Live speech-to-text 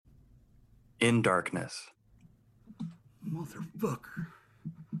In darkness. Motherfucker.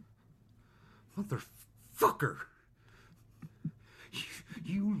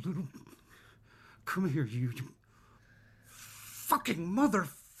 You little... Come here, you fucking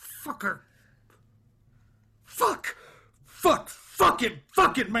motherfucker. Fuck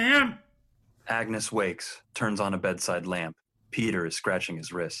it, man. Agnes wakes, turns on a bedside lamp. Peter is scratching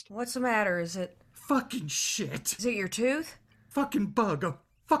his wrist. What's the matter? Is it Shit. Is it your tooth? Fucking bug. A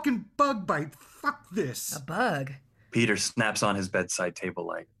fucking bug bite. Fuck this. A bug? Peter snaps on his bedside table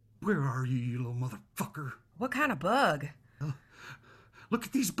light. Where are you, you little motherfucker? What kind of bug? Look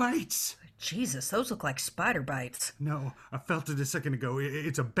at these bites. Jesus, those look like spider bites. No, I felt it a second ago.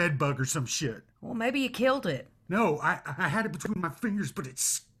 It's a bed bug or some shit. Well, maybe you killed it. No, I had it between my fingers, but it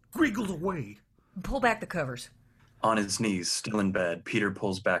squiggled away. Pull back the covers. On his knees, still in bed, Peter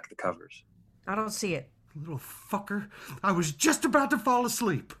pulls back the covers. I don't see it. Little fucker. I was just about to fall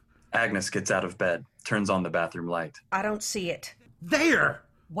asleep. Agnes gets out of bed, turns on the bathroom light. I don't see it. There!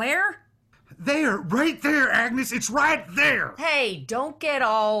 Where? There! Right there, Agnes! It's right there! Hey, don't get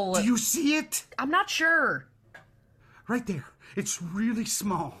all... Do you see it? I'm not sure. Right there. It's really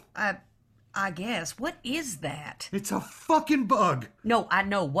small. I guess. What is that? It's a fucking bug. No, I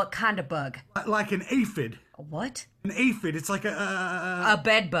know. What kind of bug? Like an aphid. A what? An aphid. It's like A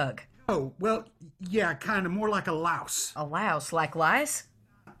bed bug. Oh, well, yeah, kind of. More like a louse. A louse. Like lice?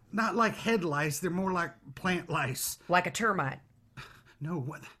 Not like head lice. They're more like plant lice. Like a termite. No,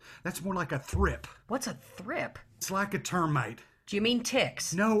 what? That's more like a thrip. What's a thrip? It's like a termite. Do you mean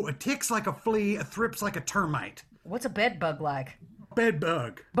ticks? No, a tick's like a flea. A thrip's like a termite. What's a bed bug like? Bed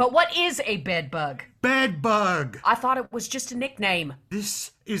bug. But what is a bed bug? Bed bug. I thought it was just a nickname.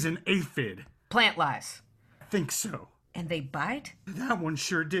 This is an aphid. Plant lice. I think so. And they bite? That one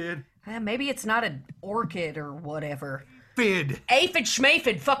sure did. Maybe it's not an orchid or whatever. Aphid. Aphid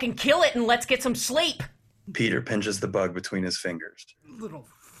schmaphid, fucking kill it and let's get some sleep. Peter pinches the bug between his fingers. Little...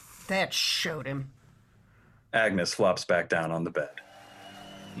 That showed him. Agnes flops back down on the bed.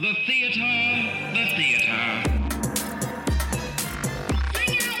 The theater.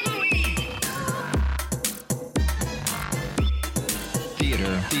 Sing out, Louis!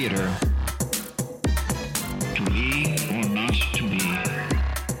 Theater. To be or not to be.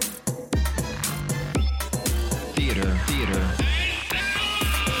 Theater.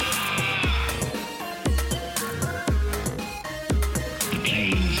 The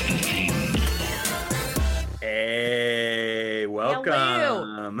play's the thing. Hey, welcome.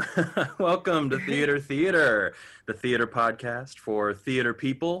 Hello. Welcome to Theater, the theater podcast for theater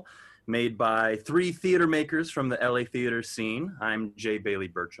people, made by 3 theater makers from the LA theater scene. I'm J. Bailey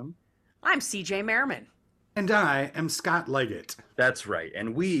Burcham. I'm CJ Merriman. And I am Scott Leggett. That's right.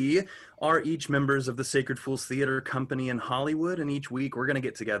 And we are each members of the Sacred Fools Theater Company in Hollywood. And each week we're going to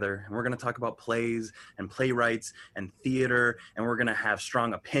get together and we're going to talk about plays and playwrights and theater. And we're going to have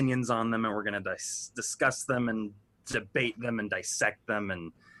strong opinions on them. And we're going to discuss them and debate them and dissect them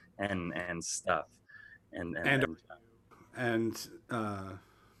and stuff. And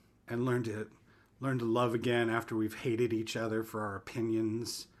learn to love again after we've hated each other for our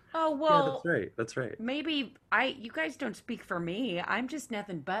opinions. Oh, well. Yeah, that's right. Maybe you guys don't speak for me. I'm just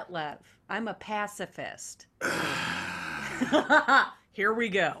nothing but love. I'm a pacifist. Here we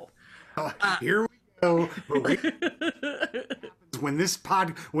go. Here we go. When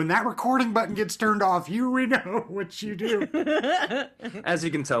that recording button gets turned off, you know what you do. As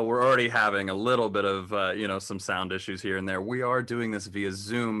you can tell, we're already having a little bit of, some sound issues here and there. We are doing this via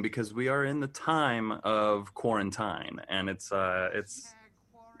Zoom because we are in the time of quarantine, and it's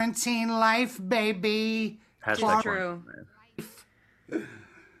quarantine life, baby. hashtag True.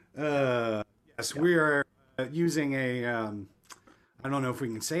 Yes, we are using a, I don't know if we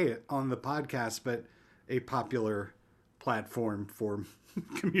can say it on the podcast, but a popular platform for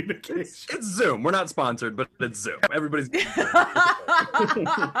communication. It's Zoom. We're not sponsored, but it's Zoom. Everybody's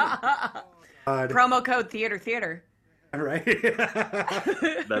Promo code theater. Right?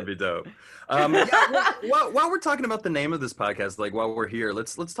 That'd be dope. While we're talking about the name of this podcast, like while we're here,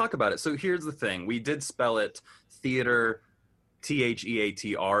 let's talk about it. So here's the thing: we did spell it theater,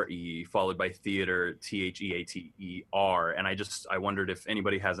 Theatre, followed by theater, Theater, and I wondered if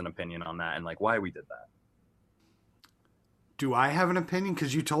anybody has an opinion on that and like why we did that. Do I have an opinion?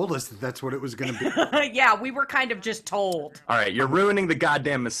 Because you told us that that's what it was going to be. Yeah, we were kind of just told. All right, you're ruining the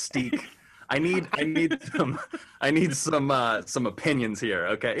goddamn mystique. I need some opinions here.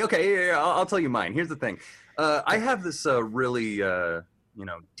 Okay. Yeah, I'll tell you mine. Here's the thing. I have this really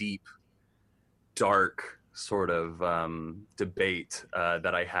deep, dark sort of debate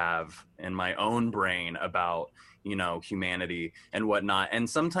that I have in my own brain about humanity and whatnot. And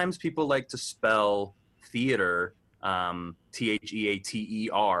sometimes people like to spell theater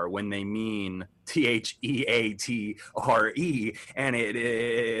theater when they mean theatre, and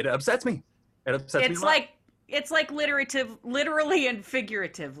it upsets me. It upsets me a lot. It's like literally and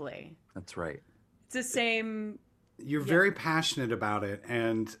figuratively. That's right. It's the same. You're very passionate about it,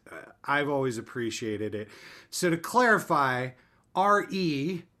 and I've always appreciated it. So to clarify,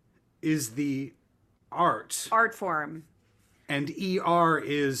 RE is the art form, and ER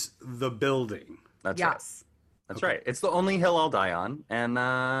is the building. That's right. That's right. It's the only hill I'll die on, and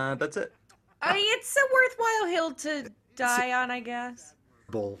that's it. I mean, it's a worthwhile hill to die on, I guess.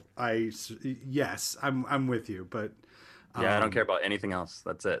 Yes, I'm with you, but yeah, I don't care about anything else.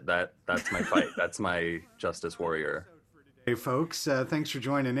 That's it. That's my fight. That's my justice warrior. Hey, folks, thanks for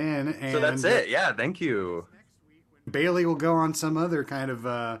joining in. And so that's it. Yeah, thank you. Bailey will go on some other kind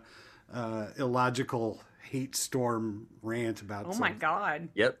of illogical hate storm rant about. Oh my God.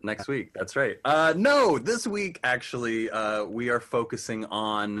 Yep, next week. That's right. No, this week actually we are focusing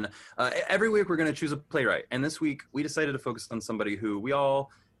on every week we're going to choose a playwright, and this week we decided to focus on somebody who we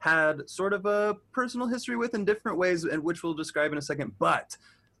all had sort of a personal history with in different ways, and which we'll describe in a second. But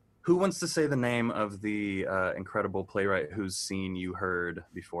who wants to say the name of the incredible playwright whose scene you heard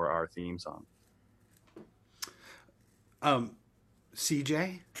before our theme song?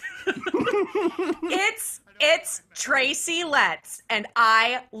 CJ? It's Tracy Letts, and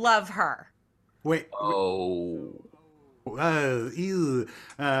I love her. Wait. Oh. Ew.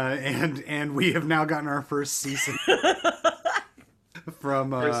 And we have now gotten our first season from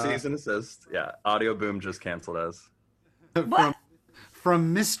first season assist. Yeah, Audio Boom just canceled us.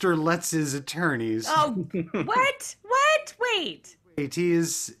 From Mr. Letts' attorneys. Oh, what? Wait. He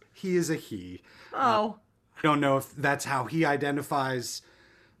is a he. Oh. I don't know if that's how he identifies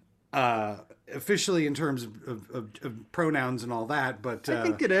officially in terms of pronouns and all that, but I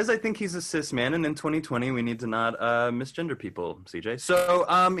think it is. I think he's a cis man, and in 2020 we need to not misgender people, CJ. So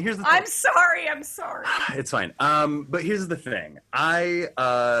here's the thing. I'm sorry. It's fine. But here's the thing.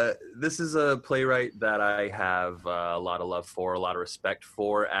 This is a playwright that I have a lot of love for, a lot of respect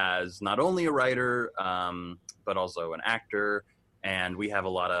for, as not only a writer, but also an actor. And we have a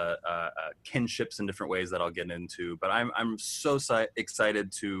lot of kinships in different ways that I'll get into. But I'm so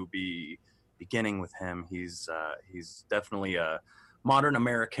excited to be beginning with him. He's definitely a modern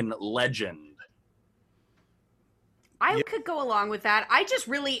American legend. I could go along with that.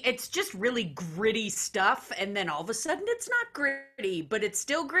 It's just really gritty stuff, and then all of a sudden it's not gritty, but it's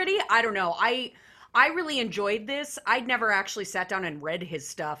still gritty. I don't know. I really enjoyed this. I'd never actually sat down and read his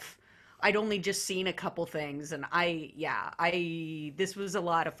stuff. I'd only just seen a couple things, and this was a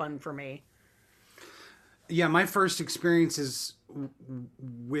lot of fun for me. Yeah, my first experiences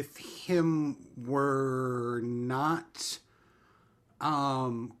with him were not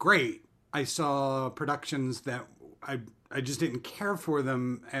great. I saw productions that I just didn't care for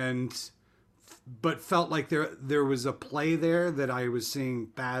them, but felt like there was a play there that I was seeing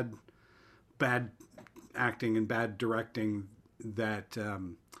bad acting and bad directing that.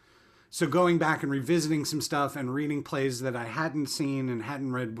 So going back and revisiting some stuff and reading plays that I hadn't seen and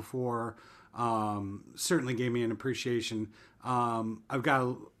hadn't read before certainly gave me an appreciation. I've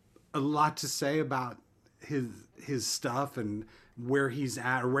got a lot to say about his stuff and where he's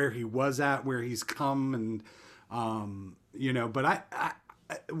at, or where he was at, where he's come, and But I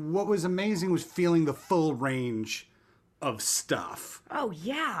what was amazing was feeling the full range of stuff. Oh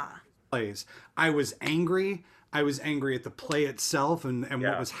yeah. Plays. I was angry. I was angry at the play itself and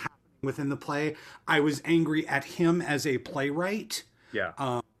what was happening within the play. I was angry at him as a playwright.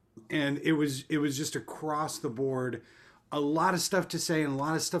 Yeah. And it was just across the board, a lot of stuff to say and a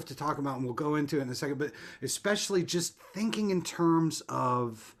lot of stuff to talk about, and we'll go into it in a second, but especially just thinking in terms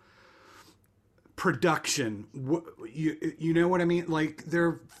of production. You know what I mean? Like, there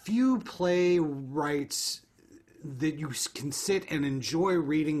are few playwrights that you can sit and enjoy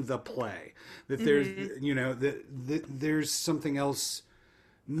reading the play. That there's, that there's something else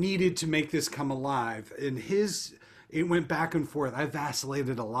needed to make this come alive. And it went back and forth. I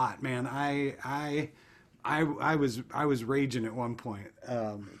vacillated a lot, man. I was raging at one point.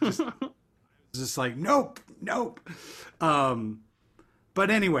 Just like, nope. But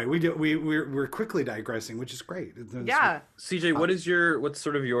anyway, we're quickly digressing, which is great. Yeah. CJ, what's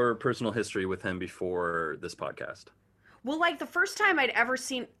sort of your personal history with him before this podcast? Well, like the first time I'd ever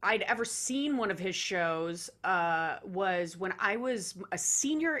seen one of his shows was when I was a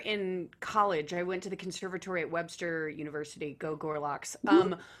senior in college. I went to the conservatory at Webster University. Go Gorlocks.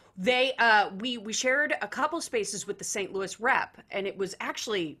 We shared a couple spaces with the St. Louis rep, and it was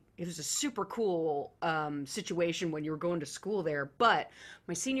a super cool situation when you were going to school there. But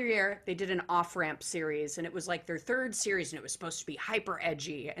my senior year, they did an off-ramp series, and it was like their third series, and it was supposed to be hyper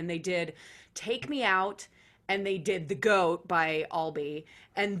edgy. And they did Take Me Out, and they did The Goat by Albee,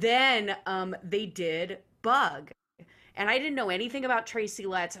 and then they did Bug. And I didn't know anything about Tracy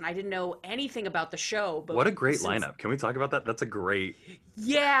Letts, and I didn't know anything about the show. But What a great lineup. Can we talk about that? That's a great...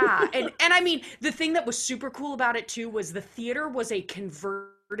 Yeah. And I mean, the thing that was super cool about it, too, was the theater was a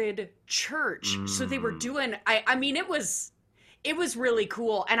converted church. So they were doing... I mean, it was really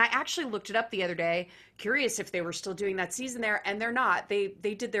cool. And I actually looked it up the other day, curious if they were still doing that season there, and they're not. They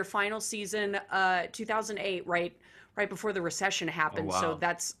did their final season 2008, right before the recession happened. Oh, wow. So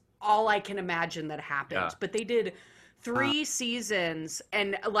that's all I can imagine that happened. Yeah. But they did 3 seasons,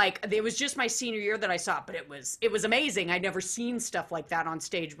 and like it was just my senior year that I saw it, but it was amazing. I'd never seen stuff like that on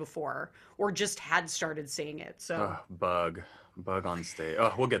stage before, or just had started seeing it. So Bug on stage.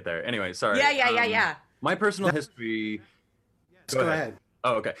 Oh, we'll get there. Anyway, sorry. Yeah. My personal history... Go ahead.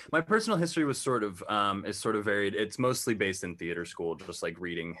 Oh, okay. My personal history was sort of varied. It's mostly based in theater school, just like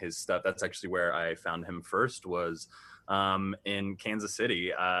reading his stuff. That's actually where I found him first, was in Kansas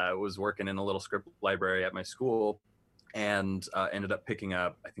City. I was working in a little script library at my school, and ended up picking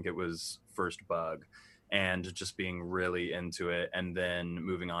up, I think it was first Bug, and just being really into it, and then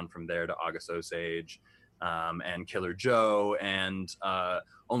moving on from there to August Osage, and Killer Joe, and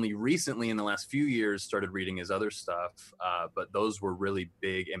only recently in the last few years started reading his other stuff, but those were really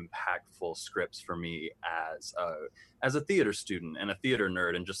big, impactful scripts for me as a theater student and a theater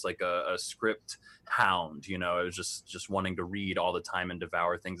nerd, and just like a script hound. You know, I was just wanting to read all the time and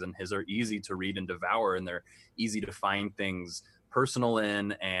devour things, and his are easy to read and devour, and they're easy to find things personal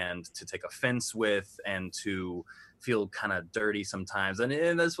in, and to take offense with, and to feel kind of dirty sometimes,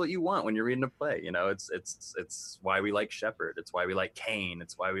 and that's what you want when you're reading a play. You know, it's why we like Shepard, it's why we like Kane,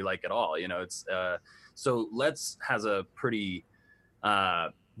 it's why we like it all. You know, it's so Let's has a pretty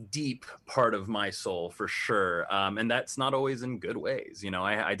deep part of my soul for sure, and that's not always in good ways. You know,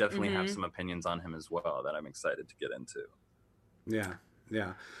 I definitely have some opinions on him as well that I'm excited to get into.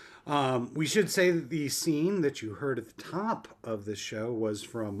 Yeah. We should say that the scene that you heard at the top of this show was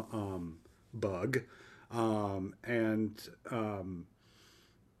from Bug.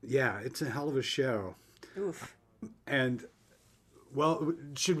 Yeah, it's a hell of a show. Oof. And well,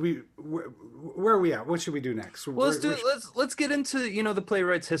 should we? Where are we at? What should we do next? Well, let's get into the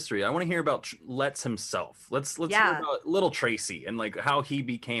playwright's history. I want to hear about Letts himself. Let's hear about little Tracy and like how he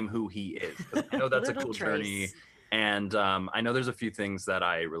became who he is. I know that's a cool journey, and I know there's a few things that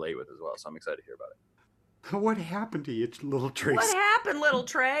I relate with as well. So I'm excited to hear about it. What happened to you, little Trace? What happened, little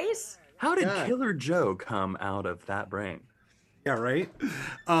Trace? How did Killer Joe come out of that brain? Yeah, right.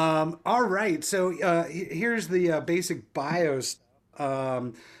 All right. So here's the basic bios.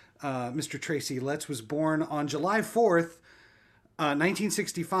 Mr. Tracy Letts was born on July 4th,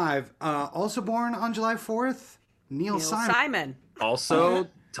 1965. Also born on July 4th, Neil Simon. Also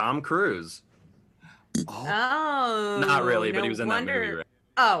Tom Cruise. Oh. Not really, but he was in that movie, right?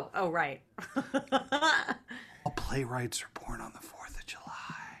 Oh, right. All playwrights are born on the 4th of July.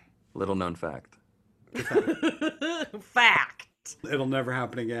 Little known fact. Fact. It'll never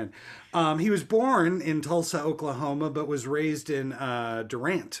happen again. He was born in Tulsa, Oklahoma, but was raised in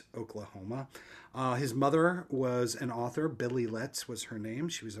Durant, Oklahoma. His mother was an author. Billy Letts was her name.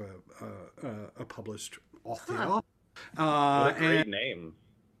 She was a published author. What a great name.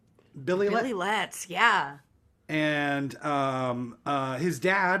 Billy Letts, yeah. And his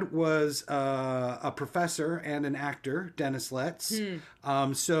dad was a professor and an actor, Dennis Letts.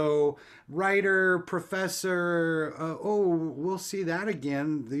 So writer, professor, we'll see that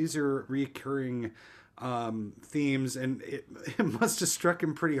again. These are recurring themes, and it must have struck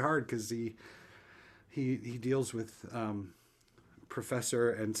him pretty hard because he deals with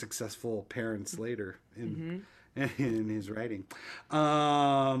professor and successful parents later in his writing.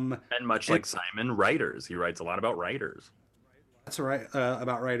 And much like Simon, writers. He writes a lot about writers. That's right,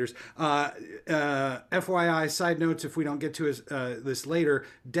 about writers. FYI, side notes, if we don't get to this later,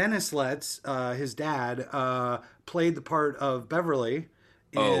 Dennis Letts, his dad, played the part of Beverly.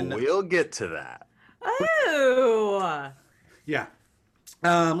 We'll get to that. Oh! Yeah.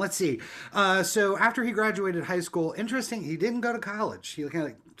 Let's see. So after he graduated high school, interesting, he didn't go to college. He kind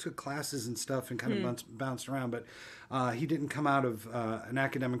of took classes and stuff and kind of bounced around, but he didn't come out of an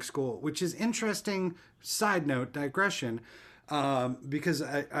academic school, which is interesting. Side note, digression, because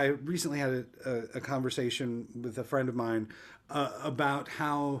I recently had a conversation with a friend of mine about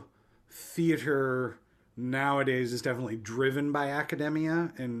how theater nowadays is definitely driven by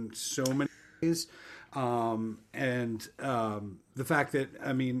academia in so many ways. The fact that,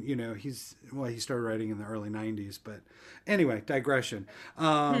 I mean, you know, he started writing in the early 90s, but anyway, digression.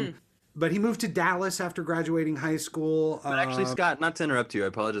 But he moved to Dallas after graduating high school. But actually, Scott, not to interrupt you, I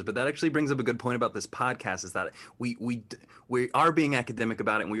apologize, but that actually brings up a good point about this podcast, is that we are being academic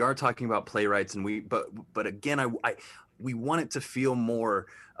about it, and we are talking about playwrights, and but again, we want it to feel more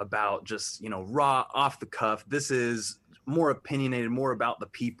about just, you know, raw, off the cuff. This is more opinionated, more about the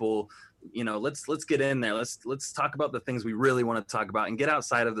people. You know, let's get in there. Let's talk about the things we really want to talk about and get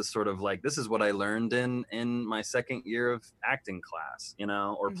outside of this sort of like, this is what I learned in my second year of acting class, you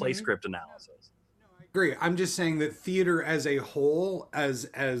know, or play script analysis. Agree. I'm just saying that theater as a whole, as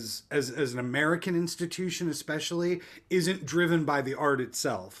an American institution especially, isn't driven by the art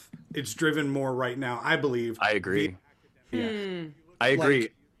itself. It's driven more right now, I believe. I agree. I agree.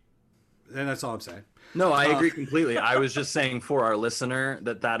 Like, and that's all I'm saying. No, I agree completely. I was just saying for our listener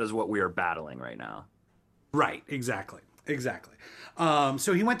that is what we are battling right now. Right. Exactly.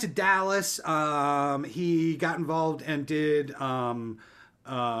 So he went to Dallas. He got involved and did some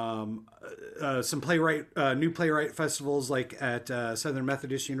new playwright festivals, like at Southern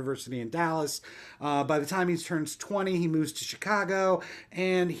Methodist University in Dallas. By the time he turns 20, he moves to Chicago,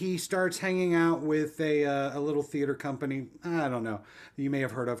 and he starts hanging out with a little theater company, I don't know, you may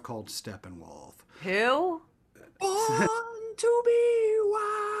have heard of, called Steppenwolf. Who? Born to be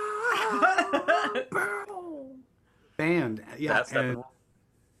wild. Band. Yeah.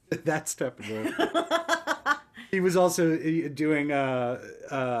 That's Steppenwolf. He was also doing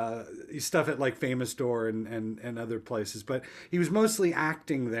stuff at like Famous Door and other places, but he was mostly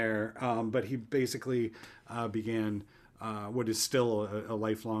acting there. But he basically began what is still a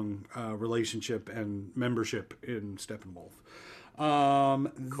lifelong relationship and membership in Steppenwolf.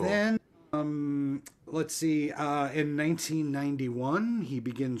 Cool. Then, let's see, in 1991, he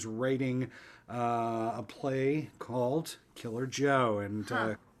begins writing a play called Killer Joe, and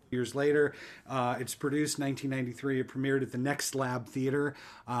years later, it's produced 1993. It premiered at the Next Lab Theater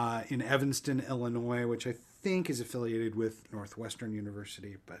in Evanston, Illinois, which I think is affiliated with Northwestern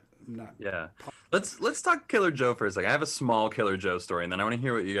University, but I'm not. Yeah. Let's talk Killer Joe for a second. I have a small Killer Joe story, and then I want to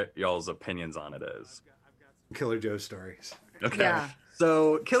hear what y'all's opinions on it is. Killer Joe stories. Okay. Yeah.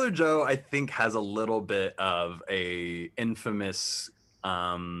 So Killer Joe, I think, has a little bit of a infamous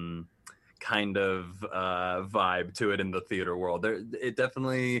kind of vibe to it in the theater world. It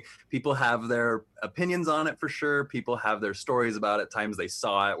definitely, people have their opinions on it for sure. People have their stories about it. Times they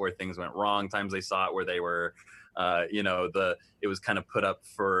saw it where things went wrong. Times they saw it where they were, it was kind of put up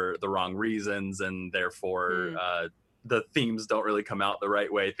for the wrong reasons, and therefore the themes don't really come out the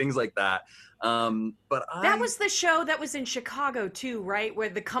right way. Things like that. But that was the show that was in Chicago too, right? Where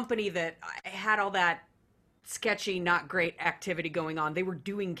the company that had all that sketchy, not great activity going on, they were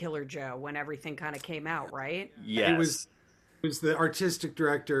doing Killer Joe when everything kind of came out, right? Yes. It was the artistic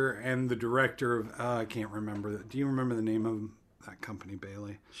director and the director of, I can't remember. Do you remember the name of that company,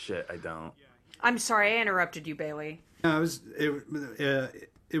 Bailey? Shit, I don't. I'm sorry, I interrupted you, Bailey. No,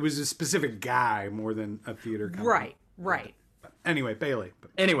 it was a specific guy more than a theater company. Right. Anyway, Bailey.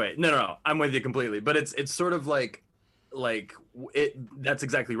 Anyway, no, I'm with you completely. But it's sort of like it. That's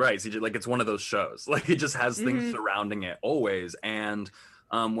exactly right. CJ, like, it's one of those shows. Like, it just has things surrounding it always. And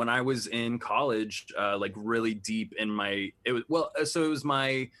when I was in college, like really deep in it was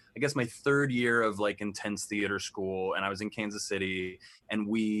my third year of like intense theater school, and I was in Kansas City, and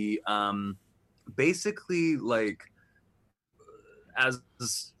we basically, like, as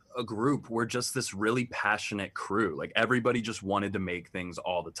a group, we're just this really passionate crew. Like, everybody just wanted to make things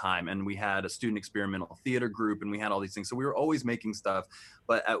all the time, and we had a student experimental theater group, and we had all these things, so we were always making stuff.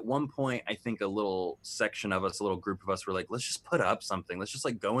 But at one point, I think a little group of us were like, let's just put up something. Let's just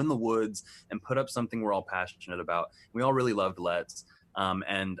like go in the woods and put up something we're all passionate about. We all really loved Let's,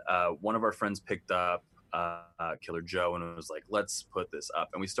 and one of our friends picked up Killer Joe and was like, let's put this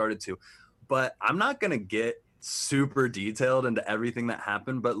up, and we started to. But I'm not gonna get super detailed into everything that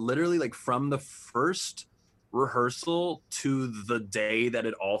happened, but literally, like, from the first rehearsal to the day that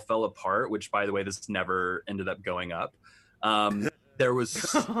it all fell apart, which, by the way, this never ended up going up, there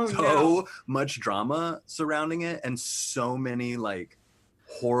was much drama surrounding it, and so many like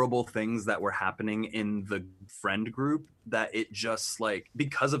horrible things that were happening in the friend group that it just like,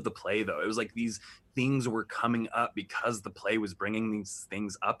 because of the play though, it was like these things were coming up because the play was bringing these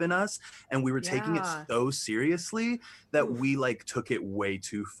things up in us, and we were taking it Yeah. so seriously that Oof. we like took it way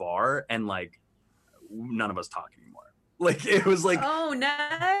too far, and like none of us talk anymore. Like it was like Oh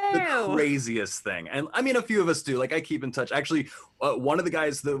the no. craziest thing. And I mean, a few of us do. Like I keep in touch. Actually, one of the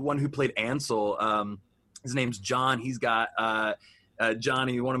guys, the one who played Ansel, his name's John. He's got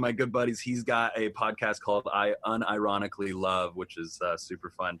Johnny, one of my good buddies. He's got a podcast called I Unironically Love, which is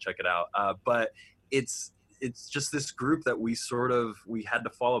super fun. Check it out. But it's just this group that we had to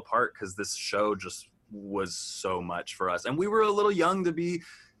fall apart because this show just was so much for us, and we were a little young to be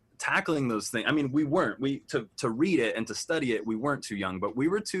tackling those things. I mean, we weren't. To read it and to study it, we weren't too young, but we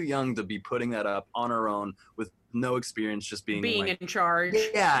were too young to be putting that up on our own with no experience, just being like, in charge.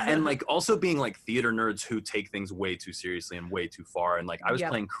 Yeah, and like also being like theater nerds who take things way too seriously and way too far. And like I was Yep.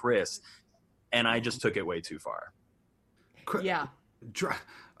 playing Chris, and I just took it way too far. Yeah.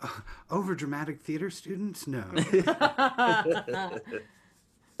 Over dramatic theater students? No.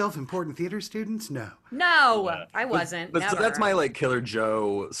 Self-important theater students? No. No, Yeah. I wasn't. But so never. that's my like Killer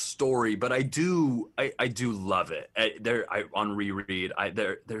Joe story. But I do love it. On reread,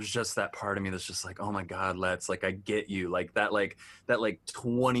 there's just that part of me that's just like, oh my God, I get you. Like that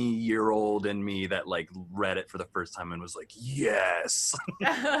 20-year-old in me that like read it for the first time and was like, yes.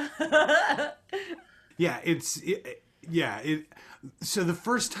 Yeah, so the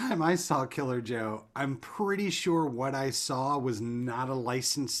first time I saw Killer Joe, I'm pretty sure what I saw was not a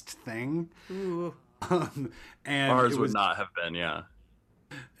licensed thing. Ooh. And Ours would not have been, yeah.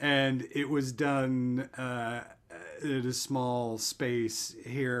 And it was done in a small space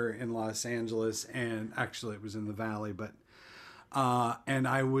here in Los Angeles, and actually it was in the Valley, but and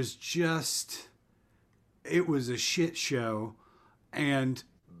I was just, it was a shit show, and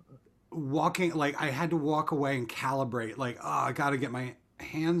I had to walk away and calibrate, like, I got to get my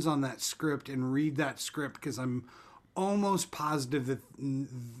hands on that script and read that script, because I'm almost positive that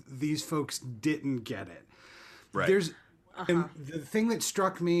these folks didn't get it. Right. And the thing that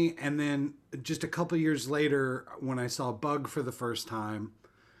struck me, and then just a couple years later when I saw Bug for the first time,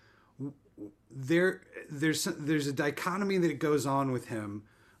 there's a dichotomy that goes on with him,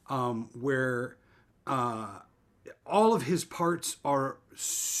 where all of his parts are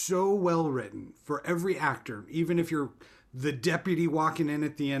so well written for every actor, even if you're the deputy walking in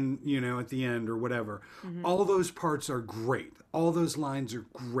at the end, or whatever. Mm-hmm. All those parts are great. All those lines are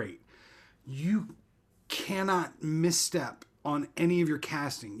great. You cannot misstep on any of your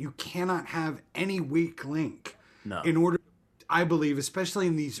casting. You cannot have any weak link. No. In order, I believe, especially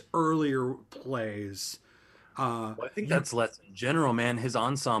in these earlier plays. Well, I think that's less in general, man. His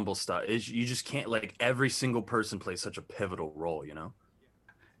ensemble stuff is, you just can't, like, every single person plays such a pivotal role,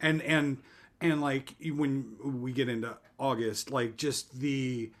 And like when we get into August, like just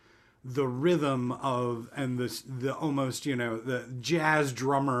the rhythm of, and the almost, the jazz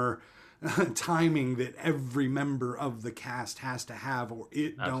drummer timing that every member of the cast has to have, or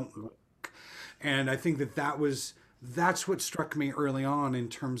it don't work. And I think that's what struck me early on in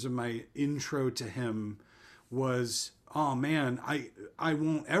terms of my intro to him was, oh man, I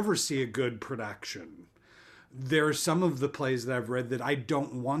won't ever see a good production. There are some of the plays that I've read that I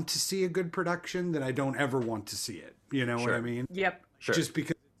don't want to see a good production, that I don't ever want to see it. You know what I mean? Yep. Sure. Just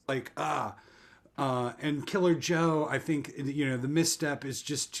because it's like, and Killer Joe, I think, the misstep is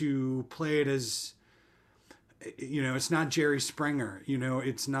just to play it as, it's not Jerry Springer,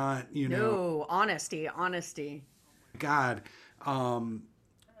 it's not, No, honesty. God.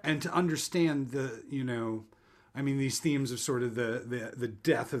 And to understand these themes of sort of the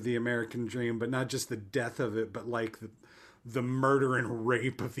death of the American dream, but not just the death of it, but like the murder and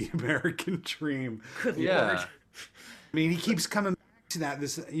rape of the American dream. Good Yeah. Lord. I mean, he keeps coming back to that.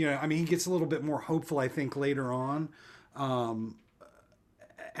 He gets a little bit more hopeful, I think, later on.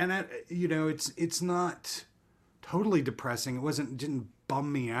 It's not totally depressing. Didn't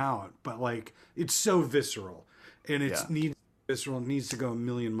bum me out, but like, it's so visceral, and needs to go a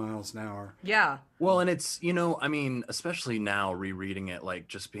million miles an hour. Yeah. Well, and it's, especially now rereading it, like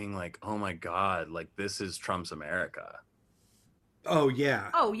just being like, oh my God, like this is Trump's America. Oh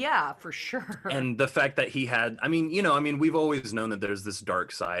yeah. Oh yeah, for sure. And the fact that he had, we've always known that there's this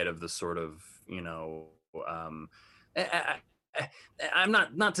dark side of the sort of, I'm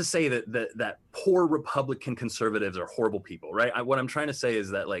not to say that poor Republican conservatives are horrible people, right? What I'm trying to say is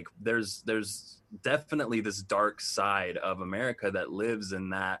that like there's definitely this dark side of America that lives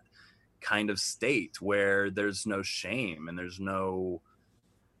in that kind of state where there's no shame and there's no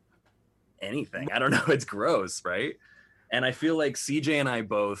anything. I don't know. It's gross, right? And I feel like CJ and I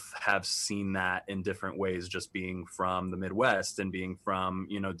both have seen that in different ways, just being from the Midwest and being from,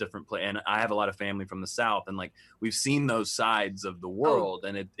 different and I have a lot of family from the South, and like we've seen those sides of the world,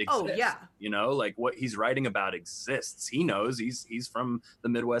 and it exists. Oh, yeah. Like what he's writing about exists. He knows he's from the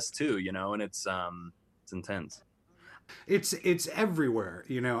Midwest too, and it's intense. It's everywhere.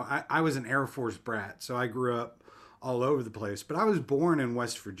 I was an Air Force brat, so I grew up all over the place, but I was born in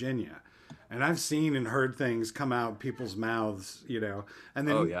West Virginia. And I've seen and heard things come out of people's mouths, and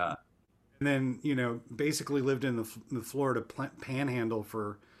then, oh yeah, and then, basically lived in the Florida panhandle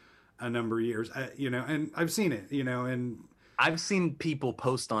for a number of years, and I've seen it, and I've seen people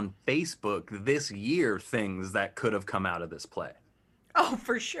post on Facebook this year things that could have come out of this play. Oh,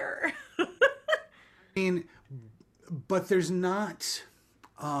 for sure. I mean, but there's not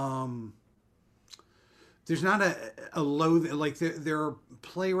a loathe, like there are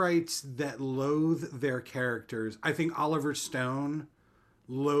playwrights that loathe their characters. I think Oliver Stone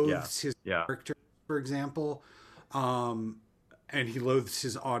loathes his character, for example, and he loathes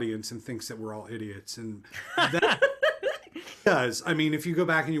his audience and thinks that we're all idiots, and that does. I mean, if you go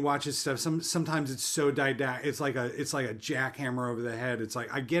back and you watch his stuff, sometimes it's so didactic. It's like a jackhammer over the head. It's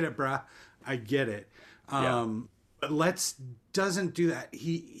like, I get it, bruh, I get it. But Letts doesn't do that.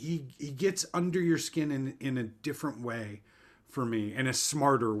 He gets under your skin in a different way for me, in a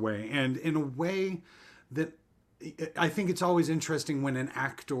smarter way, and in a way that I think it's always interesting when an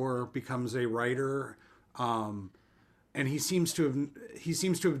actor becomes a writer. And he seems to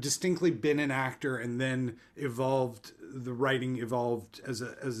have distinctly been an actor and then evolved. The writing evolved as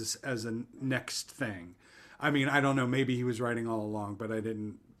a next thing. I mean, I don't know. Maybe he was writing all along, but I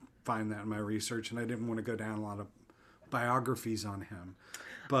didn't find that in my research, and I didn't want to go down a lot of biographies on him.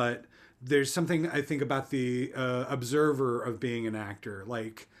 But there's something I think about the observer of being an actor,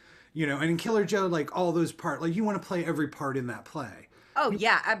 like, and in Killer Joe, like all those parts, like you want to play every part in that play. Oh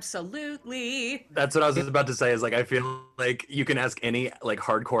yeah, absolutely. That's what I was about to say, is like I feel like you can ask any like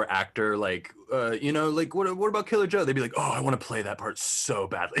hardcore actor, like like what about Killer Joe? They'd be like, oh, I want to play that part so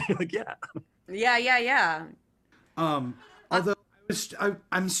badly. Like, yeah. Yeah. Although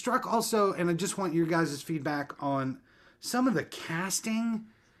I'm struck also, and I just want your guys' feedback on some of the casting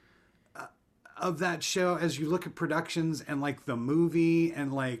of that show as you look at productions and like the movie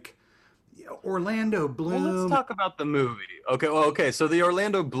and like Orlando Bloom. Well, let's talk about the movie. Okay. So the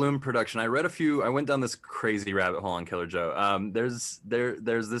Orlando Bloom production, I went down this crazy rabbit hole on Killer Joe. There's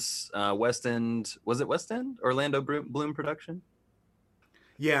this West End, was it West End? Orlando Bloom production?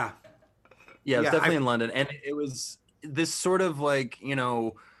 Yeah. Yeah, it was definitely in London. And it was this sort of like,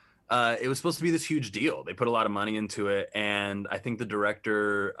 it was supposed to be this huge deal. They put a lot of money into it. And I think the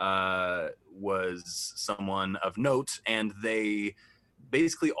director was someone of note, and they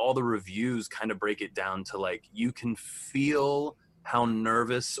basically, all the reviews kind of break it down to like, you can feel how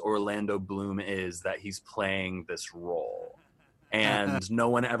nervous Orlando Bloom is that he's playing this role. And no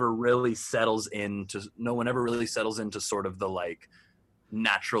one ever really settles into sort of the like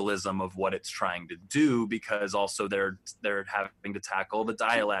naturalism of what it's trying to do, because also they're having to tackle the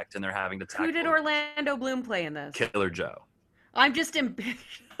dialect, and they're having to tackle. Who did Orlando Bloom play in this? Killer Joe. I'm just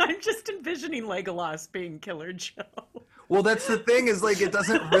envisioning Legolas being Killer Joe. Well, that's the thing, is like it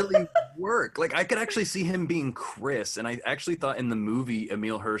doesn't really work. Like I could actually see him being Chris, and I actually thought in the movie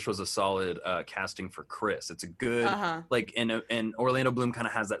Emile Hirsch was a solid casting for Chris. It's a good like, and Orlando Bloom kind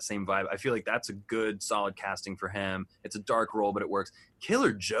of has that same vibe. I feel like that's a good solid casting for him. It's a dark role, but it works.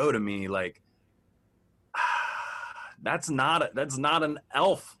 Killer Joe, to me, like that's not an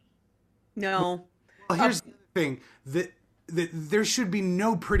elf. No. Well, here's the thing that there should be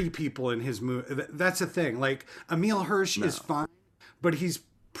no pretty people in his movie. That's the thing. Like Emile Hirsch is fine, but he's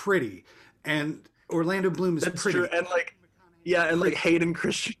pretty, and Orlando Bloom is pretty. True. And like, yeah, and like Hayden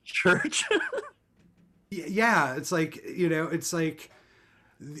Christian Church. Yeah, it's like it's like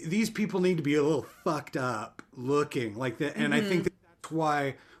these people need to be a little fucked up looking like that, and I think that's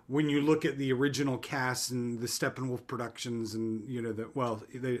why when you look at the original cast and the Steppenwolf productions, and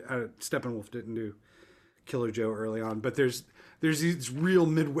Steppenwolf didn't do Killer Joe early on, but there's these real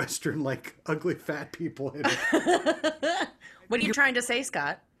Midwestern like ugly fat people in it. What are you trying to say,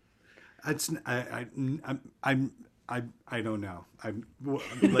 Scott? It's I don't know.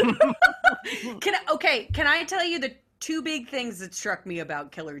 Can I tell you the two big things that struck me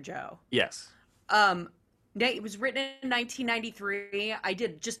about Killer Joe? Yes. It was written in 1993. I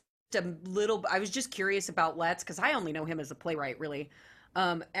did just I was just curious about Letts because I only know him as a playwright, really.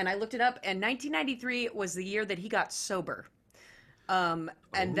 And I looked it up, and 1993 was the year that he got sober. And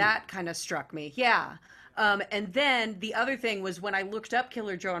that kind of struck me. Yeah. And then the other thing was when I looked up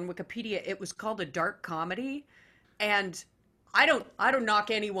Killer Joe on Wikipedia, it was called a dark comedy. And I don't knock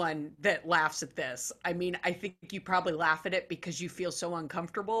anyone that laughs at this. I mean, I think you probably laugh at it because you feel so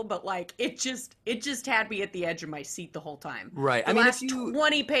uncomfortable, but like it just had me at the edge of my seat the whole time. Right. The I mean, last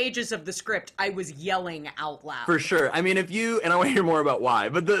 20 pages of the script, I was yelling out loud. For sure. I mean, if you, and I want to hear more about why,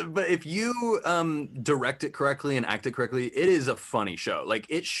 but if you direct it correctly and act it correctly, it is a funny show. Like,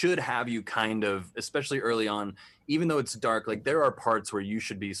 it should have you kind of, especially early on, even though it's dark, like there are parts where you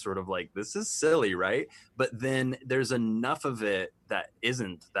should be sort of like, this is silly, right? But then there's enough of it that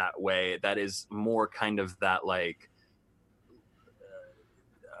isn't that way, that is more kind of that like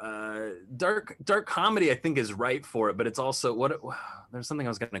dark comedy, I think, is right for it. But it's also there's something I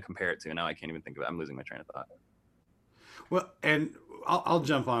was going to compare it to, and now I can't even think of it. I'm losing my train of thought. Well, and I'll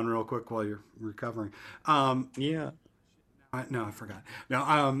jump on real quick while you're recovering. Yeah. No, I forgot.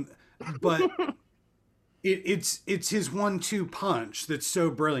 No, but it's his 1-2 punch that's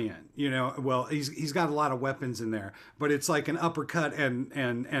so brilliant. You know, well, he's got a lot of weapons in there, but it's like an uppercut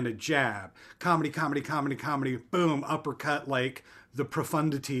and a jab. Comedy, boom, uppercut, like the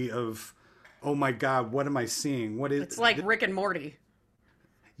profundity of, oh my God, what am I seeing? What is? It's like Rick and Morty.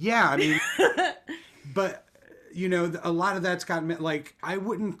 Yeah, I mean, but you know, a lot of that's gotten like, I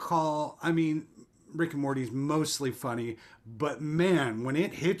wouldn't call. I mean, Rick and Morty's mostly funny, but man, when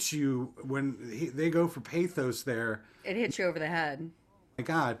it hits you, they go for pathos there, it hits you over the head. My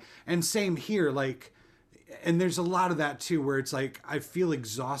God. And same here, like, and there's a lot of that too, where it's like, I feel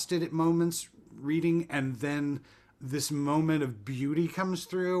exhausted at moments reading, and then this moment of beauty comes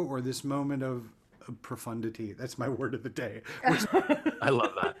through, or this moment of profundity. That's my word of the day. I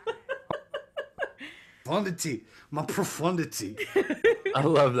love that. Profundity, my profundity. I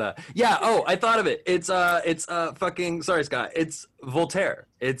love that. Yeah. Oh, I thought of it. It's fucking, sorry, Scott. It's Voltaire.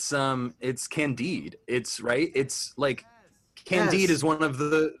 It's Candide. It's right. It's like Candide is one of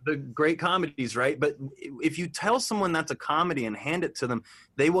the great comedies, right? But if you tell someone that's a comedy and hand it to them,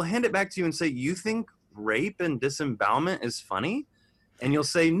 they will hand it back to you and say, "You think rape and disembowelment is funny?" And you'll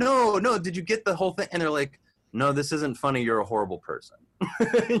say, No. Did you get the whole thing? And they're like, "No, this isn't funny. You're a horrible person."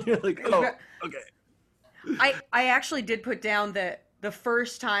 And you're like, "Oh, okay." I actually did put down that the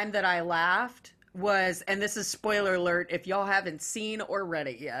first time that I laughed was, and this is spoiler alert if y'all haven't seen or read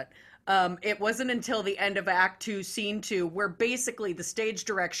it yet, it wasn't until the end of Act 2, Scene 2, where basically the stage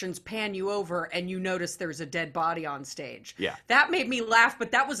directions pan you over and you notice there's a dead body on stage. Yeah. That made me laugh,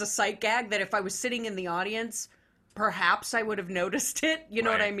 but that was a sight gag that if I was sitting in the audience, perhaps I would have noticed it. You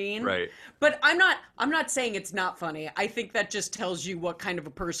know what I mean? Right. But I'm not saying it's not funny. I think that just tells you what kind of a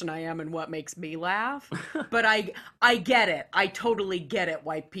person I am and what makes me laugh. But I get it. I totally get it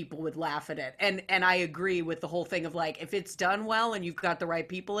why people would laugh at it. And I agree with the whole thing of like, if it's done well and you've got the right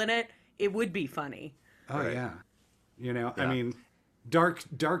people in it, it would be funny. Oh right. yeah. You know, Yeah. I mean, dark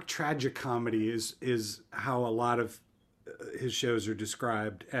tragic comedy is how a lot of his shows are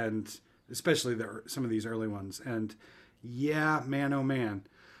described, and especially some of these early ones. And yeah, man, oh man.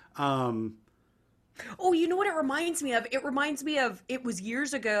 Oh, you know what it reminds me of? It reminds me of, it was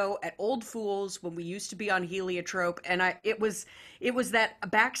years ago at Old Fools when we used to be on Heliotrope, and it was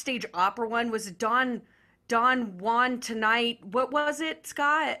that backstage opera one. Was it Don Juan Tonight? What was it,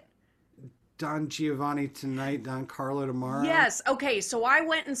 Scott? Don Giovanni Tonight, Don Carlo Tomorrow. Yes. Okay. So I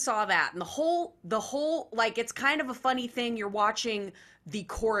went and saw that, and the whole like, it's kind of a funny thing. You're watching the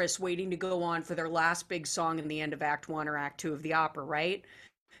chorus waiting to go on for their last big song in the end of Act 1 or Act 2 of the opera, right?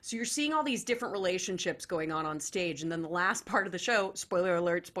 So you're seeing all these different relationships going on stage, and then the last part of the show, spoiler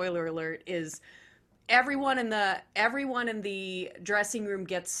alert, is everyone in the dressing room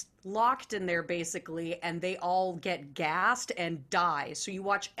gets locked in there basically, and they all get gassed and die. So you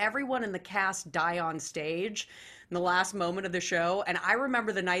watch everyone in the cast die on stage in the last moment of the show. And I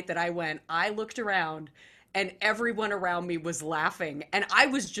remember the night that I went, I looked around and everyone around me was laughing, and I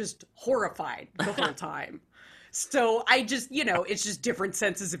was just horrified the whole time. So I just, it's just different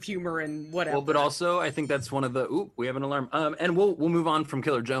senses of humor and whatever. Well, but also I think that's one of the, we have an alarm. And we'll move on from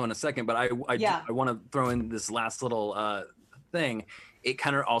Killer Joe in a second, but I want to throw in this last little thing. It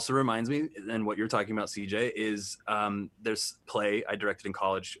kind of also reminds me, and what you're talking about, CJ, is there's play I directed in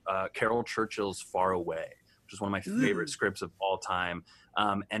college, Carol Churchill's Far Away, which is one of my favorite scripts of all time.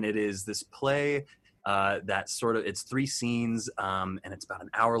 And it is this play that sort of, it's 3 scenes, and it's about an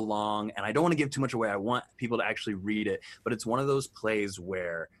hour long, and I don't want to give too much away. I want people to actually read it, but it's one of those plays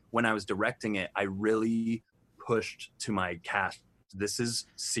where when I was directing it, I really pushed to my cast, this is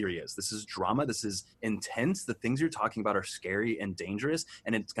serious, this is drama, this is intense, the things you're talking about are scary and dangerous,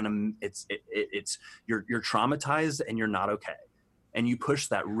 and you're traumatized and you're not okay. and you push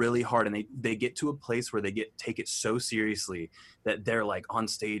that really hard, and they get to a place where they take it so seriously that they're like on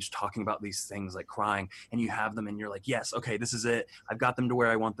stage talking about these things, like crying, and you have them and you're like, yes, okay, this is it. I've got them to where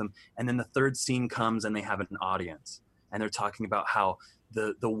I want them. And then the third scene comes and they have an audience and they're talking about how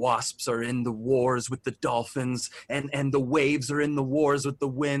the wasps are in the wars with the dolphins, and the waves are in the wars with the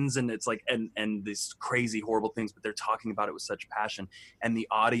winds, and it's like and these crazy horrible things, but they're talking about it with such passion, and the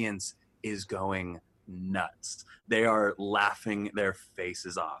audience is going nuts. They are laughing their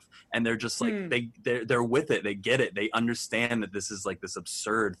faces off, and they're just like they're with it. They get it. They understand that this is like this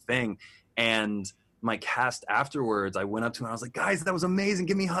absurd thing. And my cast afterwards, I went up to him and I was like, guys, that was amazing,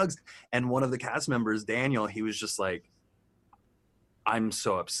 give me hugs. And one of the cast members, Daniel, he was just like, I'm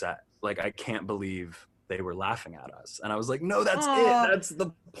so upset. Like, I can't believe they were laughing at us. And I was like, no, that's it. That's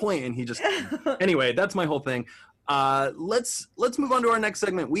the point. And he just, anyway, that's my whole thing. Let's move on to our next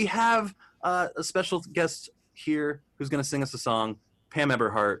segment. We have a special guest here who's going to sing us a song, Pam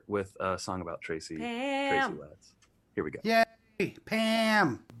Eberhardt, with a song about Tracy. Pam. Tracy Letts. Here we go. Yay,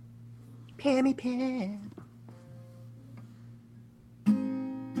 Pam. Pammy Pam.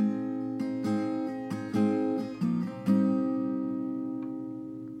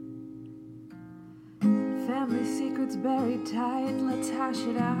 Family secrets buried tight, let's hash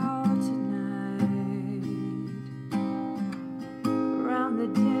it out tonight. Around the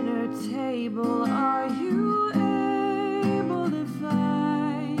dinner table, are you able to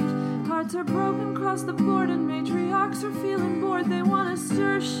fight? Hearts are broken across the board and matriarchs are feeling bored. They want to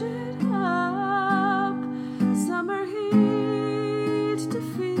stir shit up. Summer heat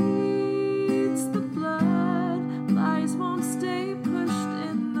defeats the blood. Lies won't stay pushed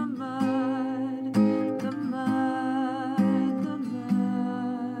in the mud. The mud, the mud.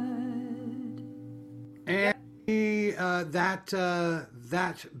 And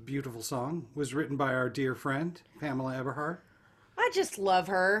that beautiful song was written by our dear friend, Pamela Eberhardt. I just love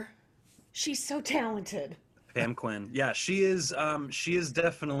her. She's so talented. Pam Quinn. Yeah, she is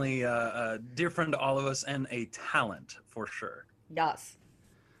definitely a dear friend to all of us and a talent for sure. Yes.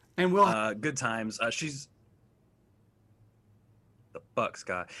 And we'll Good times. She's the fuck,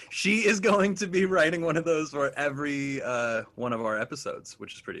 Scott. She is going to be writing one of those for every one of our episodes,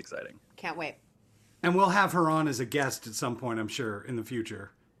 which is pretty exciting. Can't wait. and we'll have her on as a guest at some point, I'm sure, in the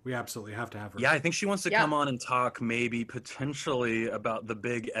future. We absolutely have to have her. Yeah, I think she wants to come on and talk maybe potentially about the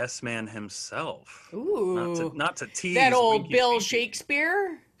big S-man himself. Ooh. Not to tease. That old Winky Bill Winky.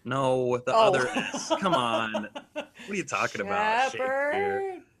 Shakespeare? No, the other S. Come on. What are you talking about? Shakespeare.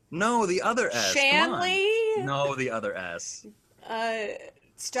 Shepherd? No, the other S. Shanley? Come on. No, the other S. Stoppard?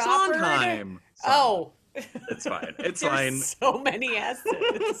 Sondheim. Oh. It's fine. It's There's fine. so many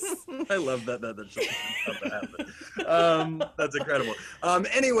S's. I love that happened. That's incredible.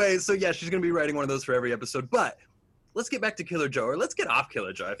 Anyway, so yeah, she's gonna be writing one of those for every episode. But let's get back to Killer Joe, or let's get off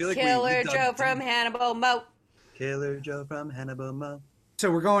Killer Joe. I feel like Killer Joe from Hannibal Mo. Killer Joe from Hannibal Mo. So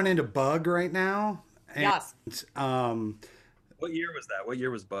we're going into Bug right now. And, Yes. What year was that? What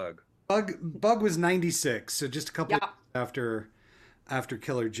year was Bug? Bug was 96, so just a couple Yeah. years after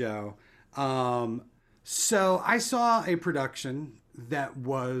Killer Joe. So I saw a production that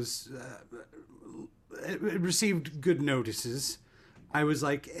was it received good notices. I was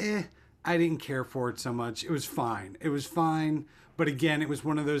like, I didn't care for it so much. It was fine. But again, it was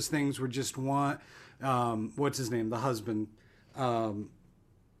one of those things where just what's his name? The husband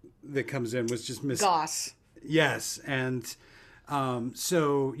that comes in was just missing. Goss. Yes. And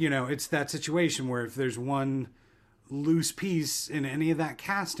so, it's that situation where if there's one loose piece in any of that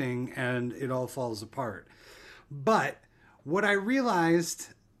casting and it all falls apart. But what I realized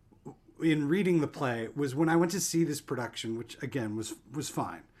in reading the play was when I went to see this production, which again was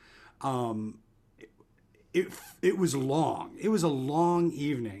fine. It was long. It was a long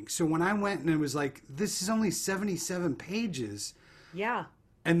evening. So when I went and it was like, this is only 77 pages. Yeah.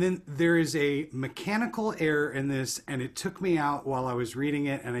 And then there is a mechanical error in this, and it took me out while I was reading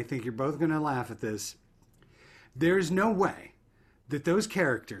it, and I think you're both going to laugh at this. There is no way that those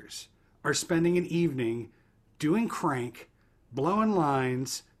characters are spending an evening doing crank, blowing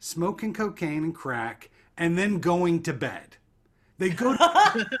lines, smoking cocaine and crack, and then going to bed. They go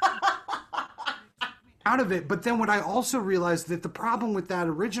out of it. But then what I also realized that the problem with that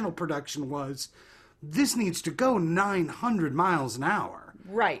original production was this needs to go 900 miles an hour.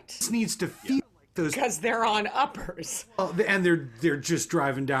 Right. This needs to feel like those, Because they're on uppers. and they're just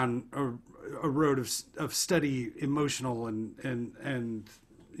driving down a road of steady emotional and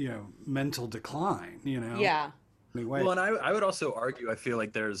mental decline. Yeah. Anyway. Well, and I would also argue, I feel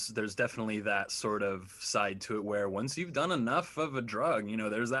like there's definitely that sort of side to it where once you've done enough of a drug,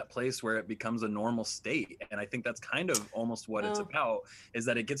 there's that place where it becomes a normal state. And I think that's kind of almost what it's about, is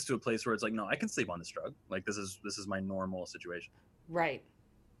that it gets to a place where it's like, no, I can sleep on this drug. Like this is my normal situation. Right.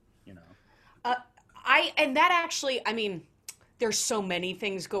 You know. And that actually, I mean, there's so many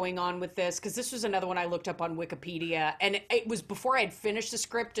things going on with this, because this was another one I looked up on Wikipedia, and it was before I had finished the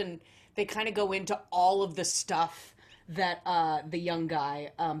script, and they kind of go into all of the stuff that the young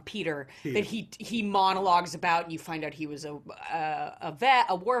guy, Peter, that he monologues about. You find out he was a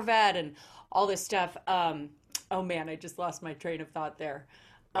war vet, and all this stuff. Oh man, I just lost my train of thought there.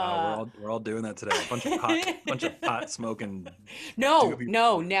 Wow, we're all doing that today. A bunch of pot smoking. No,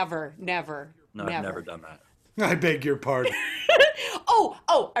 never. No, I've never done that. I beg your pardon.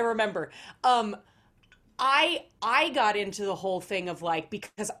 Oh, I remember. I got into the whole thing of like,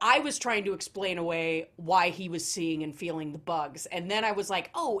 because I was trying to explain away why he was seeing and feeling the bugs. And then I was like,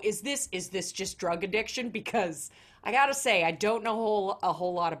 oh, is this just drug addiction? Because I gotta say, I don't know a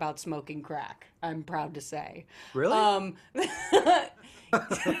whole lot about smoking crack. I'm proud to say. Really?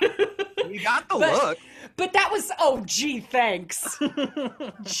 You got the look. But that was, gee, thanks.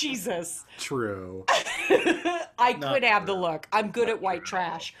 Jesus. True. I could have the look. I'm good at white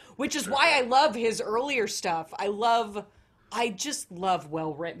trash, which is why I love his earlier stuff. I just love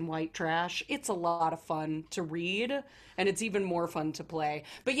well-written white trash. It's a lot of fun to read, and it's even more fun to play.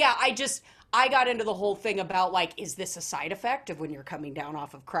 But yeah, I got into the whole thing about like, is this a side effect of when you're coming down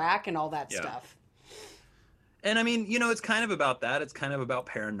off of crack and all that stuff? And I mean, it's kind of about that. It's kind of about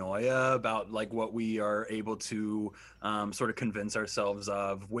paranoia, about like what we are able to sort of convince ourselves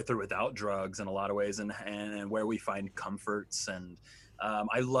of with or without drugs in a lot of ways, and where we find comforts. And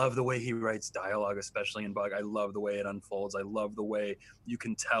I love the way he writes dialogue, especially in Bug. I love the way it unfolds. I love the way you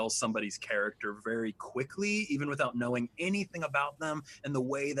can tell somebody's character very quickly, even without knowing anything about them. And the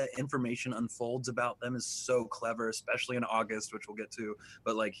way that information unfolds about them is so clever, especially in August, which we'll get to.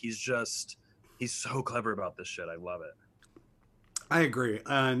 But like, he's so clever about this shit. I love it. I agree.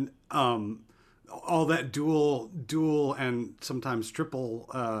 And all that dual and sometimes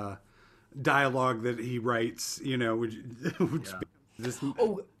triple dialogue that he writes, which this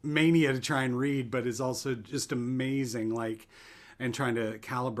mania to try and read, but is also just amazing, like, and trying to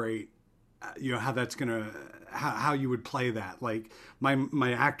calibrate, how that's how you would play that. Like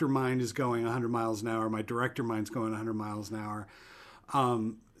my actor mind is going 100 miles an hour. My director mind's going 100 miles an hour.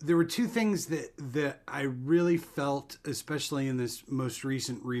 There were two things that I really felt, especially in this most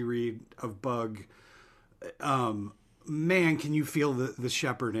recent reread of Bug. Man, can you feel the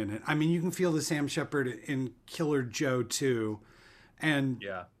Shepard in it? I mean, you can feel the Sam Shepard in Killer Joe too, and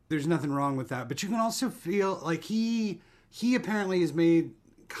there's nothing wrong with that. But you can also feel like he apparently has made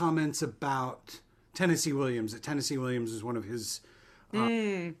comments about Tennessee Williams. That Tennessee Williams is one of his.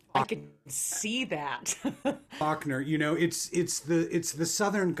 I can see that. Faulkner, it's the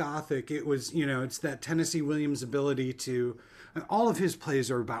Southern Gothic. It was, it's that Tennessee Williams ability to, and all of his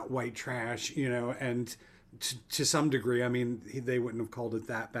plays are about white trash, and to some degree, I mean, they wouldn't have called it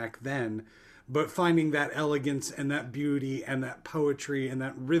that back then, but finding that elegance and that beauty and that poetry and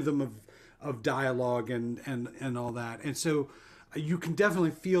that rhythm of dialogue and all that. And so you can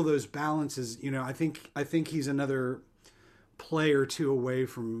definitely feel those balances. I think he's another play or two away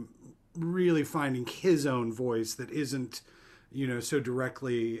from really finding his own voice that isn't, so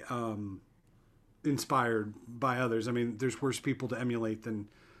directly inspired by others. I mean, there's worse people to emulate than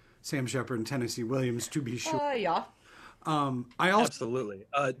Sam Shepard and Tennessee Williams, to be sure. Yeah. I also Absolutely.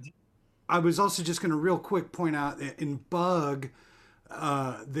 I was also just going to real quick point out in Bug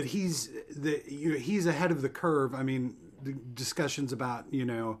that he's ahead of the curve. I mean, the discussions about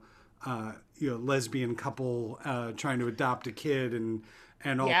lesbian couple trying to adopt a kid and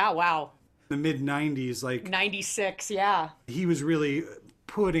all. Yeah, wow. The mid 90s, like 96, yeah. He was really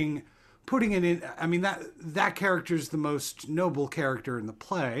putting it in. I mean, that character is the most noble character in the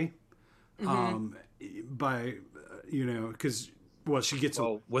play. Because she gets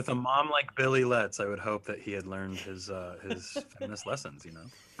with a mom like Billy Letts, I would hope that he had learned his feminist lessons.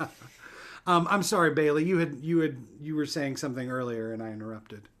 I'm sorry, Bailey. You were saying something earlier, and I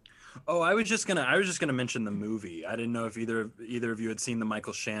interrupted. Oh, I was just gonna mention the movie. I didn't know if either of you had seen the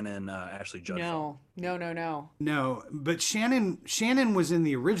Michael Shannon, Ashley Judd film. No, but Shannon was in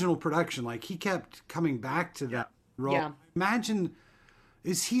the original production. Like, he kept coming back to that role. Yeah. Imagine,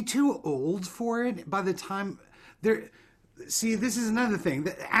 is he too old for it by the time there? See, this is another thing.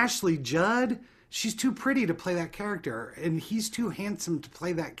 Ashley Judd, she's too pretty to play that character, and he's too handsome to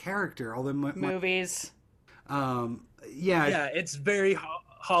play that character. Although movies. Yeah, it's very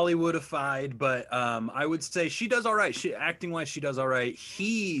Hollywoodified, but I would say she does all right. She acting wise, she does all right.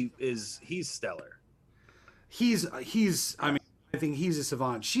 He's stellar. He's I mean, I think he's a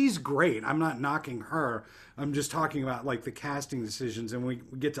savant. She's great. I'm not knocking her. I'm just talking about like the casting decisions. And we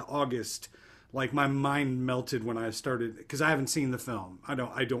get to August, like my mind melted when I started because I haven't seen the film. I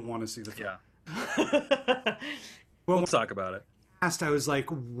don't want to see the film. Yeah. We'll talk about it. I was like,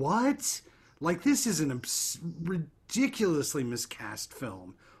 what? Like, this is an ridiculously miscast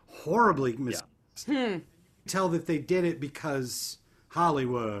film. Horribly miscast. Yeah. Tell that they did it because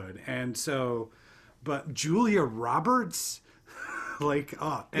Hollywood. And so, but Julia Roberts? Like,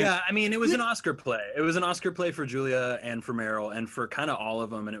 yeah, I mean, it was an Oscar play. It was an Oscar play for Julia and for Meryl and for kind of all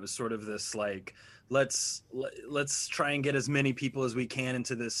of them. And it was sort of this, like, let's try and get as many people as we can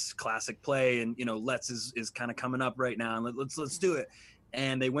into this classic play. And, you know, is kind of coming up right now. And let's do it.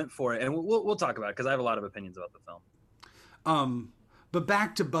 And they went for it. And we'll talk about it because I have a lot of opinions about the film. But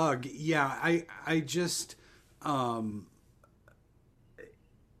back to Bug. Yeah, I just,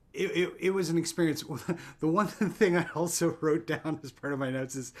 it was an experience. The one thing I also wrote down as part of my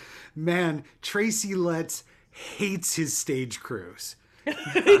notes is, man, Tracy Letts hates his stage crews.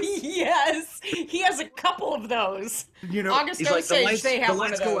 Yes, he has a couple of those. You know, August Osage, they have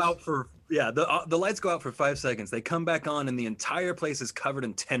one of those. Go out for the lights go out for 5 seconds. They come back on, and the entire place is covered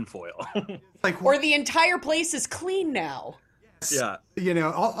in tinfoil. Like, or the entire place is clean now. Yeah, you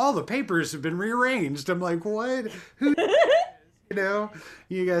know, all the papers have been rearranged. I'm like, what? Who? You know,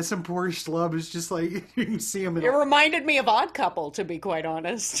 you got some poor schlub is just like, you can see him. It reminded me of Odd Couple, to be quite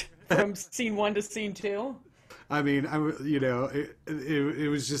honest, from scene 1 to scene 2. I mean, it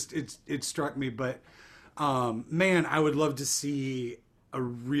was just, it struck me, but man, I would love to see a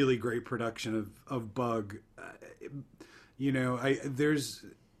really great production of Bug. You know, there's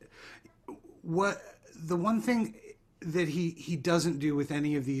the one thing that he doesn't do with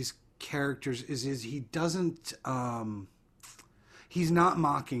any of these characters is he doesn't, he's not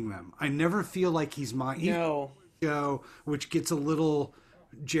mocking them. I never feel like he's mocking. No. Which gets a little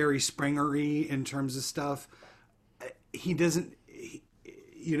Jerry Springer-y in terms of stuff. He doesn't,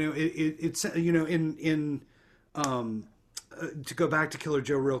 you know, it's, you know, in to go back to Killer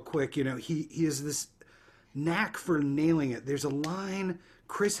Joe real quick, you know, he has this knack for nailing it. There's a line,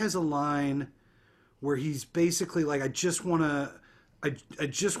 Chris has a line where he's basically like, I just want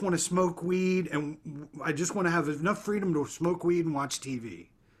to smoke weed, and I just want to have enough freedom to smoke weed and watch TV.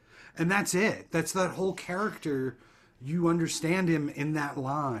 And that's it. That's that whole character. You understand him in that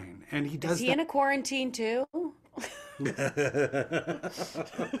line. And he does. Is he in a quarantine too?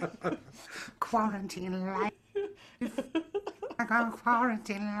 Quarantine life. I got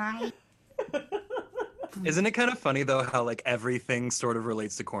quarantine life. Isn't it kind of funny though how like everything sort of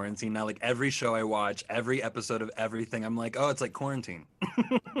relates to quarantine now? Like every show I watch, every episode of everything, I'm like, oh, it's like quarantine.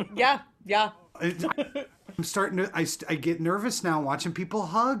 Yeah. I'm starting to. I get nervous now watching people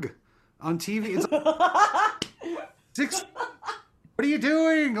hug on TV. It's six. What are you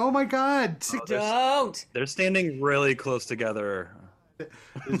doing? Oh my God! Don't. They're standing really close together.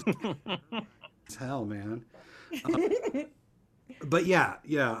 It's hell, man. But yeah.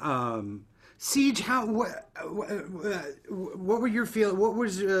 Siege, what were your feel? What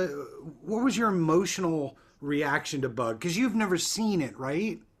was your emotional reaction to Bug? Because you've never seen it,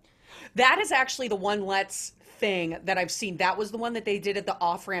 right? That is actually the one Let's thing that I've seen. That was the one that they did at the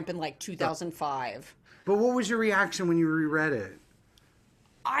off ramp in like 2005. But what was your reaction when you reread it?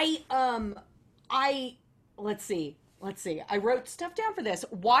 Let's see. I wrote stuff down for this.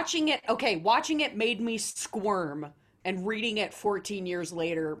 Watching it made me squirm, and reading it 14 years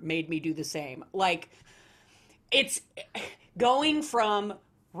later made me do the same. Like, it's going from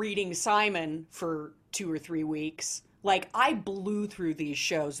reading Simon for 2 or 3 weeks. Like, I blew through these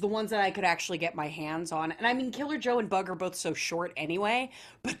shows, the ones that I could actually get my hands on. And I mean, Killer Joe and Bug are both so short anyway,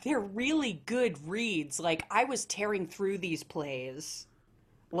 but they're really good reads. Like, I was tearing through these plays.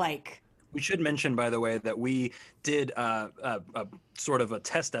 Like, we should mention, by the way, that we did a sort of a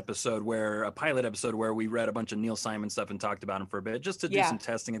test episode a pilot episode where we read a bunch of Neil Simon stuff and talked about him for a bit, just to do some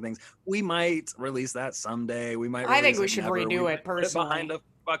testing and things. We might release that someday. I think we should redo it personally. Put it behind a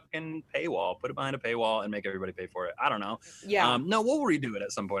fucking paywall. Put it behind a paywall and make everybody pay for it. I don't know. Yeah. No, we'll redo it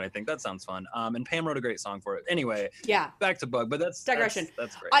at some point. I think that sounds fun. And Pam wrote a great song for it. Anyway. Yeah. Back to Bug, but that's digression.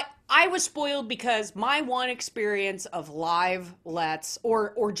 That's great. I was spoiled because my one experience of live Let's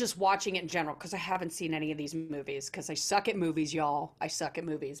or just watching it in general, because I haven't seen any of these movies because I suck at movies, y'all. I suck at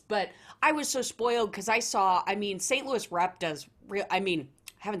movies. But I was so spoiled because St. Louis Rep does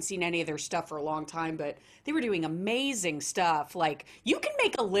haven't seen any of their stuff for a long time, but they were doing amazing stuff. Like, you can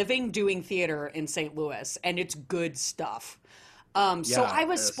make a living doing theater in St. Louis, and it's good stuff. So I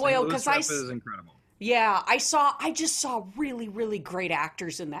was spoiled because I is incredible. yeah, I just saw really, really great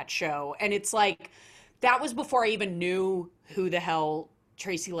actors in that show. And it's like, that was before I even knew who the hell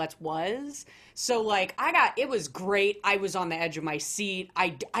Tracy Letts was. So like, it was great. I was on the edge of my seat. I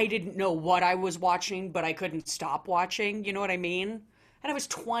didn't know what I was watching, but I couldn't stop watching. You know what I mean? And I was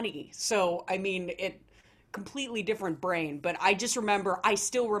 20. So, I mean, completely different brain. But I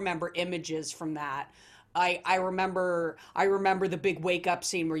still remember images from that. I remember the big wake up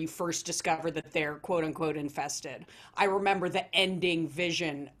scene where you first discover that they're quote unquote infested. I remember the ending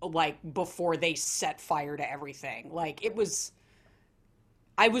vision, like before they set fire to everything. Like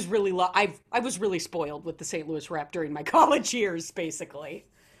I was really spoiled with the St. Louis Rep during my college years, basically.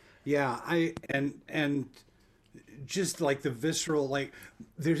 Yeah, and just like the visceral, like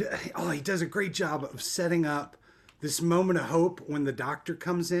he does a great job of setting up this moment of hope when the doctor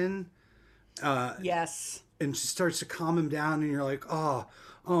comes in. Yes. And just starts to calm him down, and you're like, oh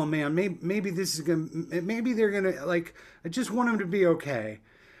man, maybe this is gonna, maybe they're gonna, like, I just want him to be okay.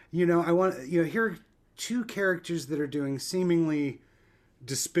 I want, here are two characters that are doing seemingly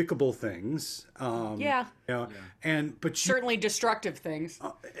despicable things. Yeah. But Certainly destructive things.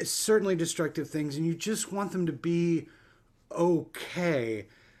 Certainly destructive things, and you just want them to be okay.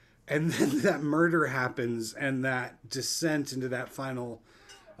 And then that murder happens, and that descent into that final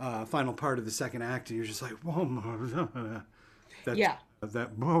part of the second act, and you're just like, whoa, that's, yeah. That's...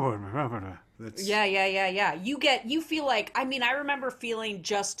 Yeah. You feel like, I mean, I remember feeling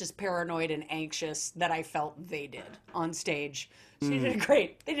just as paranoid and anxious that I felt they did on stage. So they did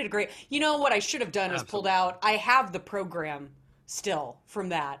a great. You know what I should have done is pulled out. I have the program still from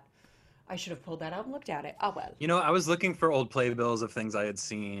that. I should have pulled that out and looked at it. Oh, well. I was looking for old playbills of things I had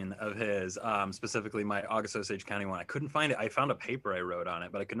seen of his, specifically my August Osage County one. I couldn't find it. I found a paper I wrote on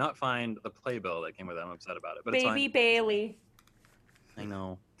it, but I could not find the playbill that came with it. I'm upset about it. But Baby it's fine. Bailey. I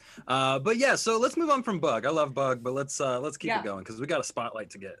know. But yeah, so let's move on from Bug. I love Bug, but let's keep it going because we got a spotlight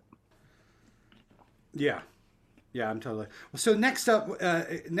to get. Yeah, I'm totally. So next up,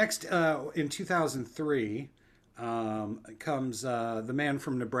 in 2003. Comes The Man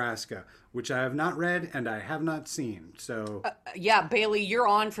from Nebraska, which I have not read and I have not seen. So yeah, Bailey, you're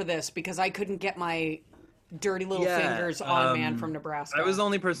on for this because I couldn't get my dirty little fingers on Man from Nebraska. I was the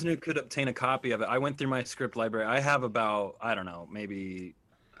only person who could obtain a copy of it. I went through my script library. I have about, I don't know, maybe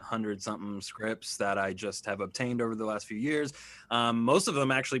 100-something scripts that I just have obtained over the last few years. Most of them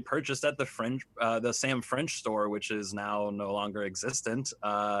actually purchased at the Sam French store, which is now no longer existent.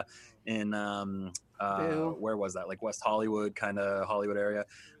 Where was that? Like West Hollywood, kind of Hollywood area.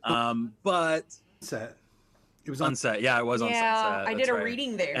 But Sunset. It was Sunset. Yeah, it was on Sunset. Yeah, I did a right.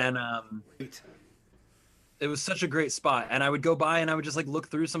 reading there. And it was such a great spot. And I would go by and I would just like look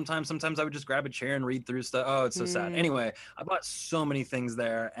through sometimes. Sometimes I would just grab a chair and read through stuff. Oh, it's so sad. Anyway, I bought so many things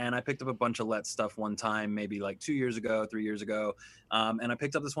there, and I picked up a bunch of Let stuff one time, maybe like 3 years ago. And I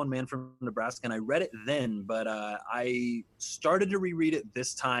picked up this one, Man from Nebraska, and I read it then, but I started to reread it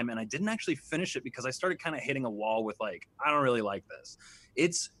this time, and I didn't actually finish it because I started kind of hitting a wall with like, I don't really like this.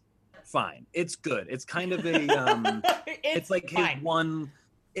 It's fine. It's good. It's kind of a, it's like fine. his one.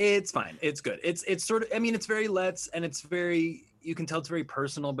 It's fine. It's good. It's sort of, I mean, it's very Let's, and it's very, you can tell it's very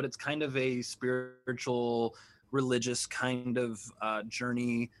personal, but it's kind of a spiritual, religious kind of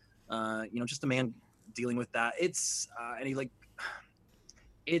journey. Just a man dealing with that. It's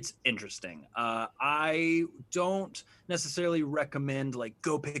it's interesting. I don't necessarily recommend like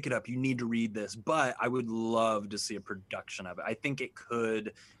go pick it up. You need to read this, but I would love to see a production of it. I think it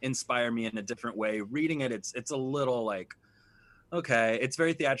could inspire me in a different way. Reading it, it's a little like, okay, it's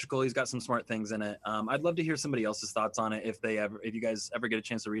very theatrical. He's got some smart things in it. I'd love to hear somebody else's thoughts on it if you guys ever get a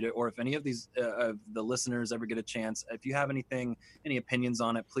chance to read it, or if any of these of the listeners ever get a chance. If you have any opinions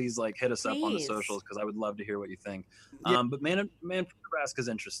on it, please like hit us up on the socials because I would love to hear what you think. Yeah. But Man from Nebraska is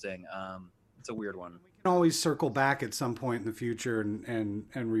interesting. It's a weird one. We can always circle back at some point in the future and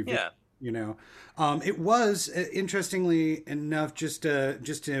review. Yeah. It was interestingly enough, just to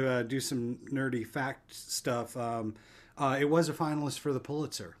do some nerdy fact stuff. It was a finalist for the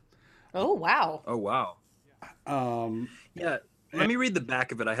Pulitzer. Oh, wow. Yeah. Let me read the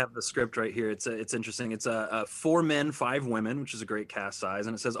back of it. I have the script right here. It's interesting. It's 4 men, 5 women, which is a great cast size.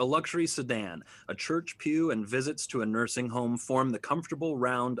 And it says, a luxury sedan, a church pew, and visits to a nursing home form the comfortable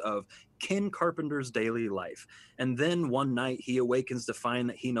round of Ken Carpenter's daily life. And then one night he awakens to find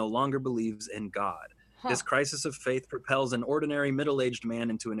that he no longer believes in God. This crisis of faith propels an ordinary middle-aged man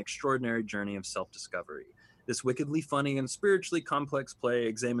into an extraordinary journey of self-discovery. This wickedly funny and spiritually complex play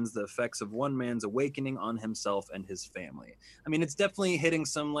examines the effects of one man's awakening on himself and his family. I mean, it's definitely hitting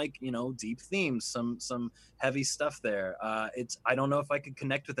some, like, you know, deep themes, some heavy stuff there. I don't know if I could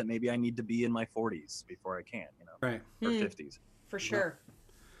connect with it. Maybe I need to be in my 40s before I can, you know, Right. or 50s. For sure.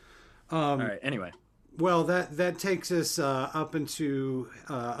 All right. Anyway, Well, that takes us up to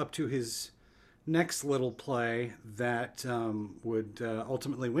his next little play that would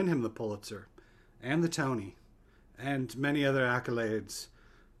ultimately win him the Pulitzer and the Tony and many other accolades,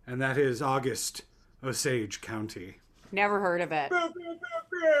 and that is August Osage County. Never heard of it.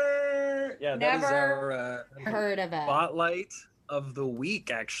 yeah, that is Never our heard of it. spotlight of the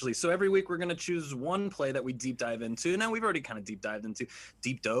week, actually. So every week we're going to choose one play that we deep dive into. Now, we've already kind of deep dived into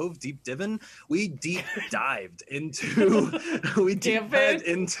deep divin. We deep dived into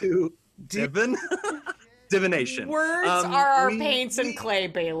divin divination. Words are our paints and clay,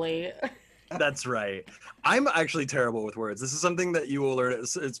 Bailey. That's right. I'm actually terrible with words. This is something that you will learn.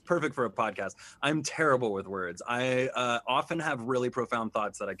 It's perfect for a podcast. I'm terrible with words. I often have really profound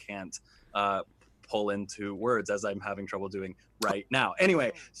thoughts that I can't pull into words, as I'm having trouble doing right now.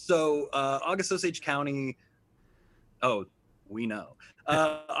 Anyway, so August Osage County. Oh, we know.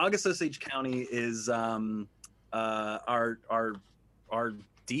 August Osage County is our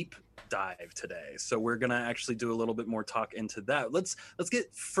deep dive today. So we're gonna actually do a little bit more talk into that. Let's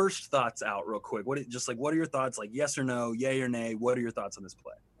get first thoughts out real quick. What are your thoughts? Like, yes or no, yay or nay? What are your thoughts on this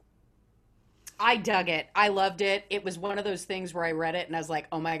play? I dug it. I loved it. It was one of those things where I read it and I was like,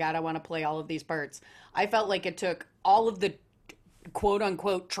 oh my God, I want to play all of these parts. I felt like it took all of the quote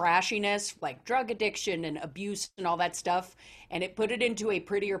unquote trashiness, like drug addiction and abuse and all that stuff, and it put it into a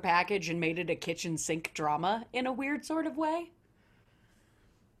prettier package and made it a kitchen sink drama in a weird sort of way.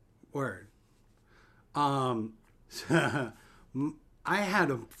 Word. I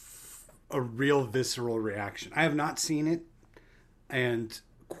had a real visceral reaction. I have not seen it, and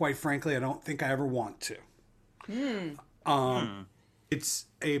quite frankly, I don't think I ever want to. It's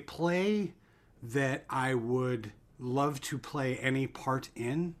a play that I would love to play any part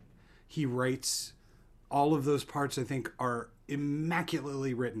in. He writes all of those parts, I think, are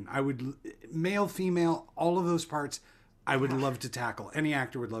immaculately written. I would, male, female, all of those parts, I would love to tackle. Any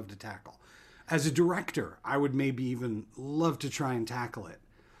actor would love to tackle. As a director, I would maybe even love to try and tackle it.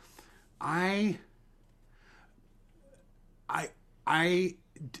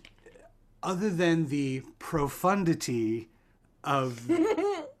 Other than the profundity of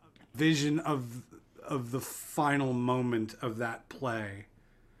vision of the final moment of that play,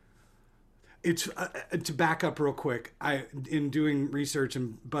 it's to back up real quick. In doing research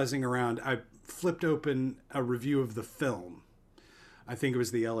and buzzing around, I flipped open a review of the film. I think it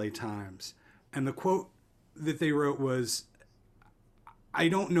was the LA Times, and the quote that they wrote was, "I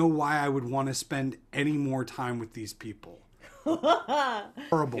don't know why I would want to spend any more time with these people."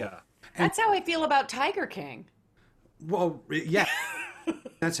 Horrible. Yeah. That's how I feel about Tiger King. Well, yeah,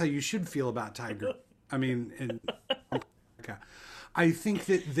 that's how you should feel about Tiger. I mean, I think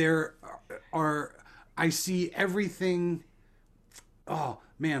that there are. I see everything. Oh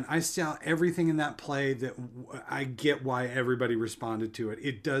man, I saw everything in that play that I get why everybody responded to it.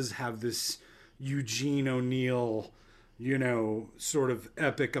 It does have this Eugene O'Neill, sort of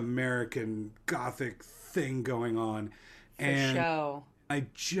epic American Gothic thing going on. And show. I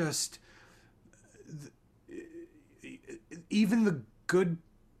just, even the good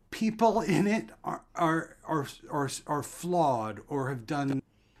people in it are flawed or have done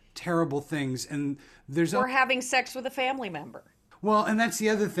terrible things, and or having sex with a family member. Well, and that's the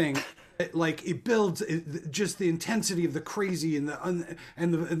other thing. Like, it builds just the intensity of the crazy and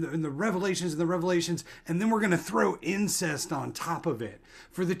the revelations and the revelations, and then we're going to throw incest on top of it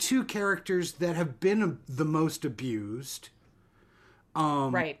for the two characters that have been the most abused,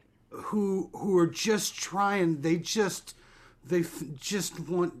 right? Who are just trying. They just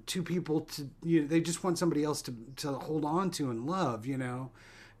want two people to. They just want somebody else to hold on to and love.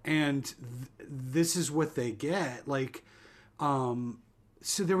 And this is what they get. Like.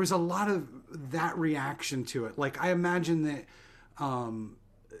 So there was a lot of that reaction to it. Like, I imagine that,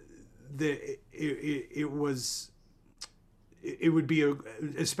 it would be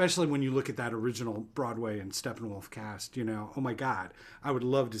especially when you look at that original Broadway and Steppenwolf cast, oh my God, I would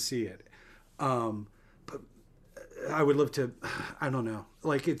love to see it. But I would love to, I don't know,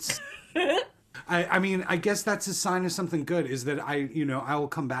 like it's, I mean, I guess that's a sign of something good, is that I will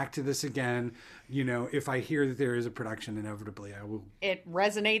come back to this again. If I hear that there is a production, inevitably I will. It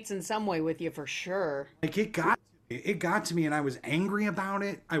resonates in some way with you for sure. Like, it got to me, and I was angry about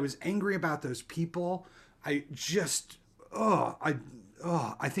it. I was angry about those people.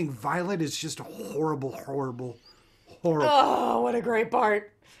 I think Violet is just a horrible. Oh, what a great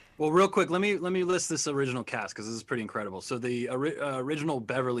part. Well, real quick, let me list this original cast because this is pretty incredible. So the original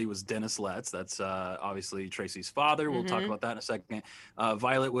Beverly was Dennis Letts. That's obviously Tracy's father. We'll talk about that in a second.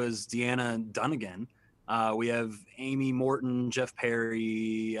 Violet was Deanna Dunnigan. We have Amy Morton, Jeff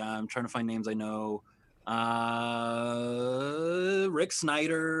Perry. I'm trying to find names I know. Rick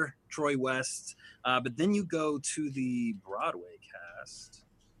Snyder, Troy West. But then you go to the Broadway cast.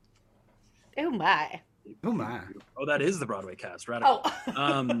 Oh my. Oh my! Oh, that is the Broadway cast, right? Oh.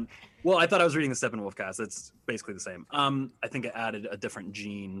 Well, I thought I was reading the Steppenwolf cast. It's basically the same. I think it added a different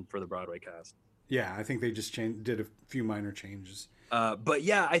gene for the Broadway cast. Yeah, I think they just did a few minor changes. But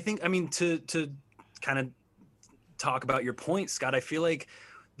yeah, I mean, to kind of talk about your point, Scott, I feel like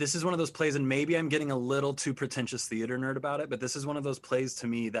this is one of those plays, and maybe I'm getting a little too pretentious theater nerd about it, but this is one of those plays to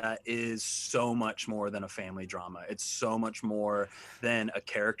me that is so much more than a family drama. It's so much more than a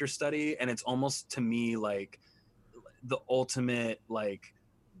character study, and it's almost to me like the ultimate, like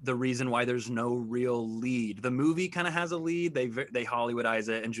the reason why there's no real lead. The movie kind of has a lead. They Hollywoodize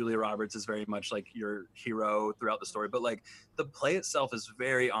it, and Julia Roberts is very much like your hero throughout the story, but like the play itself is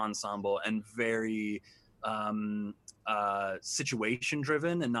very ensemble and very situation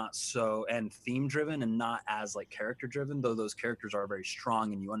driven and theme driven and not as like character driven, though those characters are very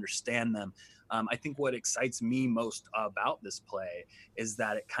strong and you understand them. I think what excites me most about this play is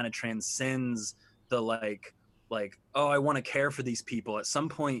that it kind of transcends the like oh, I want to care for these people. At some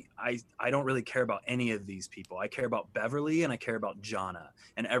point I don't really care about any of these people. I care about Beverly and I care about Jonna,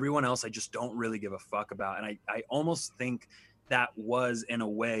 and everyone else I just don't really give a fuck about. And I almost think that was in a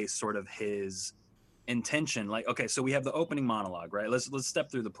way sort of his intention. Like, okay, so we have the opening monologue, right? Let's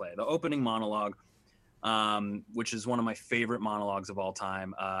step through the play. The opening monologue, which is one of my favorite monologues of all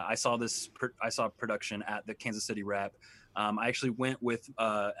time. I saw production at the Kansas City Rep. I actually went with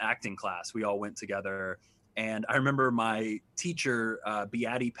acting class. We all went together, and I remember my teacher,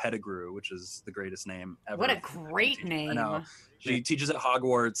 Beatty Pettigrew, which is the greatest name ever. What a great name. I know. She teaches at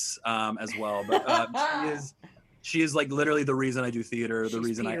Hogwarts as well, but she is like literally the reason I do theater, the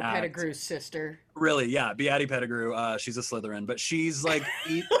reason Peter I act. Pettigrew's sister. Really, yeah, Beatty Pettigrew. She's a Slytherin, but she's like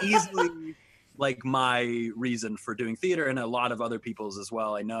easily like my reason for doing theater, and a lot of other people's as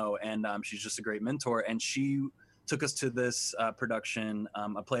well, I know. And she's just a great mentor. And she took us to this production,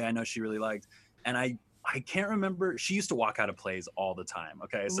 a play I know she really liked, and I can't remember. She used to walk out of plays all the time.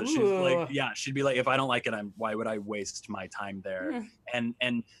 Okay, so she's like, yeah, she'd be like, if I don't like it, why would I waste my time there? And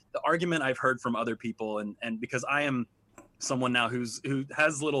the argument I've heard from other people, and because I am someone now who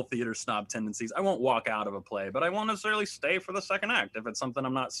has little theater snob tendencies, I won't walk out of a play, but I won't necessarily stay for the second act if it's something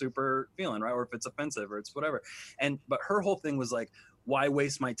I'm not super feeling, right? Or if it's offensive or it's whatever. But her whole thing was like, why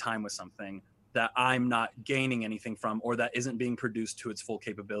waste my time with something that I'm not gaining anything from, or that isn't being produced to its full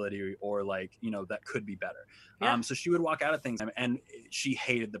capability, or like, that could be better. Yeah. So she would walk out of things, and she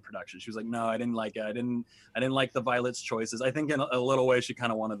hated the production. She was like, no, I didn't like it. I didn't like the Violet's choices. I think in a little way she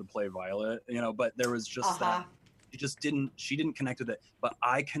kind of wanted to play Violet, but there was just that she didn't connect with it, but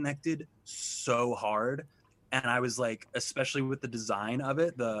I connected so hard. And I was like, especially with the design of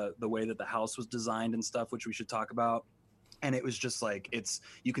it, the way that the house was designed and stuff, which we should talk about. And it was just like,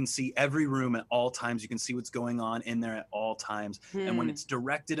 you can see every room at all times. You can see what's going on in there at all times. And when it's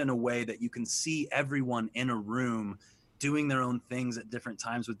directed in a way that you can see everyone in a room doing their own things at different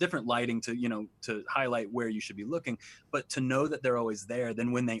times with different lighting to highlight where you should be looking, but to know that they're always there.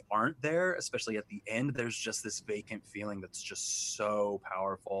 Then when they aren't there, especially at the end, there's just this vacant feeling that's just so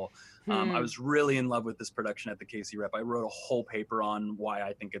powerful. I was really in love with this production at the KC Rep. I wrote a whole paper on why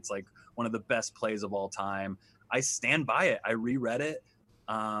I think it's like one of the best plays of all time. I stand by it. I reread it.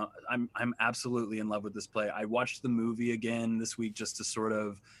 I'm absolutely in love with this play. I watched the movie again this week just to sort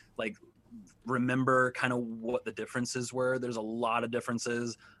of like remember kind of what the differences were. There's a lot of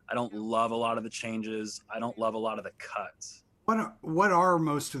differences. I don't love a lot of the changes. I don't love a lot of the cuts. What are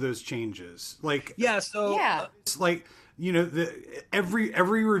most of those changes? Like, it's like,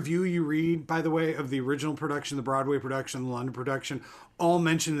 every review you read, by the way, of the original production, the Broadway production, the London production, all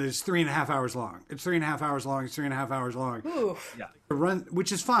mention that it's 3.5 hours long. It's 3.5 hours long. It's 3.5 hours long. Oof. Yeah. The run,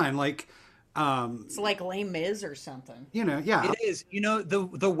 which is fine. Like, it's like Les Mis or something. Yeah. It is.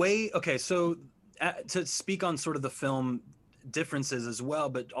 The way. Okay, so to speak on sort of the film differences as well,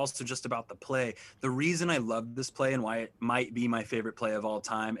 but also just about the play. The reason I love this play and why it might be my favorite play of all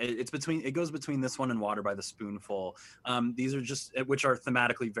time, it goes between this one and Water by the Spoonful. These are which are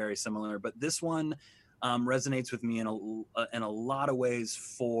thematically very similar, but this one resonates with me in a lot of ways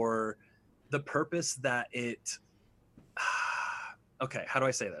for the purpose that it. Okay, how do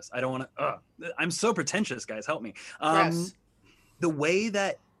I say this? I don't want to. I'm so pretentious, guys. Help me. Yes. the way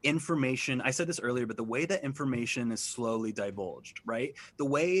that information, I said this earlier, but the way that information is slowly divulged, right? The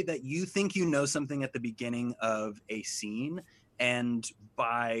way that you think you know something at the beginning of a scene, and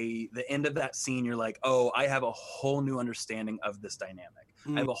by the end of that scene, you're like, oh, I have a whole new understanding of this dynamic.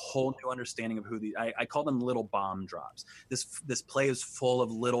 I have a whole new understanding of who I call them little bomb drops. This play is full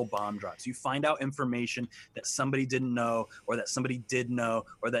of little bomb drops. You find out information that somebody didn't know, or that somebody did know,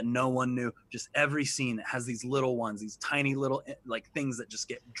 or that no one knew. Just every scene that has these little ones, these tiny little like things that just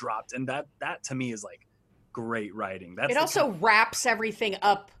get dropped. And that to me is like great writing. It also wraps everything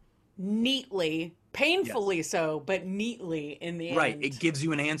up neatly, painfully Yes. so, but neatly in the Right. end. It gives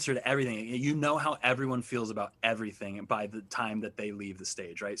you an answer to everything. You know how everyone feels about everything by the time that they leave the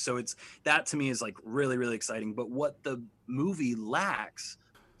stage, right? So it's that to me is like really, really exciting. But what the movie lacks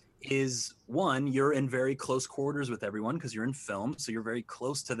is, one, you're in very close quarters with everyone because you're in film, so you're very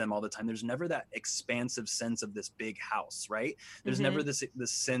close to them all the time. There's never that expansive sense of this big house, right? There's never this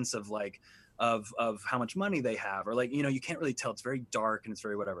sense of like of how much money they have, or like, you know, you can't really tell. It's very dark and it's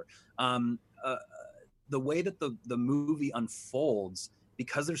very whatever. The way that the movie unfolds,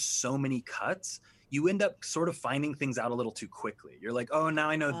 because there's so many cuts, you end up sort of finding things out a little too quickly. You're like, oh, now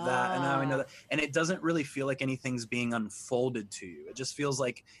I know that, and now I know that. And it doesn't really feel like anything's being unfolded to you. It just feels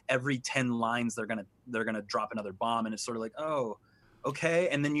like every 10 lines they're gonna drop another bomb, and it's sort of like, oh, okay.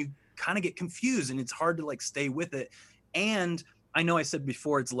 And then you kind of get confused, and it's hard to like stay with it. And I know I said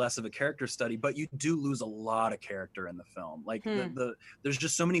before it's less of a character study, but you do lose a lot of character in the film. Like there's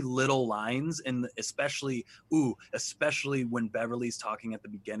just so many little lines, and especially when Beverly's talking at the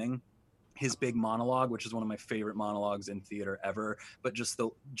beginning, his big monologue, which is one of my favorite monologues in theater ever, but just the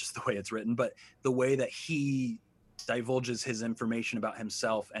way it's written, but the way that he divulges his information about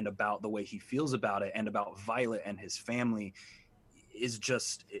himself and about the way he feels about it and about Violet and his family is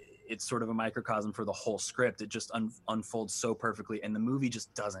just, it's sort of a microcosm for the whole script. It just unfolds so perfectly, and the movie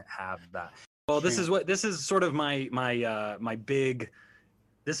just doesn't have that. Well, this is sort of my big,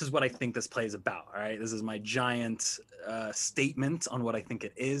 this is what I think this play is about. All right, this is my giant statement on what I think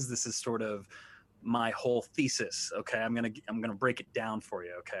it is. This is sort of my whole thesis. Okay, I'm gonna break it down for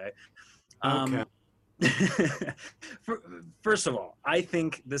you. Okay. First of all, I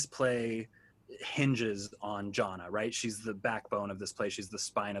think this play hinges on Jonna, right? She's the backbone of this play. She's the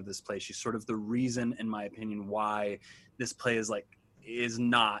spine of this play. She's sort of the reason, in my opinion, why this play is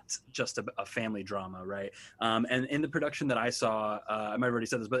not just a family drama, right? And in the production that I saw, I might have already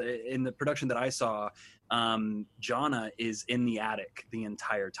said this, but in the production that I saw, Jonna is in the attic the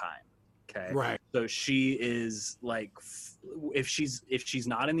entire time. Okay. Right. So she is like, if she's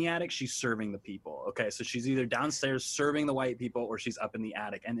not in the attic, she's serving the people. Okay. So she's either downstairs serving the white people, or she's up in the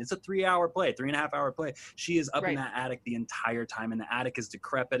attic. And it's a 3.5-hour play. She is up in that attic the entire time. And the attic is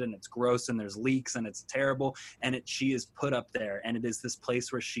decrepit and it's gross and there's leaks and it's terrible. And she is put up there. And it is this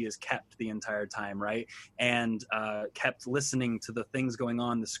place where she is kept the entire time. Right. And kept listening to the things going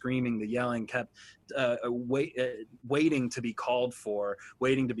on, the screaming, the yelling, kept waiting to be called for,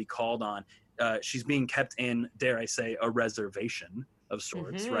 waiting to be called on. She's being kept in, dare I say, a reservation of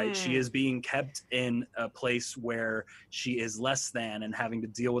sorts, right? She is being kept in a place where she is less than and having to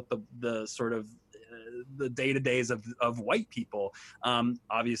deal with the sort of the day-to-days of white people.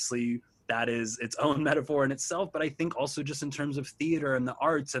 Obviously, that is its own metaphor in itself, but I think also just in terms of theater and the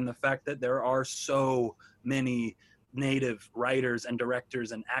arts and the fact that there are so many Native writers and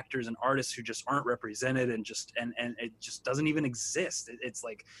directors and actors and artists who just aren't represented, and it just doesn't even exist. It's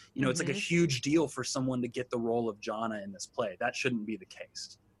like, you know, it's like a huge deal for someone to get the role of Jonna in this play. That shouldn't be the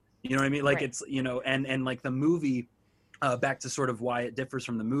case. You know what I mean? Like it's, you know, and like the movie, back to sort of why it differs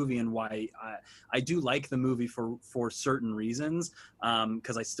from the movie and why I do like the movie for certain reasons,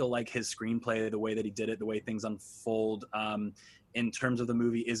 because I still like his screenplay, the way that he did it, the way things unfold. In terms of the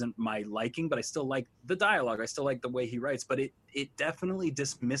movie isn't my liking, but I still like the dialogue. I still like the way he writes, but it definitely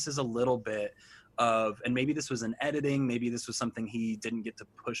dismisses a little bit of, and maybe this was an editing, maybe this was something he didn't get to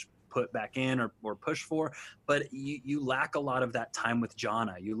put back in or push for, but you lack a lot of that time with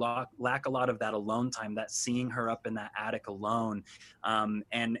Jonna. You lack a lot of that alone time, that seeing her up in that attic alone.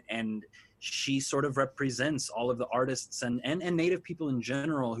 And she sort of represents all of the artists and Native people in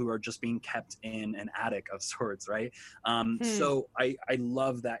general who are just being kept in an attic of sorts, right? So I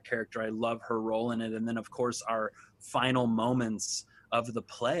love that character. I love her role in it. And then, of course, our final moments of the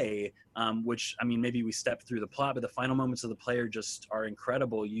play, which, I mean, maybe we step through the plot, but the final moments of the play are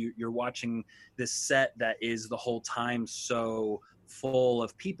incredible. You're watching this set that is the whole time so full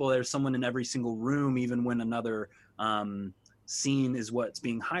of people. There's someone in every single room, even when another scene is what's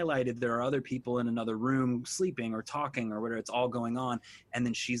being highlighted. There are other people in another room sleeping or talking or whatever. It's all going on, and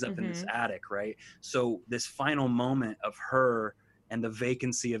then she's up in this attic, right? So this final moment of her and the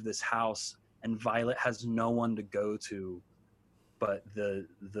vacancy of this house, and Violet has no one to go to but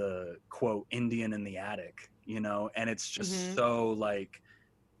the quote Indian in the attic, and it's just so like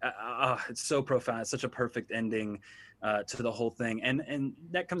it's so profound. It's such a perfect ending to the whole thing, and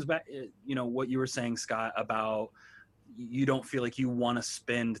that comes back, what you were saying, Scott, about you don't feel like you want to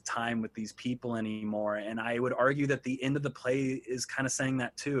spend time with these people anymore. And I would argue that the end of the play is kind of saying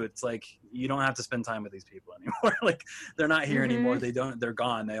that too. It's like, you don't have to spend time with these people anymore. Like, they're not here anymore. They're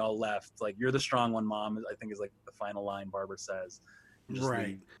gone. They all left. Like, you're the strong one, Mom, I think is like the final line Barbara says. Right.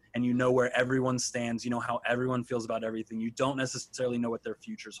 Leave. And you know where everyone stands. You know how everyone feels about everything. You don't necessarily know what their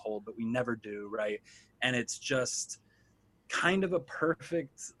futures hold, but we never do. Right. And it's just kind of a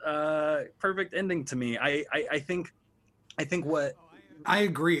perfect ending to me. I think what I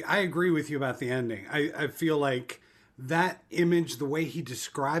agree with you about the ending. I feel like that image, the way he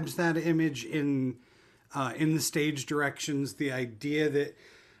describes that image in the stage directions, the idea that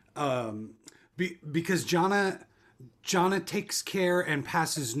because Jonna takes care and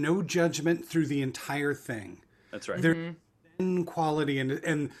passes no judgment through the entire thing. That's right. There's quality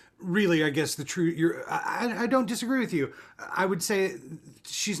and really, I guess the true. I don't disagree with you. I would say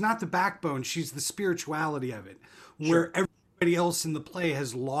she's not the backbone; she's the spirituality of it. Where everybody else in the play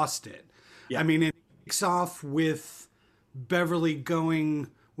has lost it. Yeah. I mean, it kicks off with Beverly going,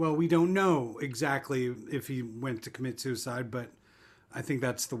 well, we don't know exactly if he went to commit suicide, but I think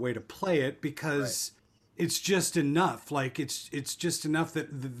that's the way to play it because it's just enough. Like, it's just enough that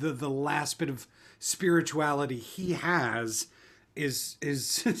the last bit of spirituality he has is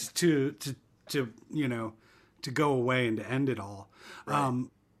to go away and to end it all. Right.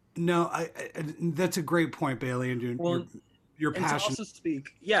 No, I that's a great point, Bailey, and you're passionate. To also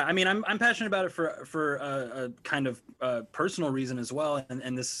speak, yeah, I mean, I'm passionate about it for a kind of personal reason as well,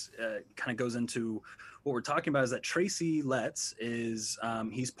 and this kind of goes into what we're talking about is that Tracy Letts is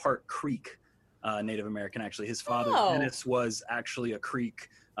he's part Creek Native American. Actually, his father Dennis was actually a Creek.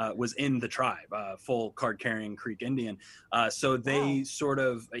 Was in the tribe, full card-carrying Creek Indian. So they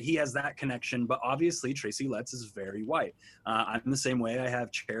he has that connection, but obviously Tracy Letts is very white. I'm the same way. I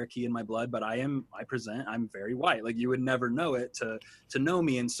have Cherokee in my blood, but I'm very white. Like, you would never know it to know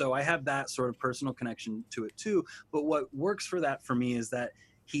me. And so I have that sort of personal connection to it too. But what works for that for me is that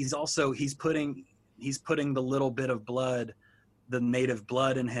he's putting the little bit of blood, the native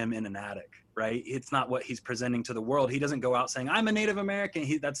blood in him, in an attic. Right? It's not what he's presenting to the world. He doesn't go out saying, I'm a Native American.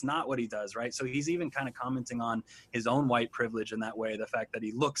 That's not what he does. Right. So he's even kind of commenting on his own white privilege in that way. The fact that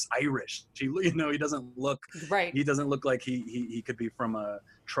he looks Irish, he doesn't look right. He doesn't look like he could be from a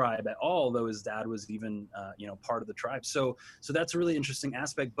tribe at all, though his dad was even, part of the tribe. So that's a really interesting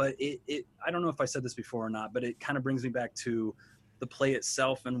aspect, but it I don't know if I said this before or not, but it kind of brings me back to the play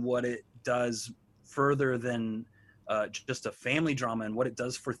itself and what it does further than just a family drama, and what it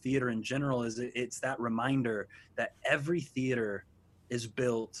does for theater in general is it's that reminder that every theater is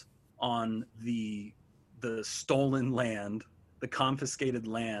built on the stolen land, the confiscated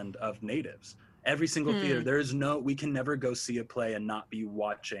land of natives. Every single theater. We can never go see a play and not be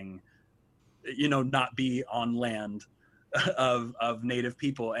watching, not be on land of native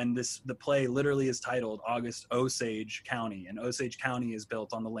people. And the play literally is titled August Osage County, and Osage County is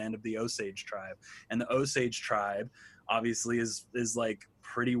built on the land of the Osage tribe, and the Osage tribe obviously is like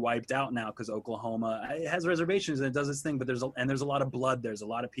pretty wiped out now because Oklahoma, it has reservations and it does its thing, but there's a lot of blood. There's a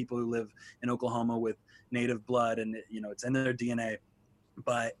lot of people who live in Oklahoma with native blood, and it's in their DNA,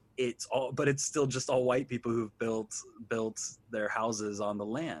 but it's still just all white people who've built their houses on the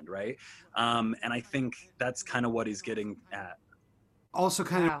land, right? And I think that's kind of what he's getting at. Also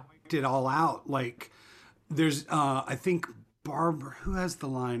kind of wiped it all out. Like, there's I think Barbara, who has the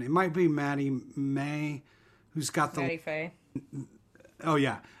line? It might be Maddie May, who's got the Maddie Faye. Oh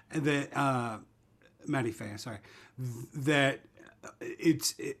yeah, Maddie Faye. Sorry, that.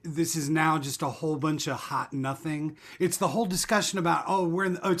 This is now just a whole bunch of hot nothing. It's the whole discussion about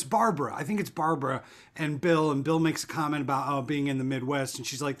it's Barbara. I think it's Barbara and Bill makes a comment about being in the Midwest, and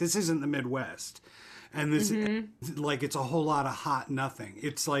she's like, this isn't the Midwest, and this like, it's a whole lot of hot nothing.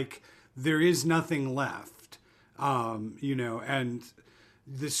 It's like there is nothing left, and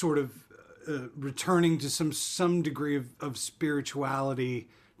this sort of returning to some degree of spirituality,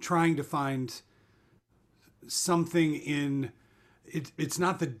 trying to find something in. It's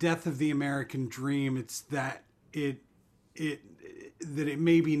not the death of the American dream. It's that it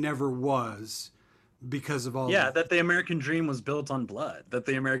maybe never was because of all. Yeah, that the American dream was built on blood. That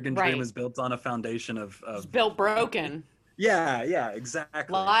the American dream was built on a foundation of it's built broken. Yeah,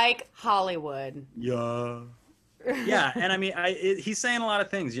 exactly. Like Hollywood. Yeah. Yeah, and I mean, he's saying a lot of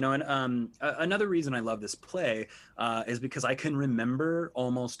things, you know. And another reason I love this play is because I can remember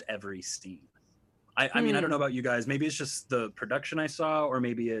almost every scene. I mean, I don't know about you guys. Maybe it's just the production I saw, or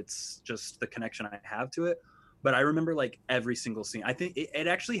maybe it's just the connection I have to it. But I remember like every single scene. I think it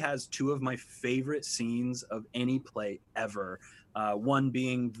actually has two of my favorite scenes of any play ever. One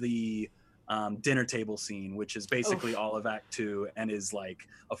being the dinner table scene, which is basically all of Act 2 and is like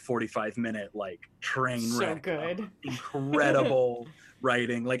a 45-minute like train wreck. So good. Incredible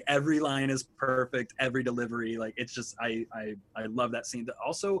writing. Like every line is perfect, every delivery. Like it's just I love that scene.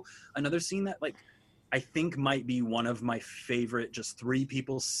 Also, another scene that like I think might be one of my favorite just three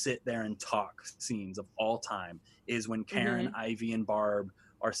people sit there and talk scenes of all time is when Karen, Ivy, and Barb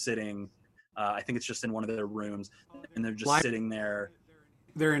are sitting. I think it's just in one of their rooms, and they're just sitting there.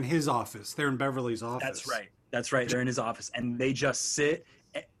 They're in his office. They're in Beverly's office. That's right. They're in his office, and they just sit.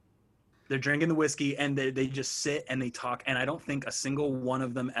 They're drinking the whiskey, and they just sit and they talk. And I don't think a single one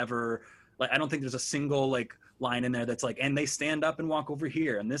of them ever, like, I don't think there's a single like line in there that's like, and they stand up and walk over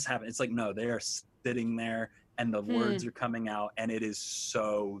here, and this happened. It's like, no, they are sitting there, and the words are coming out, and it is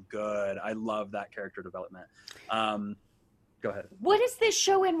so good. I love that character development. Go ahead. What is this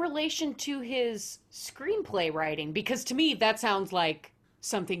show in relation to his screenplay writing? Because to me, that sounds like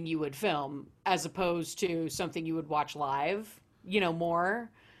something you would film as opposed to something you would watch live,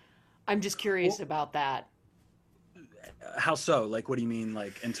 more. I'm just curious about that. How so? Like, what do you mean,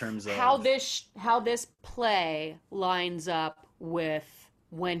 like, in terms of... How this play lines up with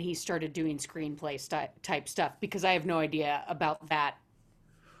when he started doing screenplay type stuff, because I have no idea about that.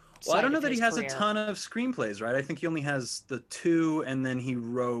 Well, I don't know that he has a ton of screenplays, right? I think he only has the 2, and then he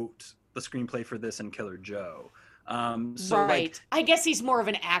wrote the screenplay for this and Killer Joe. So right. Like, I guess he's more of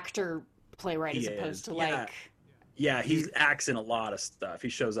an actor playwright as opposed to like... Yeah, he acts in a lot of stuff. He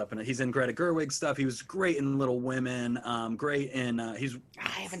shows up he's in Greta Gerwig stuff. He was great in Little Women. Great in he's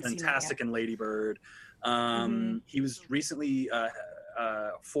fantastic in Lady Bird. He was recently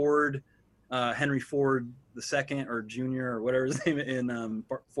Henry Ford II or Jr. or whatever his name in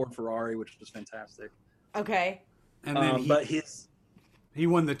Ford Ferrari, which was fantastic. Okay. And then he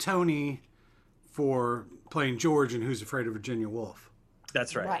won the Tony for playing George in Who's Afraid of Virginia Woolf.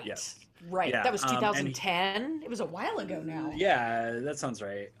 That's right. Yes. Right. Yeah. That was 2010. It was a while ago now. Yeah, that sounds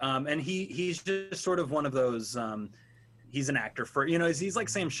right. And he's just sort of one of those. He's an actor for he's like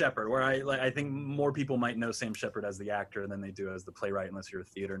Sam Shepard, where I think more people might know Sam Shepard as the actor than they do as the playwright, unless you're a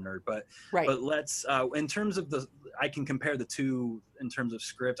theater nerd. But let's in terms of I can compare the two in terms of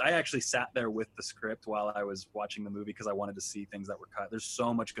script. I actually sat there with the script while I was watching the movie because I wanted to see things that were cut. There's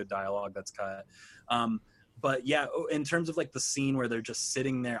so much good dialogue that's cut. But yeah, in terms of like the scene where they're just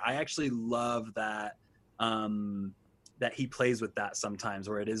sitting there, I actually love that that he plays with that sometimes,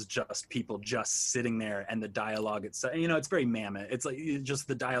 where it is just people just sitting there and the dialogue itself. It's very Mammoth. It's like just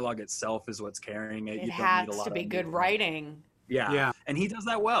the dialogue itself is what's carrying it. It has to be good writing. Yeah, and he does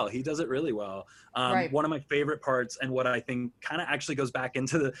that well. He does it really well. One of my favorite parts, and what I think kind of actually goes back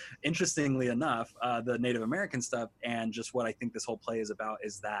into interestingly enough, the Native American stuff, and just what I think this whole play is about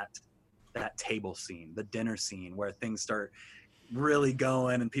is that table scene, the dinner scene, where things start really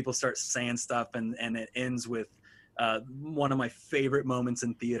going and people start saying stuff, and it ends with one of my favorite moments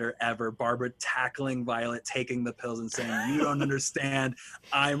in theater ever, Barbara tackling Violet, taking the pills and saying, "You don't understand,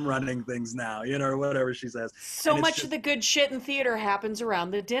 I'm running things now," or whatever she says. So much of the good shit in theater happens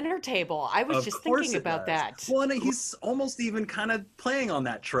around the dinner table. I was just thinking about that. Well, and he's almost even kind of playing on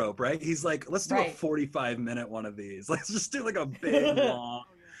that trope, right? He's like, let's do a 45-minute one of these. Let's just do like a big, long...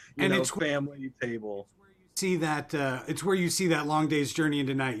 it's family table. See that it's where you see that Long Day's Journey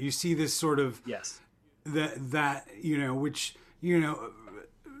into Night. You see this sort of that which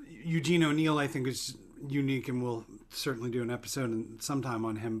Eugene O'Neill I think is unique, and we'll certainly do an episode sometime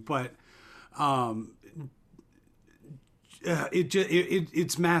on him. But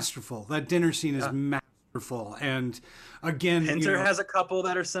it's masterful. That dinner scene is masterful, and again, Pinter has a couple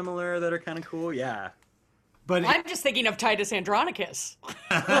that are similar that are kind of cool. Yeah. But I'm just thinking of Titus Andronicus.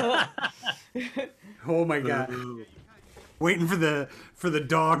 Oh my God! Waiting for the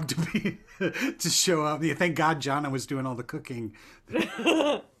dog to show up. Yeah, thank God Jonna was doing all the cooking.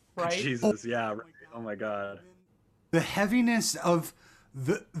 Right? Jesus, yeah. Oh my God! The heaviness of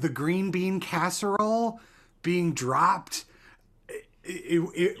the green bean casserole being dropped.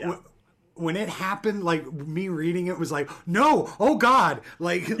 When it happened, like me reading it was like, no, oh God,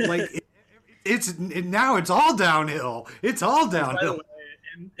 like. Now it's all downhill. It's all downhill. By the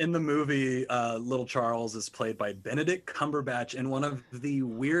way, in the movie, Little Charles is played by Benedict Cumberbatch in one of the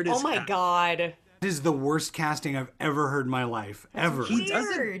weirdest. Oh my God! is the worst casting I've ever heard in my life. Ever.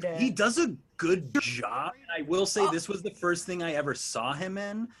 Weird. He does a good job. And I will say this was the first thing I ever saw him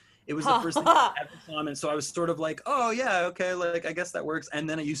in. It was the first thing I ever saw him in. So I was sort of like, oh yeah, okay, like I guess that works. And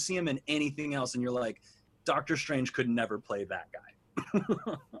then you see him in anything else and you're like, Doctor Strange could never play that guy.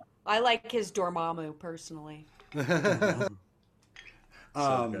 I like his Dormammu personally. So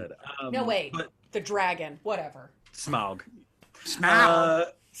good. No, wait. But The dragon. Whatever. Smaug. Smaug.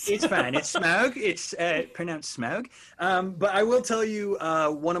 It's fine. It's Smaug. It's pronounced Smaug. But I will tell you,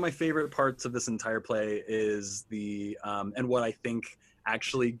 one of my favorite parts of this entire play is and what I think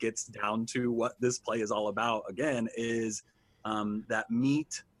actually gets down to what this play is all about, again, is that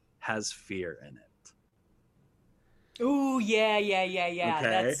meat has fear in it. Ooh, yeah.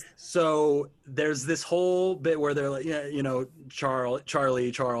 Okay, so there's this whole bit where they're like,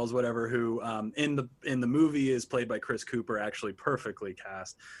 Charles, whatever, who in the movie is played by Chris Cooper, actually perfectly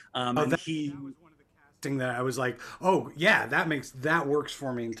cast. And that was one of the casting that I was like, oh yeah, that works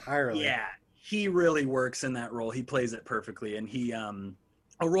for me entirely. Yeah, he really works in that role. He plays it perfectly, and he a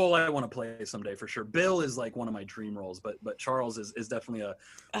role I want to play someday for sure. Bill is like one of my dream roles, but Charles is definitely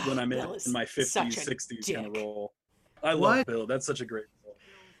when I'm in my 50s, 60s kind of role. I love Bill. That's such a great role.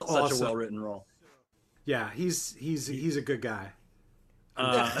 Awesome. Such a well-written role. Yeah, he's a good guy.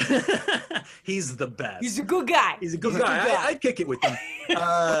 He's the best. He's a good guy. He's a good guy. I'd kick it with him.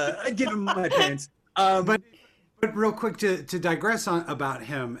 I'd give him my pants. But real quick to digress on about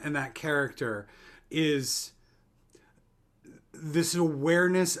him and that character is this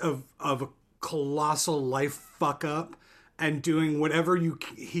awareness of a colossal life fuck up and doing whatever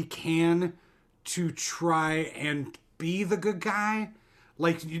he can to try and be the good guy,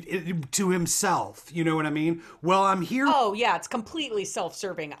 like to himself. You know what I mean? Well, I'm here. Oh yeah, it's completely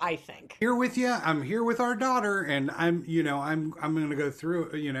self-serving, I think. Here with you. I'm here with our daughter, and I'm going to go through.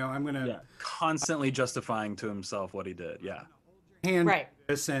 I'm going to constantly justifying to himself what he did. Yeah, hand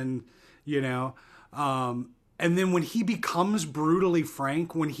this, and and then when he becomes brutally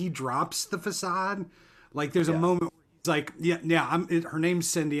frank, when he drops the facade, like there's a moment where he's like, her name's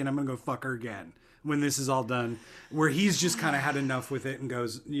Cindy, and I'm going to go fuck her again when this is all done, where he's just kind of had enough with it and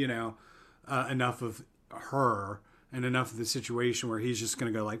goes, enough of her and enough of the situation where he's just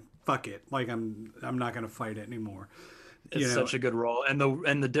going to go like, fuck it. Like I'm not going to fight it anymore. It's such a good role.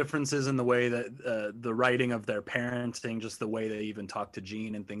 And the differences in the way that the writing of their parenting, just the way they even talk to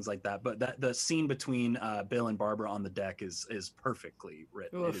Jean and things like that. But the scene between Bill and Barbara on the deck is perfectly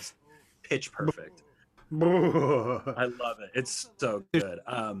written. Oof. It is pitch perfect. I love it. It's so good.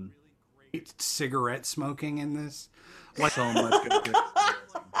 Cigarette smoking in this, like so much good.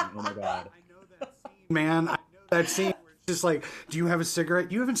 Oh my god, man! I know that scene. It's just like, do you have a cigarette?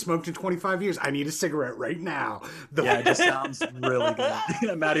 You haven't smoked in 25 years. I need a cigarette right now. It just sounds really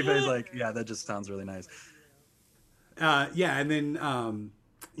good. Maddie Bay's like, yeah, that just sounds really nice. And then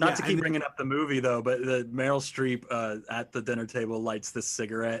not to keep bringing up the movie though, but the Meryl Streep at the dinner table lights this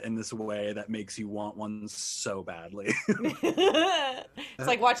cigarette in this way that makes you want one so badly. It's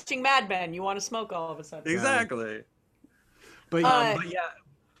like watching Mad Men. You want to smoke all of a sudden. Exactly. But yeah,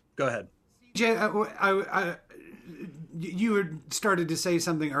 go ahead. Jay, you had started to say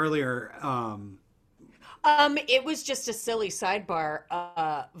something earlier. It was just a silly sidebar.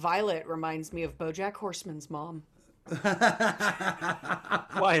 Violet reminds me of BoJack Horseman's mom.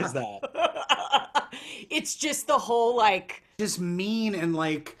 Why is that? It's just the whole like just mean and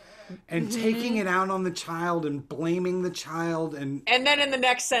like and taking it out on the child and blaming the child and then in the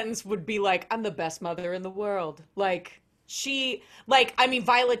next sentence would be like, I'm the best mother in the world. Like she like I mean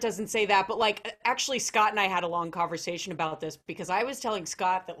Violet doesn't say that, but like actually Scott and I had a long conversation about this because I was telling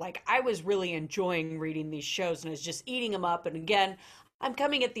Scott that like I was really enjoying reading these shows and I was just eating them up, and again I'm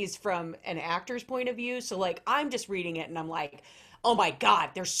coming at these from an actor's point of view, so like I'm just reading it and I'm like, oh my god,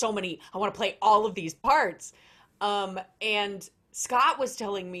 there's so many, I want to play all of these parts. And Scott was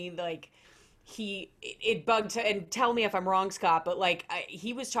telling me like it bugged him, and tell me if I'm wrong, Scott, but like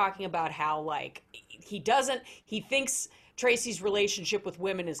he was talking about how like he thinks Tracy's relationship with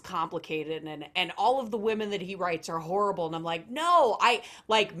women is complicated and all of the women that he writes are horrible. And I'm like, no, I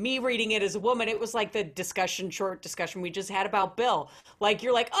like me reading it as a woman. It was like the short discussion we just had about Bill. Like,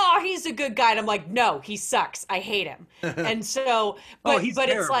 you're like, oh, he's a good guy. And I'm like, no, he sucks. I hate him. And so, but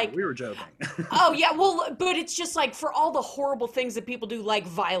it's like, we were joking. Oh yeah. Well, but it's just like for all the horrible things that people do, like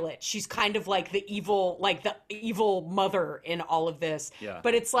Violet, she's kind of like the evil mother in all of this. Yeah.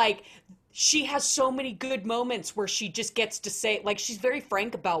 But it's like, she has so many good moments where she just gets to say, like, she's very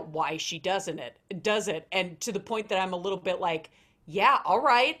frank about why she does it, and to the point that I'm a little bit like, Yeah, all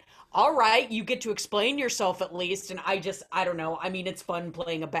right. All right, you get to explain yourself at least, and I don't know. I mean, it's fun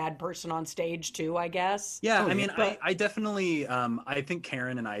playing a bad person on stage too, I guess. Yeah, Oh I yeah. mean, I definitely, I think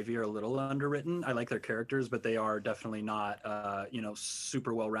Karen and Ivy are a little underwritten. I like their characters, but they are definitely not,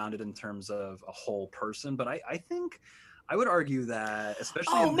 super well rounded in terms of a whole person. But I think I would argue that,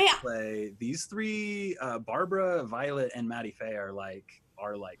 especially Oh in this man, play, these three, Barbara, Violet, and Maddie Faye are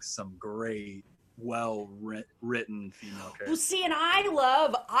like some great, written female well, characters. see, and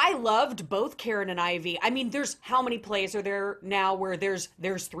I loved both Karen and Ivy. I mean, there's how many plays are there now where there's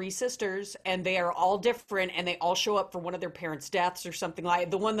three sisters and they are all different and they all show up for one of their parents' deaths or something like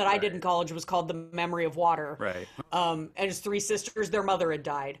the one that I did in Right. college was called The Memory of Water. Right. And it's three sisters, their mother had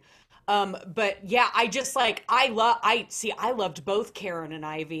died. But yeah, I just like I loved both Karen and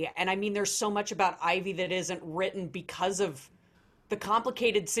Ivy, and I mean, there's so much about Ivy that isn't written because of the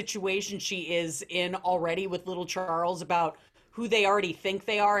complicated situation she is in already with little Charles about who they already think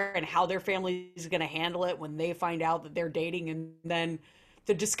they are and how their family is going to handle it when they find out that they're dating, and then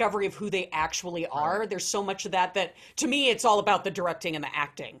the discovery of who they actually are. Right. There's so much of that to me it's all about the directing and the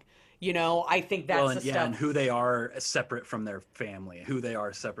acting. I think that's Well, the and yeah, stuff. and who they are separate from their family, who they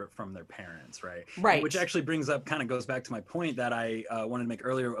are separate from their parents, right? Right. Which actually kind of goes back to my point that I wanted to make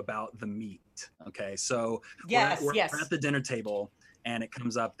earlier about the meat. Okay, so Yes, we're yes. at the dinner table, and it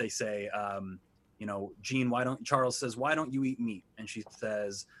comes up. They say, Jean, Charles says, why don't you eat meat? And she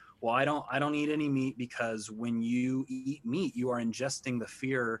says, well, I don't eat any meat because when you eat meat, you are ingesting the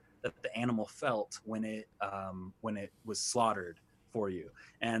fear that the animal felt when it was slaughtered for you.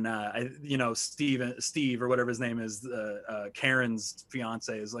 And Steve or whatever his name is, Karen's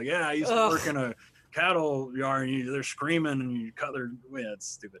fiance is like, yeah, I used to work in a cattle yard. And they're screaming and you cut their. Yeah, it's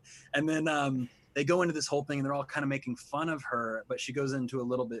stupid. And then they go into this whole thing and they're all kind of making fun of her, but she goes into a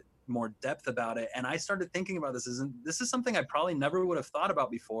little bit more depth about it. And I started thinking about this. This is something I probably never would have thought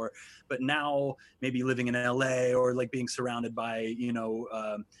about before, but now maybe living in LA or like being surrounded by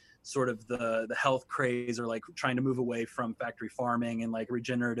sort of the health craze, or like trying to move away from factory farming and like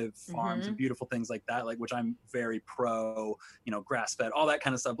regenerative farms and beautiful things like that, like, which I'm very pro, grass fed, all that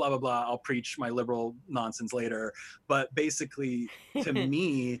kind of stuff, blah blah blah. I'll preach my liberal nonsense later, but basically to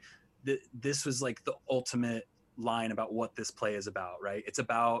me this was like the ultimate line about what this play is about, right? It's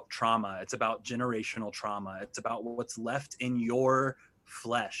about trauma, it's about generational trauma, it's about what's left in your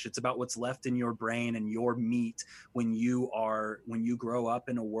flesh, it's about what's left in your brain and your meat when you grow up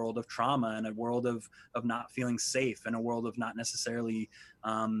in a world of trauma, and a world of not feeling safe, and a world of not necessarily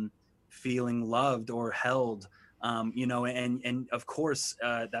feeling loved or held, and of course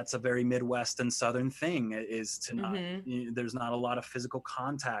that's a very Midwest and Southern thing, is to not there's not a lot of physical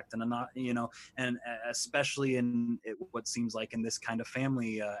contact, and and especially in what seems like in this kind of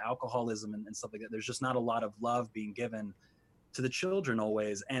family, alcoholism and stuff like that, there's just not a lot of love being given to the children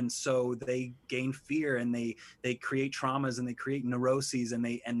always. And so they gain fear, and they create traumas, and they create neuroses, and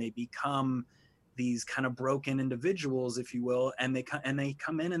they become these kind of broken individuals, if you will, and they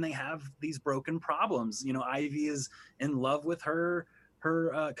come in and they have these broken problems. Ivy is in love with her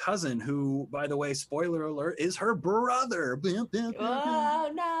cousin, who, by the way, spoiler alert, is her brother. Oh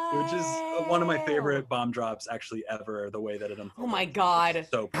no! Which is one of my favorite bomb drops actually ever, the way that it unfolds. Oh my god.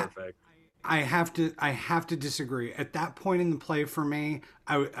 It's so perfect. I have to disagree. At that point in the play, for me,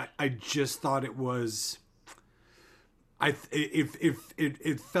 I just thought it was. If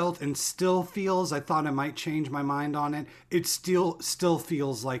it felt and still feels, I thought I might change my mind on it. It still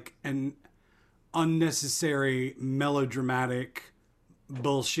feels like an unnecessary melodramatic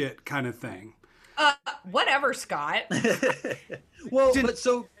bullshit kind of thing. Whatever, Scott. Well,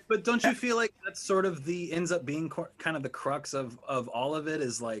 but don't you feel like that's sort of ends up being kind of the crux of all of it,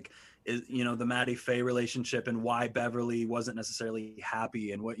 is the Maddie Faye relationship, and why Beverly wasn't necessarily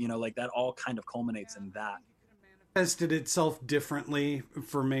happy, and what, like that all kind of culminates in that. Manifested itself differently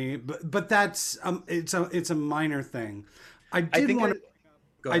for me, but that's it's a minor thing. I did want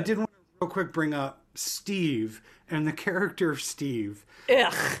to real quick bring up Steve and the character of Steve.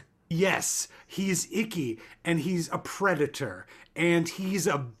 Ugh. Yes, he's icky, and he's a predator, and he's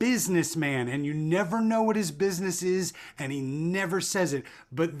a businessman, and you never know what his business is, and he never says it.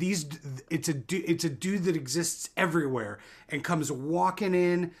 But it's a dude that exists everywhere and comes walking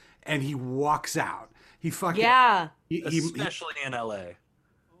in, and he walks out. He fucking especially in LA.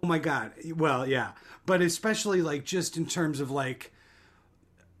 Oh my god. Well, yeah, but especially like just in terms of like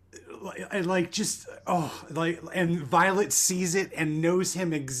and Violet sees it and knows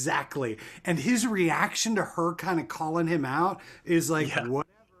him exactly, and his reaction to her kind of calling him out is like, whatever.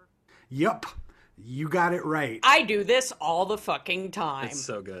 Yep, you got it right. I do this all the fucking time. It's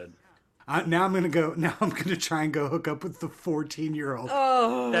so good. Now I'm gonna try and go hook up with the 14-year-old.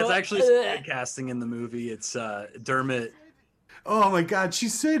 Oh, That's actually side casting in the movie. It's Dermot. Oh my God, she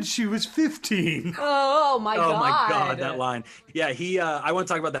said she was 15. oh my Oh god! my God, that line. Yeah, I want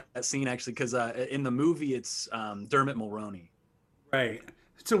to talk about that scene actually because in the movie it's Dermot Mulroney. Right.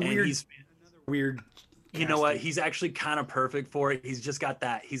 It's a And weird. you know what? casting. He's actually kind of perfect for it. He's got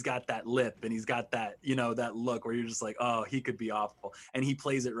that lip and he's got that, that look where you're just like, oh, he could be awful. And he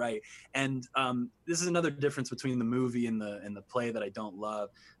plays it right. And this is another difference between the movie and the play that I don't love.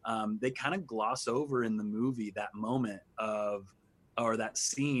 They kind of gloss over in the movie that moment or that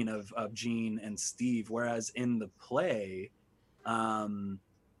scene of Gene and Steve. Whereas in the play,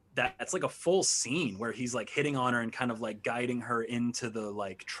 that's like a full scene where he's like hitting on her and kind of like guiding her into the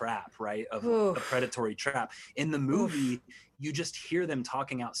like trap, right? Of the predatory trap. In the movie, you just hear them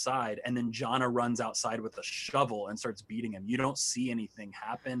talking outside and then Jonna runs outside with a shovel and starts beating him. You don't see anything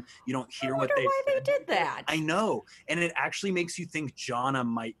happen. You don't hear what they did that. I know. And it actually makes you think Jonna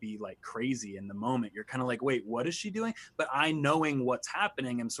might be like crazy in the moment. You're kind of like, wait, what is she doing? But I knowing what's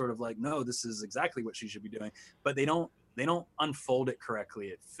happening, I'm sort of like, no, this is exactly what she should be doing. But they don't unfold it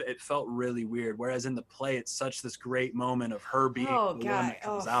correctly. It felt really weird. Whereas in the play, it's such this great moment of her being the one that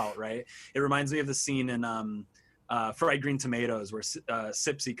comes out, right? It reminds me of the scene in Fried Green Tomatoes where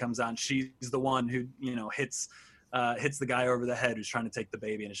Sipsy comes out and she's the one who, hits the guy over the head who's trying to take the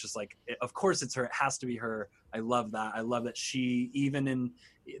baby. And it's just like, of course it's her. It has to be her. I love that. I love that she, even in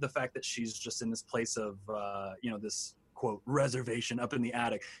the fact that she's just in this place of, this quote reservation up in the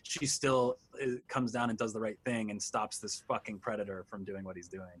attic, she still comes down and does the right thing and stops this fucking predator from doing what he's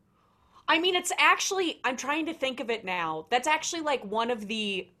doing. I mean, it's actually, I'm trying to think of it now. That's actually like one of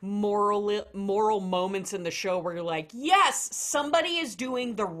the moral moments in the show where you're like, yes, somebody is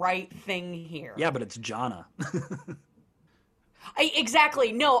doing the right thing here. Yeah, but it's Jonna.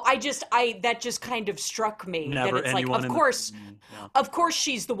 Exactly. No, that just kind of struck me. Never that it's like, of course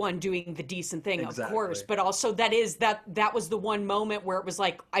she's the one doing the decent thing, Exactly. of course. But also that was the one moment where it was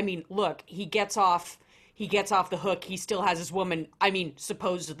like, I mean, look, he gets off the hook. He still has his woman. I mean,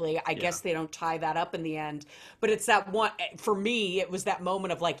 supposedly, I guess they don't tie that up in the end, but it's that one, for me, it was that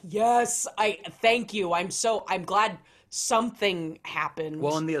moment of like, yes, thank you. I'm glad something happened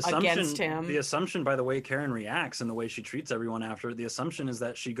against him. The assumption by the way Karen reacts and the way she treats everyone after, the assumption is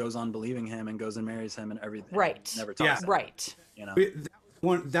that she goes on believing him and goes and marries him and everything. Right. Never talks. Yeah. Right.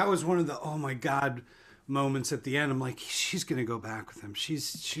 That was one of the, oh my God, moments at the end. I'm like, she's going to go back with him.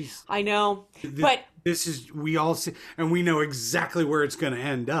 She's. I know. This is, we all see, and we know exactly where it's going to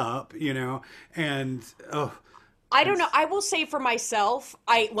end up, and, I don't know. I will say for myself,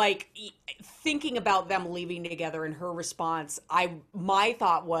 I like thinking about them leaving together and her response. My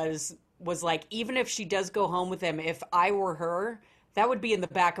thought was like, even if she does go home with him, if I were her, that would be in the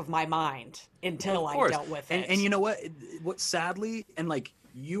back of my mind until I dealt with it. And you know what sadly, and like,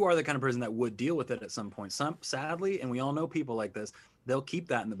 you are the kind of person that would deal with it at some point. Sadly, and we all know people like this, they'll keep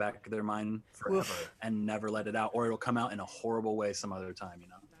that in the back of their mind forever and never let it out, or it'll come out in a horrible way some other time,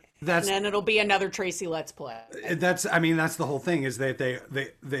 and then it'll be another Tracy Let's Play. That's the whole thing, is that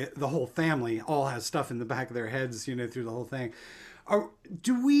the whole family all has stuff in the back of their heads, through the whole thing.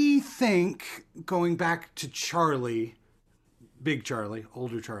 Do we think, going back to Charlie, big Charlie,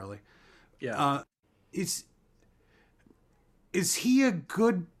 older Charlie, is he a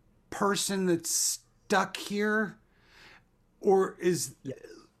good person that's stuck here, or is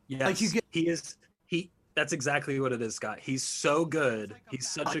that's exactly what it is, Scott. He's so good. He's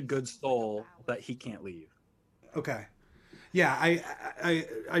such a good soul that he can't leave. Okay. Yeah,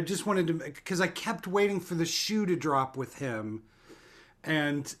 I just wanted to, because I kept waiting for the shoe to drop with him,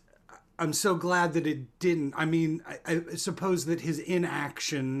 and I'm so glad that it didn't. I mean, I suppose that his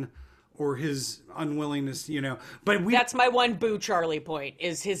inaction or his unwillingness, but that's my one boo Charlie point,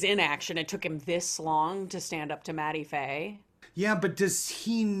 is his inaction. It took him this long to stand up to Maddie Faye. Yeah, but does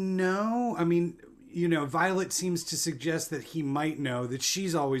he know? I mean, Violet seems to suggest that he might know, that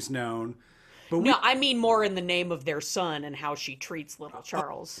she's always known. But no, I mean more in the name of their son and how she treats little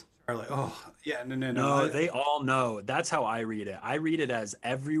Charles. Charlie, no. No, they all know. That's how I read it. I read it as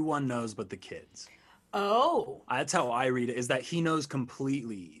everyone knows but the kids. Oh. That's how I read it, is that he knows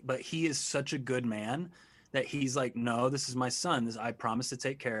completely, but he is such a good man that he's like, no, this is my son. I promise to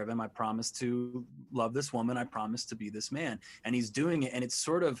take care of him. I promise to love this woman. I promise to be this man. And he's doing it. And it's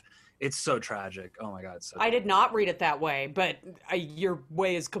so tragic. Oh my God. I did not read it that way, but your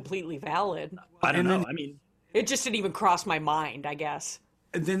way is completely valid. I don't know. I mean, it just didn't even cross my mind, I guess.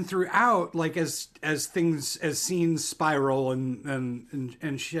 And then throughout, like as scenes spiral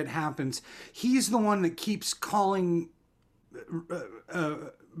and shit happens, he's the one that keeps calling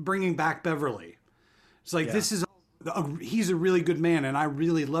bringing back Beverly. It's like, Yeah. this is, he's a really good man, and I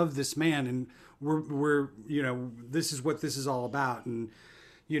really love this man, and we're this is what this is all about. And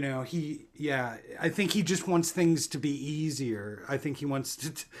I think he just wants things to be easier. I think he wants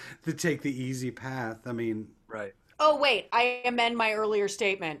to take the easy path. I mean, Right. Oh, wait, I amend my earlier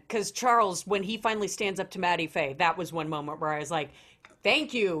statement, because Charles, when he finally stands up to Maddie Faye, that was one moment where I was like,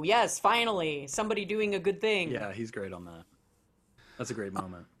 thank you, yes, finally, somebody doing a good thing. Yeah, he's great on that. That's a great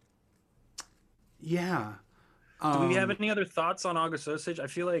moment. yeah. Do we have any other thoughts on August Osage? I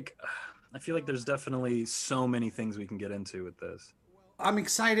feel like there's definitely so many things we can get into with this. I'm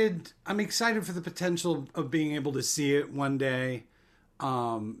excited for the potential of being able to see it one day.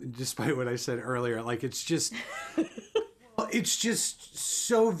 Despite what I said earlier, like it's just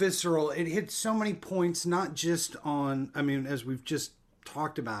so visceral. It hits so many points, not just on, I mean, as we've just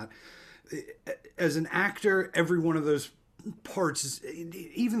talked about, as an actor, every one of those parts is,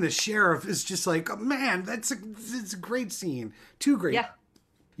 even the sheriff is just like, oh, man, it's a great scene. Too great. Yeah.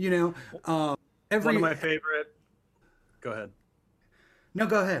 One of my favorite. Go ahead. No,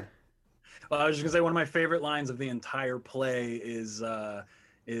 go ahead. Well, I was just gonna say one of my favorite lines of the entire play is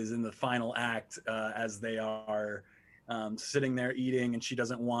in the final act as they are sitting there eating, and she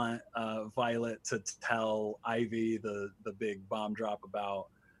doesn't want Violet to tell Ivy the big bomb drop about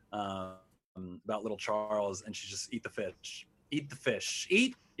little Charles, and she just eat the fish,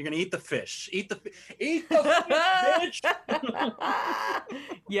 eat. You're gonna eat the fish, eat the fish, bitch.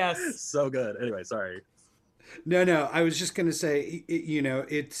 Yes. So good. Anyway, sorry. No. I was just gonna say,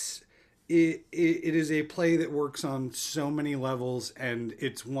 it is a play that works on so many levels, and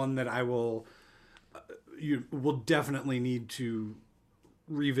it's one that I will definitely need to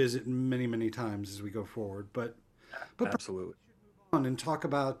revisit many, many times as we go forward. But Absolutely. on and talk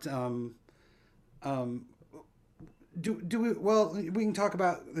about we can talk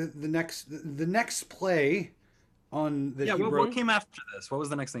about the next play on that he wrote. What came after this? What was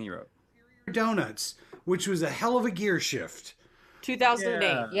the next thing you wrote? Donuts, which was a hell of a gear shift.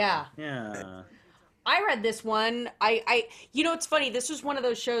 2008, yeah. Yeah. I read this one. I it's funny. This was one of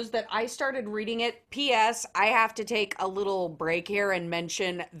those shows that I started reading it. P.S. I have to take a little break here and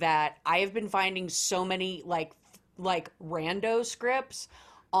mention that I have been finding so many like rando scripts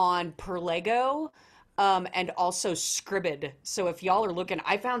on Perlego, and also Scribd. So if y'all are looking,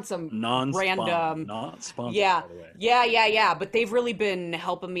 I found some random, not sponsored. yeah, by the way. yeah. But they've really been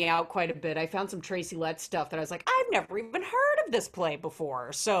helping me out quite a bit. I found some Tracy Letts stuff that I was like, I've never even heard of this play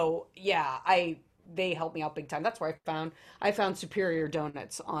before. So yeah, they helped me out big time. That's where I found Superior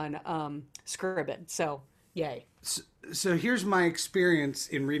Donuts on Scribd. So yay. So here's my experience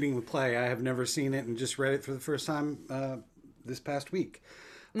in reading the play. I have never seen it and just read it for the first time this past week.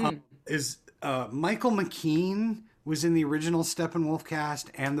 Michael McKean was in the original Steppenwolf cast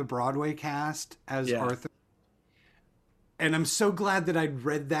and the Broadway cast as Arthur. And I'm so glad that I'd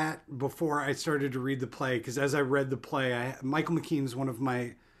read that before I started to read the play, because as I read the play, Michael McKean is one of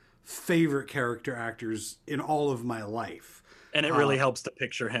my favorite character actors in all of my life. And it really helps to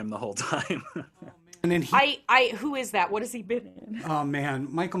picture him the whole time. And then who is that? What has he been in? Oh man,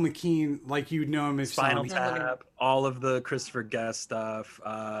 Michael McKean, like you'd know him if Spinal Tap, all of the Christopher Guest stuff.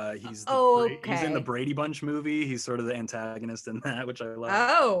 He's in the Brady Bunch movie. He's sort of the antagonist in that, which I love.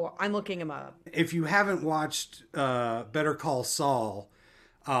 Oh, I'm looking him up. If you haven't watched Better Call Saul,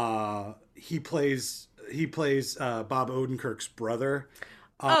 he plays Bob Odenkirk's brother.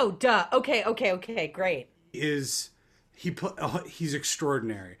 Oh, duh. Okay, great. He's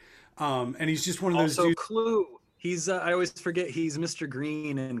extraordinary. And he's just one of those also dudes. Clue. He's I always forget he's Mr.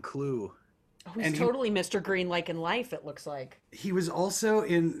 Green in Clue. Oh, he's totally Mr. Green like in life, it looks like. He was also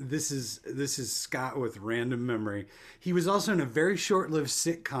in this is Scott with random memory. He was also in a very short-lived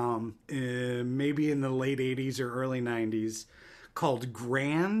sitcom, maybe in the late 80s or early 90s, called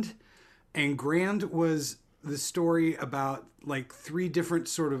Grand. And Grand was the story about like three different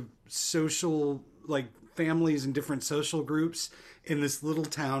sort of social, like families and different social groups in this little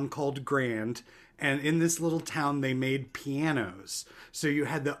town called Grand. And in this little town, they made pianos. So you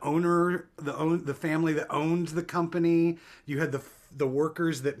had the family that owned the company. You had the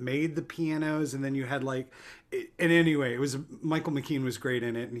workers that made the pianos, and then you had and anyway, it was Michael McKean was great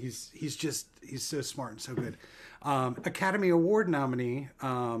in it, and he's so smart and so good. Academy Award nominee,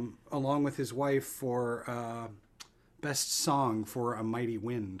 along with his wife for best song for A Mighty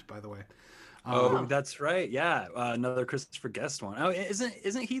Wind, by the way. Oh, that's right. Yeah, another Christopher Guest one. Oh,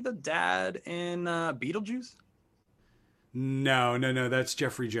 isn't he the dad in Beetlejuice? No. That's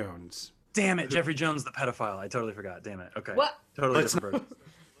Jeffrey Jones. Damn it, Jeffrey Jones, the pedophile. I totally forgot. Damn it. Okay. What? Totally different person.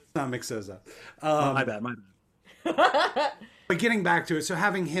 Let's not mix those up. My bad. But getting back to it, so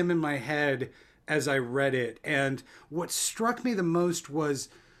having him in my head as I read it, and what struck me the most was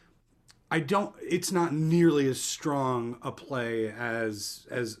it's not nearly as strong a play as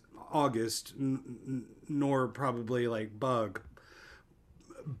August, nor probably like Bug.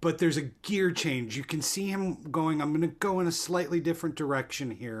 But there's a gear change. You can see him going, I'm going to go in a slightly different direction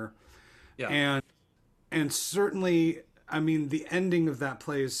here. Yeah. And certainly, I mean, the ending of that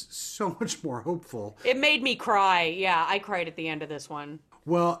play is so much more hopeful. It made me cry. Yeah, I cried at the end of this one.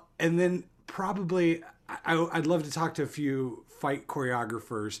 Well, and then probably I'd love to talk to a few fight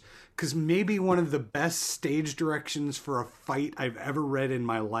choreographers, because maybe one of the best stage directions for a fight I've ever read in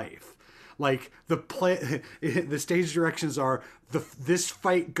my life. Like the stage directions are this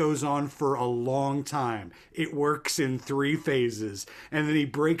fight goes on for a long time. It works in 3 phases, and then he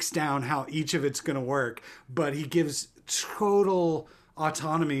breaks down how each of it's going to work. But he gives total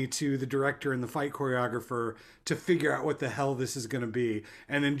autonomy to the director and the fight choreographer to figure out what the hell this is going to be,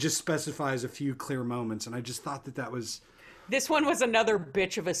 and then just specifies a few clear moments. And I just thought that was. This one was another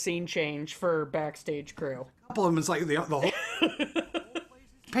bitch of a scene change for backstage crew. A couple of them, it's like the whole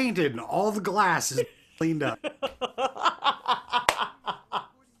painted and all the glass is cleaned up.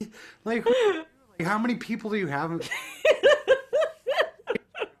 like how many people do you have? I'm just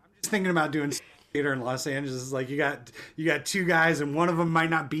thinking about doing theater in Los Angeles. It's like you got 2 guys and one of them might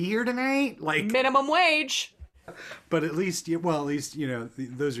not be here tonight. Like minimum wage. But at least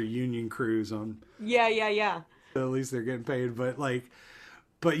those are union crews on. Yeah. So at least they're getting paid.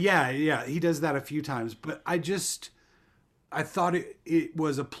 But yeah, he does that a few times. But I thought it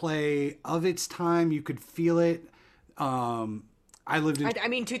was a play of its time. You could feel it. I lived in.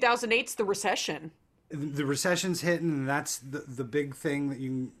 2008's the recession. The recession's hitting, and that's the big thing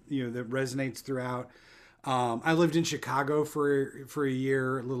that that resonates throughout. I lived in Chicago for a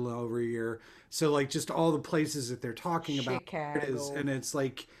year, a little over a year. So like just all the places that they're talking about, and it's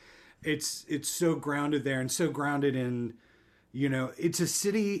like it's so grounded there, and so grounded in, it's a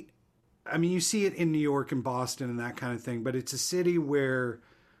city. I mean, you see it in New York and Boston and that kind of thing, but it's a city where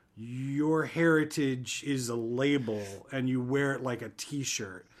your heritage is a label and you wear it like a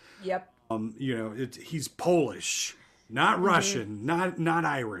t-shirt. Yep. He's Polish, not Russian, not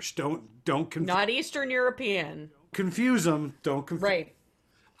Irish. Don't not Eastern European. Confuse them. Don't confuse. Right.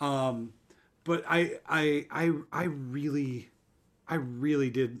 But I really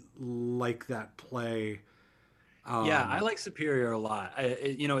did like that play. Yeah, I like Superior a lot.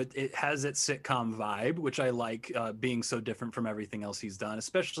 It has its sitcom vibe, which I like, being so different from everything else he's done.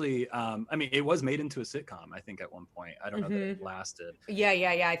 Especially, it was made into a sitcom, I think, at one point. I don't know that it lasted. Yeah.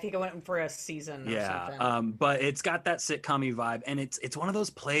 I think it went for a season. Yeah, or something. but it's got that sitcom-y vibe, and it's one of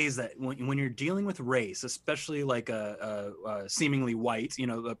those plays that when you're dealing with race, especially like a seemingly white,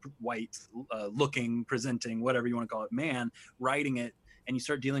 white looking, presenting, whatever you want to call it, man writing it. And you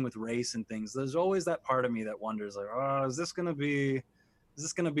start dealing with race and things, there's always that part of me that wonders, like, oh, is this gonna be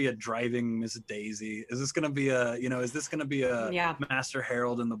a Driving Miss Daisy? Is this gonna be a Master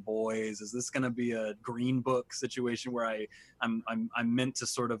Harold and the Boys? Is this gonna be a Green Book situation where I'm meant to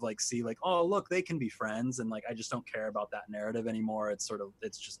sort of like see like, oh look, they can be friends, and like I just don't care about that narrative anymore. It's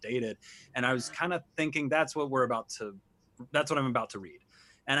just dated. And I was kind of thinking that's what I'm about to read.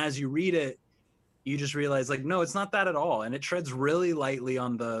 And as you read it, you just realize like, no, it's not that at all. And it treads really lightly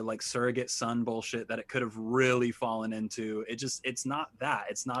on the like surrogate son bullshit that it could have really fallen into. It's not that.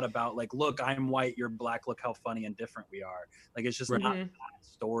 It's not about like, look, I'm white, you're black, look how funny and different we are. Like, it's just not that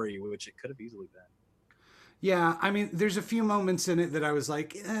story, which it could have easily been. Yeah, I mean, there's a few moments in it that I was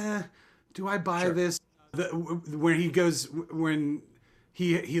like, do I buy this? When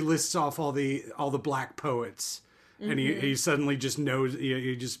he lists off all the black poets. And he suddenly just knows,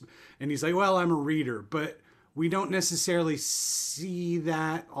 and he's like, well, I'm a reader, but we don't necessarily see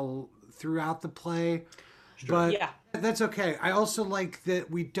that all throughout the play. Sure. But that's okay. I also like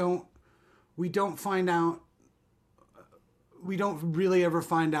that we don't really ever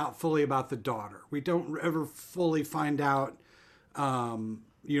find out fully about the daughter. We don't ever fully find out,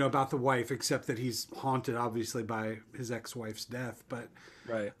 about the wife, except that he's haunted, obviously, by his ex-wife's death. But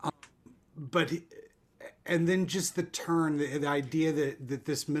right. And then just the turn, the idea that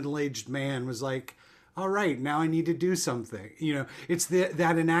this middle-aged man was like, all right, now I need to do something. It's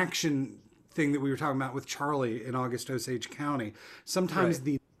that inaction thing that we were talking about with Charlie in August Osage County. Sometimes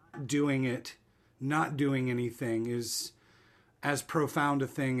the not doing anything is as profound a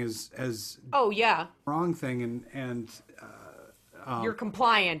thing as wrong thing. And you're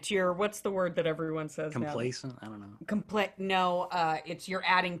compliant. You're, what's the word that everyone says complacent? now? I don't know. No, it's you're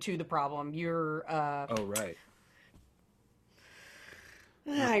adding to the problem. You're. Oh, right.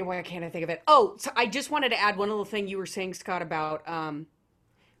 Why can't I think of it? Oh, so I just wanted to add one little thing you were saying, Scott, about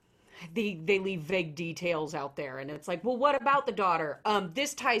they leave vague details out there, and it's like, well, what about the daughter?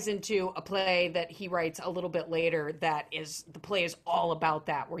 This ties into a play that he writes a little bit later. The play is all about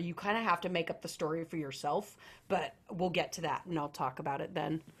that, where you kind of have to make up the story for yourself. But we'll get to that, and I'll talk about it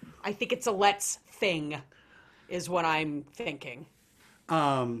then. I think it's a let's thing, is what I'm thinking.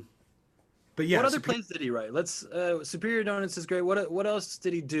 But yeah, What other plays did he write? Let's Superior Donuts is great. What else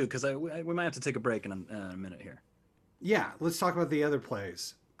did he do? Because we might have to take a break in a minute here. yeah, let's talk about the other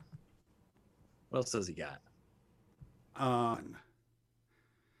plays. What else does he got?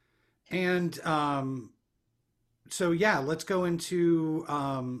 And so yeah, let's go into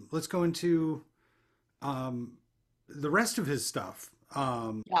the rest of his stuff.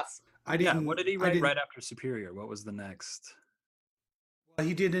 Yes. What did he write right after Superior? What was the next?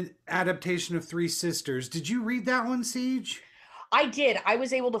 He did an adaptation of Three Sisters. Did you read that one, Siege? I did. I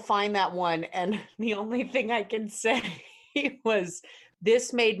was able to find that one, and the only thing I can say was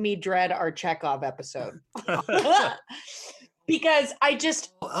this made me dread our Chekhov episode. Because I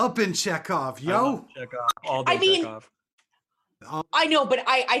just... Up in Chekhov, yo! Chekhov. All day Chekhov. I know, but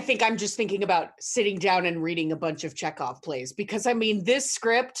I think I'm just thinking about sitting down and reading a bunch of Chekhov plays. Because, I mean, this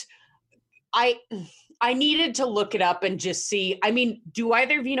script, I needed to look it up and just see. I mean, do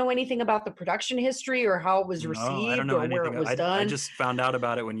either of you know anything about the production history or how it was received I don't know or where anything. it was done? I just found out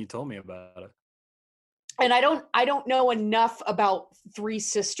about it when you told me about it. And I don't know enough about Three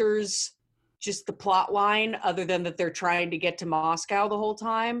Sisters, just the plot line, other than that they're trying to get to Moscow the whole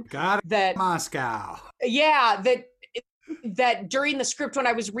time. Got it. Moscow. Yeah, that during the script when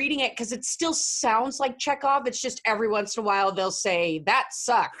I was reading it, because it still sounds like Chekhov, it's just every once in a while they'll say, that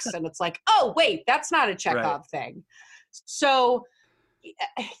sucks. And it's like, oh, wait, that's not a Chekhov thing. So,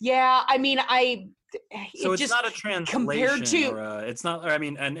 yeah, I mean, so it's not a translation compared to, it's not, I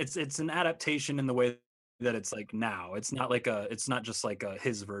mean, and it's an adaptation in the way that it's like now. It's not just like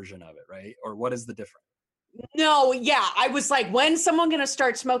his version of it, right? Or what is the difference? No, yeah, I was like, when's someone gonna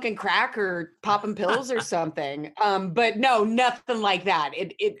start smoking crack or popping pills or something? But no, nothing like that.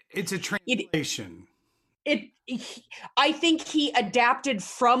 It's a translation. I think he adapted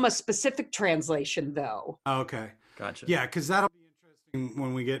from a specific translation, though. Okay, gotcha. Yeah, because that'll be interesting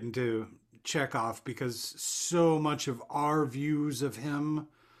when we get into Chekhov, because so much of our views of him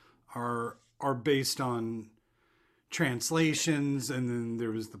are based on translations, and then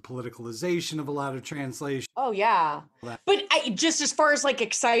there was the politicalization of a lot of translations. Oh yeah, but just as far as like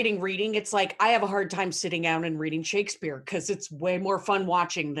exciting reading, it's like I have a hard time sitting down and reading Shakespeare because it's way more fun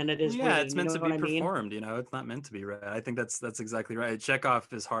watching than it is reading. It's meant to be performed. It's not meant to be read. I think that's exactly right. Chekhov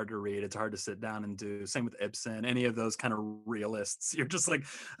is hard to read. It's hard to sit down and do. Same with Ibsen. Any of those kind of realists, you're just like,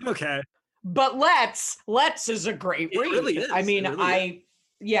 okay. But Let's is a great read. It really is. I mean,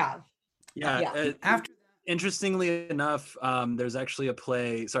 Yeah. After, interestingly enough, there's actually a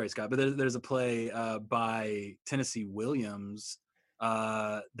play. Sorry, Scott, but there's a play by Tennessee Williams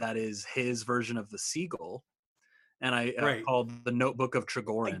that is his version of The Seagull, and called The Notebook of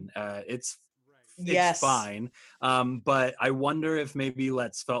Trigorin. It's fine, but I wonder if maybe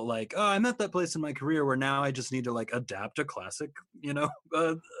Let's felt like, oh, I'm at that place in my career where now I just need to like adapt a classic,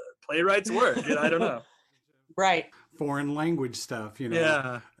 playwright's work. I don't know. Right. Foreign language stuff,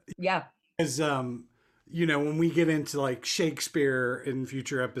 Yeah. Because, when we get into like Shakespeare in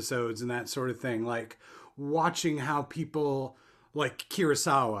future episodes and that sort of thing, like watching how people like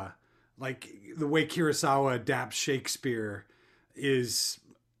Kurosawa, like the way Kurosawa adapts Shakespeare is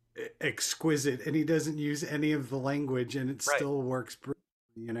exquisite, and he doesn't use any of the language and it still works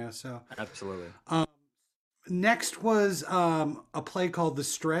brilliantly, so. Absolutely. Next was a play called The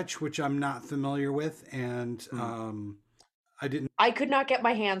Stretch, which I'm not familiar with, and I could not get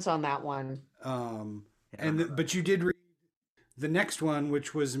my hands on that one. But you did read the next one,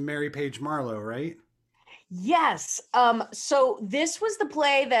 which was Mary Page Marlowe, right? Yes. So this was the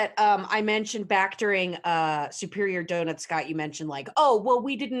play that I mentioned back during Superior Donuts, Scott. You mentioned like, oh, well,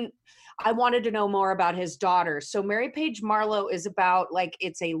 I wanted to know more about his daughter. So Mary Page Marlowe is about like,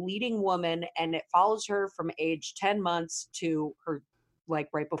 it's a leading woman, and it follows her from age 10 months to her, like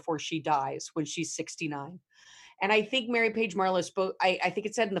right before she dies when she's 69. And I think Mary Page Marlowe I think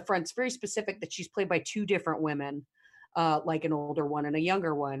it said in the front, it's very specific that she's played by two different women, like an older one and a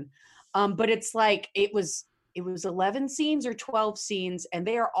younger one. But it's like, it was 11 scenes or 12 scenes, and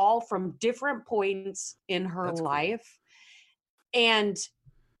they are all from different points in her life. Cool. And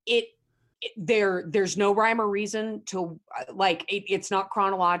there's no rhyme or reason to like, it's not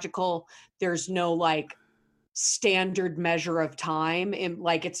chronological. There's no like standard measure of time, and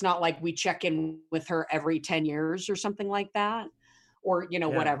like it's not like we check in with her every 10 years or something like that. or Yeah.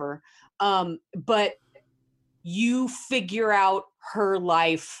 whatever. But you figure out her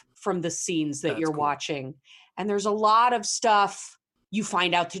life from the scenes that That's you're cool. watching. And there's a lot of stuff. You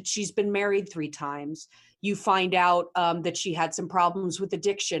find out that she's been married 3 times. You find out that she had some problems with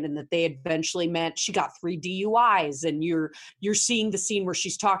addiction, and that they eventually meant she got 3 DUIs. And you're seeing the scene where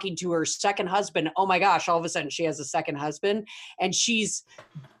she's talking to her second husband. Oh my gosh, all of a sudden she has a second husband, and she's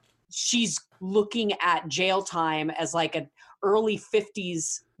looking at jail time as like an early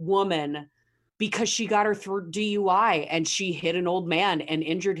 50s woman because she got her through DUI and she hit an old man and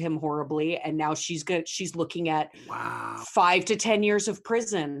injured him horribly. And now she's looking at 5 to 10 years of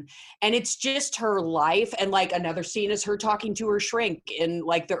prison. And it's just her life. And like another scene is her talking to her shrink in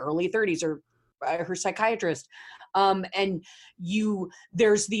like the early 30s, or her psychiatrist. And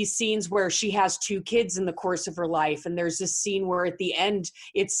there's these scenes where she has 2 kids in the course of her life. And there's this scene where at the end,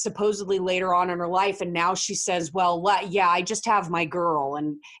 it's supposedly later on in her life. And now she says, well, yeah, I just have my girl.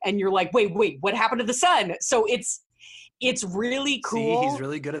 And you're like, wait, what happened to the son? So it's really cool. See, he's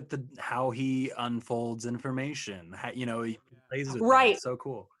really good at how he unfolds information. He plays with right. That. It's so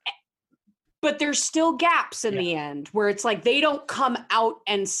cool. But there's still gaps in the end where it's like they don't come out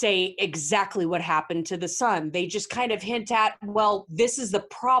and say exactly what happened to the son. They just kind of hint at, well, this is the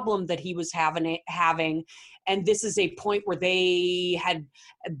problem that he was having, and this is a point where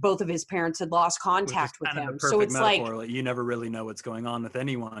both of his parents had lost contact with him. So it's metaphor. Like you never really know what's going on with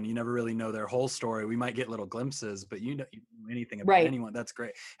anyone. You never really know their whole story. We might get little glimpses, but you know anything about anyone. That's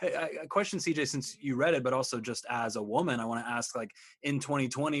great. Hey, a question, CJ, since you read it, but also just as a woman, I want to ask, like in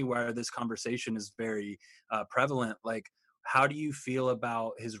 2020, where this conversation is very prevalent, like how do you feel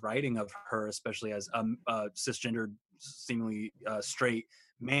about his writing of her, especially as a cisgendered, seemingly straight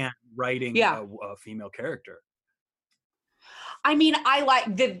man writing a female character? I mean, I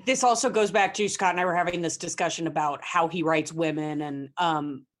like this also goes back to Scott and I were having this discussion about how he writes women. And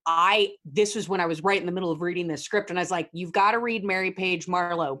this was when I was right in the middle of reading this script. And I was like, you've got to read Mary Page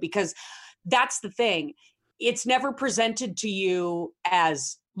Marlowe, because that's the thing. It's never presented to you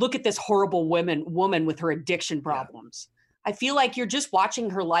as, look at this horrible woman with her addiction problems. I feel like you're just watching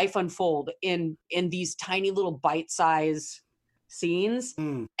her life unfold in these tiny little bite-sized scenes.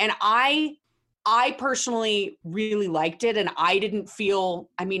 And I personally really liked it, and I didn't feel,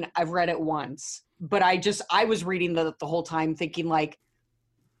 I mean, I've read it once, but I was reading the whole time thinking like,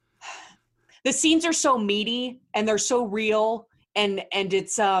 the scenes are so meaty and they're so real, and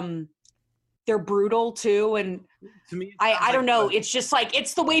it's they're brutal too. And to me, I don't know. It's just like,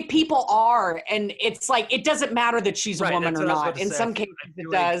 it's the way people are. And it's like, it doesn't matter that she's a woman or not. In some cases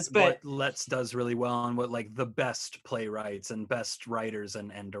it does, but what Letts does really well, and what like the best playwrights and best writers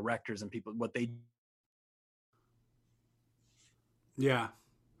and directors and people, what they. Yeah.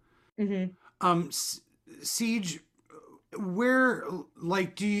 Siege, where,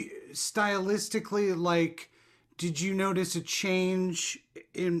 like, stylistically, like, did you notice a change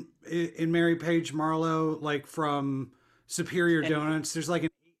in Mary Page Marlowe, like from Superior Donuts? There's like an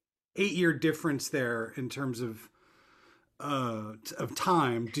 8-year difference there in terms of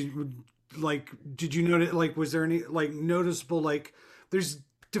time. Did you notice, like, was there any like noticeable, like, there's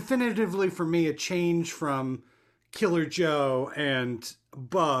definitively for me a change from Killer Joe and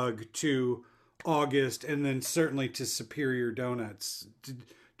Bug to August, and then certainly to Superior Donuts.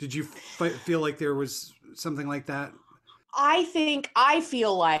 Did you feel like there was something like that? I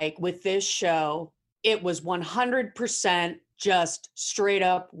feel like with this show, it was 100% just straight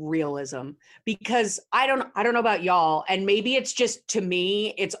up realism, because I don't know about y'all, and maybe it's just, to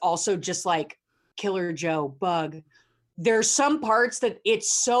me, it's also just like Killer Joe, Bug. There's some parts that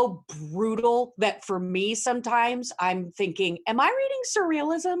it's so brutal that for me, sometimes I'm thinking, am I reading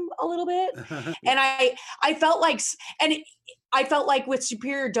surrealism a little bit? And I felt like, I felt like with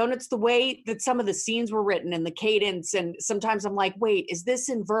Superior Donuts, the way that some of the scenes were written and the cadence, and sometimes I'm like, wait, is this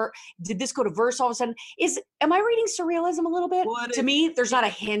in verse? Did this go to verse all of a sudden? Am I reading surrealism a little bit? To me, there's not a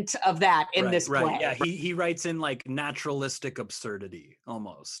hint of that in this play. Yeah, he writes in like naturalistic absurdity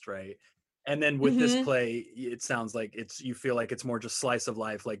almost, right? And then with this play, it sounds like you feel like it's more just slice of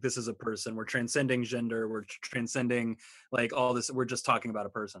life. Like, this is a person. We're transcending gender. We're transcending like all this. We're just talking about a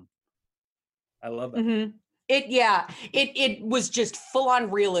person. I love that. It was just full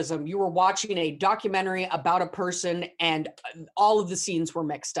on realism. You were watching a documentary about a person, and all of the scenes were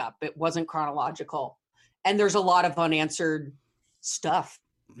mixed up. It wasn't chronological, and there's a lot of unanswered stuff.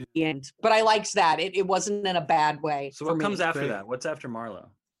 But I liked that. It wasn't in a bad way. So what comes after that? What's after Marlowe?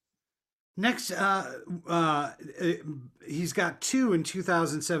 Next, he's got 2 in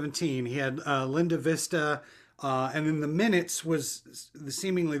 2017. He had Linda Vista, and then The Minutes was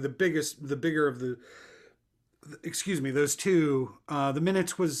seemingly the bigger of excuse me, those two. The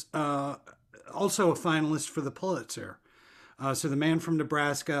Minutes was also a finalist for the Pulitzer. So The Man from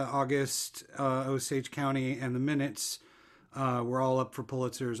Nebraska, August Osage County, and The Minutes were all up for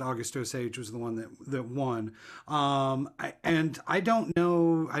Pulitzers. August Osage was the one that won. I don't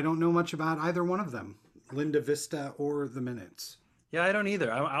know much about either one of them, Linda Vista or The Minutes. Yeah, I don't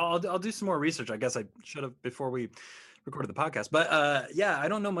either. I'll do some more research. I guess I should have before we recorded the podcast. But yeah, I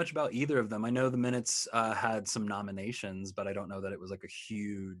don't know much about either of them. I know The Minutes had some nominations, but I don't know that it was like a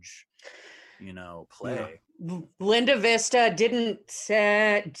huge, play. Linda Vista didn't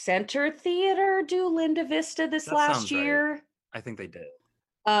Center Theater do Linda Vista this That last sounds right. year. I think they did.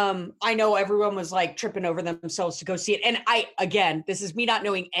 I know everyone was like tripping over themselves to go see it. And this is me not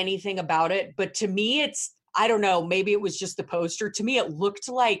knowing anything about it, but to me, I don't know, maybe it was just the poster. To me, it looked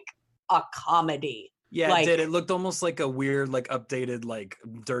like a comedy. Yeah, it did. It looked almost like a weird, like updated, like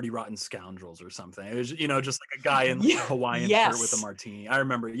Dirty Rotten Scoundrels or something. It was, just like a guy in like, a Hawaiian shirt with a martini. I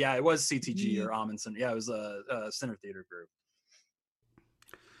remember. Yeah, it was CTG or Amundsen. Yeah, it was a Center Theater group.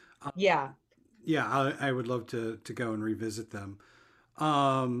 Yeah. Yeah, I would love to go and revisit them.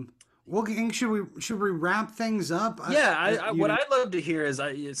 Well, gang, should we wrap things up? Yeah, what I'd love to hear is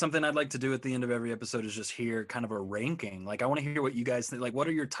something I'd like to do at the end of every episode is just hear kind of a ranking. Like, I want to hear what you guys think. Like, what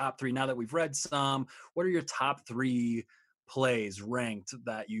are your top three now that we've read some? What are your top three plays ranked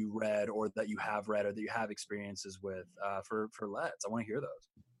that you read or that you have read or that you have experiences with for Let's? I want to hear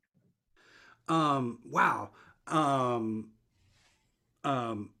those. Wow.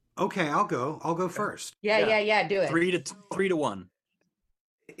 Okay, I'll go first. Yeah. Do it. 3-1.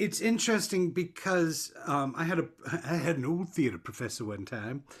 It's interesting because I had an old theater professor one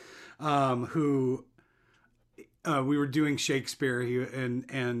time who we were doing Shakespeare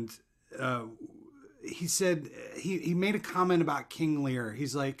and he said he made a comment about King Lear.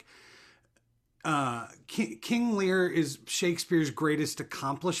 He's like, King Lear is Shakespeare's greatest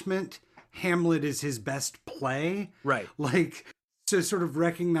accomplishment. Hamlet is his best play. Right. Like, so sort of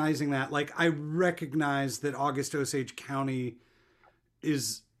recognizing that, like, I recognize that August Osage County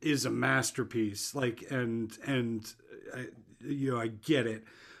is a masterpiece, like, and I get it.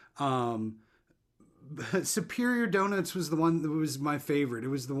 Superior Donuts was the one that was my favorite. It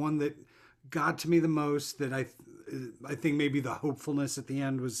was the one that got to me the most, that I think maybe the hopefulness at the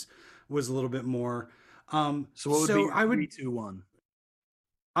end was a little bit more. So what would be 3, 2, 1?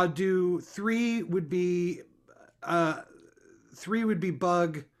 I'll do 3 would be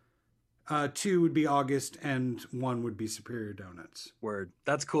Bug, 2 would be August, and 1 would be Superior Donuts. Word.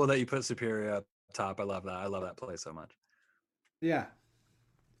 That's cool that you put Superior up top. I love that. I love that play so much. Yeah.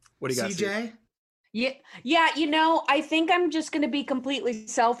 What do you got, CJ? Yeah. I think I'm just going to be completely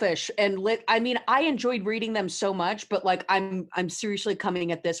selfish and I enjoyed reading them so much, but like I'm seriously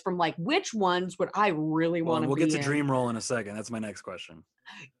coming at this from like, which ones would I really want to be in? We'll get to Dream Roll in a second. That's my next question.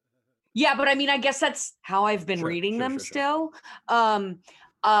 Yeah, but I guess that's how I've been reading them still.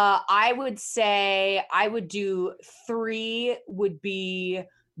 I would say I would do 3 would be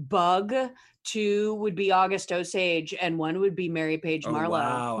Bug, 2 would be August Osage, and 1 would be Mary Page Marlowe.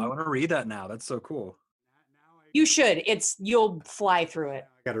 Wow, I want to read that now. That's so cool. You should. You'll fly through it.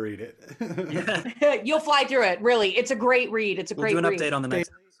 I got to read it. You'll fly through it. Really, it's a great read. We'll do an update on the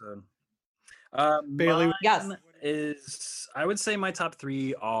next episode. Bailey, yes, I would say my top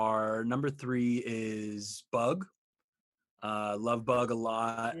 3 are, number 3 is Bug. Love Bug a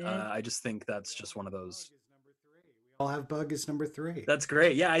lot. I just think that's just one of those. We all have Bug as number 3. That's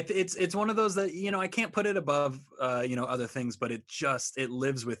great. Yeah, it's one of those that I can't put it above other things, but it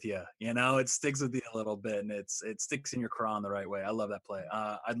lives with you. It sticks with you a little bit, and it sticks in your craw in the right way. I love that play.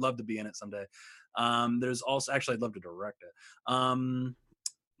 I'd love to be in it someday. There's also I'd love to direct it.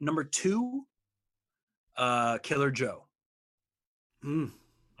 Number 2, Killer Joe.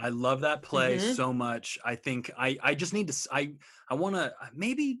 I love that play so much. I think I just need to, I want to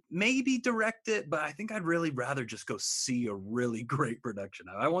maybe direct it, but I think I'd really rather just go see a really great production.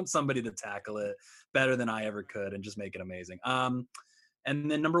 I want somebody to tackle it better than I ever could and just make it amazing.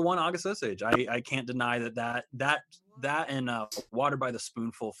 And then number 1, August Osage. I can't deny that and Water by the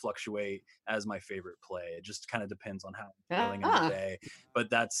Spoonful fluctuate as my favorite play. It just kind of depends on how I'm feeling in the day. But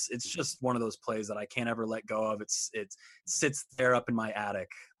it's just one of those plays that I can't ever let go of. It sits there up in my attic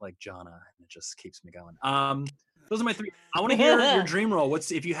like Jonna, and it just keeps me going. Those are my 3. I want to hear your dream role.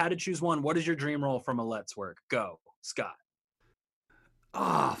 If you had to choose one, what is your dream role from a Let's work? Go, Scott.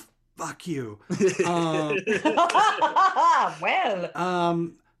 Oh, fuck you. Well,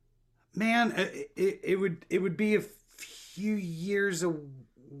 man, it would be a few years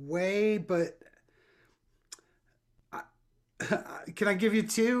away, but can I give you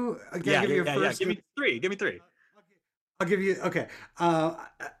 2? Give me 3. I'll give you okay. Uh,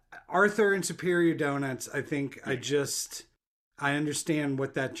 Arthur and Superior Donuts. I think Yeah, I understand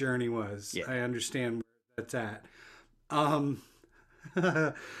what that journey was. yeah. I understand where that's at. Um,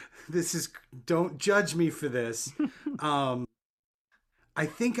 this is don't judge me for this. Um, I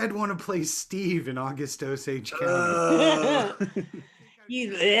think I'd want to play Steve in August Osage County. Uh,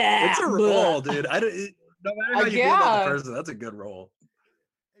 it's Yeah, a bleh. role, dude. No matter how you feel about the Yeah, person, that's a good role.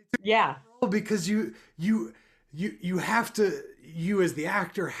 yeah, Because you have to you as the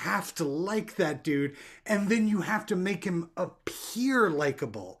actor have to like that dude, and then you have to make him appear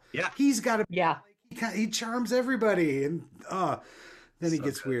likable. Yeah, He's got to yeah. he charms everybody, and then he so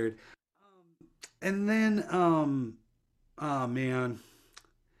gets good. weird. And then oh man,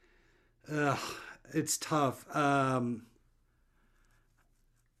 Ugh, it's tough.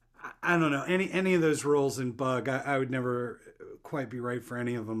 I don't know any of those roles in Bug. I would never quite be right for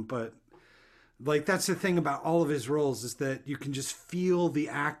any of them, but like that's the thing about all of his roles is that you can just feel the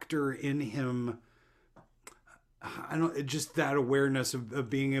actor in him. I don't just that awareness of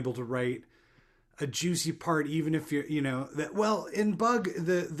being able to write a juicy part, even if you're that. Well, in Bug,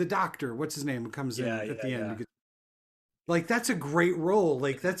 the doctor, what's his name, comes Yeah, in at yeah, the end. yeah. Because, like that's a great role.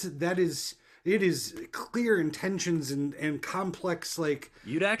 Like that is it is clear intentions and complex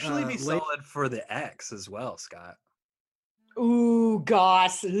You'd actually be lay. solid for the X as well, Scott. Ooh,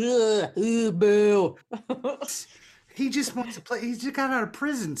 goss. Ugh, ooh, boo. He just wants to play. He just got out of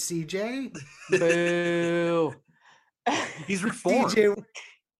prison. CJ, Boo. He's reformed. DJ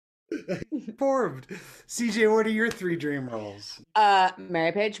formed. CJ, what are your three dream roles?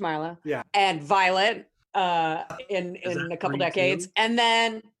 Mary Page Marlowe Yeah. and Violet Is that in a couple three decades. too? And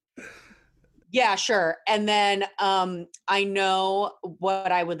then yeah, sure. And then I know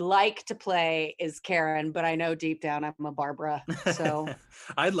what I would like to play is Karen, but I know deep down I'm a Barbara. So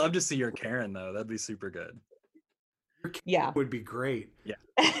I'd love to see your Karen though. That'd be super good. Your kid yeah. would be great. Yeah.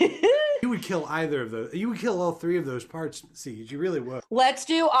 You would kill either of those. You would kill all three of those parts, Siege. You really would. Let's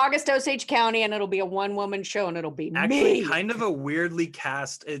do August Osage County and it'll be a one woman show and it'll be Actually, me. kind of a weirdly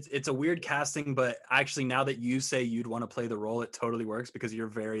cast. It's a weird casting, but actually, now that you say you'd want to play the role, it totally works because you're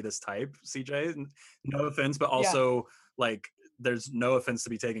very this type, CJ. No offense, but Yeah. also like there's no offense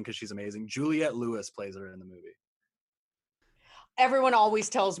to be taken because she's amazing. Juliette Lewis plays her in the movie. Everyone always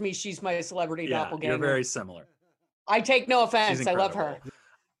tells me she's my celebrity Yeah, doppelganger. you're very similar. I take no She's offense. I love her. incredible.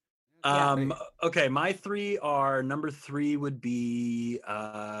 Yeah. Okay, my three are number three would be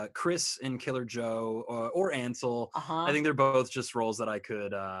Chris in Killer Joe or Ansel. Uh-huh. I think they're both just roles that I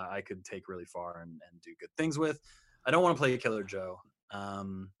could take really far and do good things with. I don't want to play Killer Joe.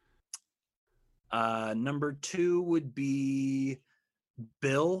 Number two would be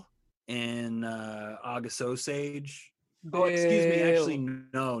Bill in August Osage. Oh, excuse me. Actually, Boo.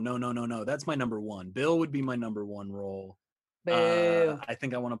 no. That's my number one. Bill would be my number one role. Boo. I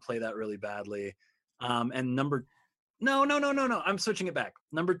think I want to play that really badly. And no. I'm switching it back.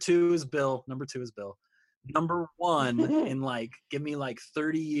 Number two is Bill. Number one in like, give me like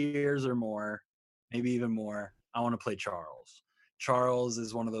 30 years or more, maybe even more. I want to play Charles. Charles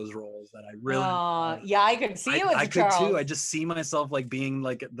is one of those roles that I really love. Yeah, I could see you as I a could Charles. too. I just see myself like being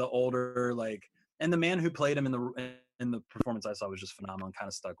like the older, like, and the man who played him in the performance I saw was just phenomenal and kind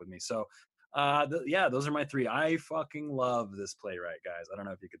of stuck with me. So yeah, those are my three. I fucking love this playwright, guys. I don't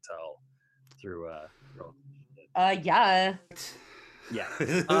know if you could tell through Yeah. yeah.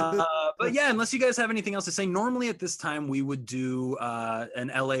 But yeah, unless you guys have anything else to say, normally at this time we would do an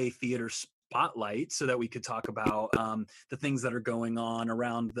LA theater spotlight so that we could talk about the things that are going on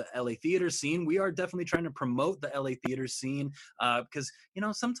around the LA theater scene. We are definitely trying to promote the LA theater scene because,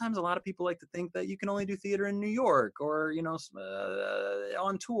 sometimes a lot of people like to think that you can only do theater in New York or,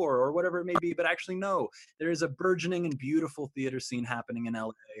 on tour or whatever it may be. But actually, no, there is a burgeoning and beautiful theater scene happening in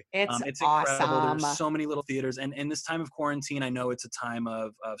LA. It's incredible. Awesome. There's so many little theaters. And in this time of quarantine, I know it's a time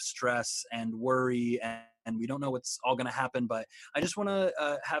of stress and worry and we don't know what's all going to happen. But I just want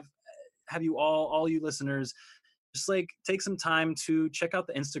to have you all you listeners, just like take some time to check out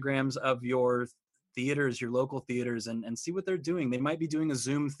the Instagrams of your theaters, your local theaters, and see what they're doing. They might be doing a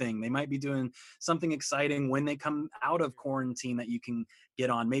Zoom thing. They might be doing something exciting when they come out of quarantine that you can get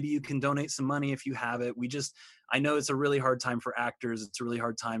on. Maybe you can donate some money if you have it. I know it's a really hard time for actors. It's a really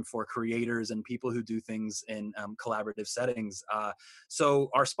hard time for creators and people who do things in collaborative settings. So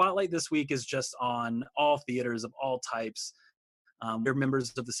our spotlight this week is just on all theaters of all types. We're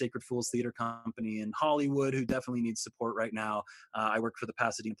members of the Sacred Fools Theater Company in Hollywood, who definitely needs support right now. I work for the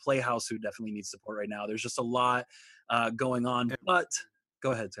Pasadena Playhouse, who definitely needs support right now. There's just a lot going on. But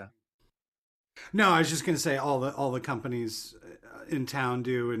go ahead, Scott. No, I was just going to say all the companies in town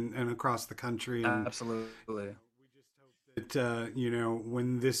do and across the country. And Absolutely.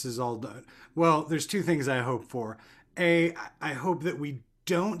 when this is all done. Well, there's two things I hope for. A, I hope that we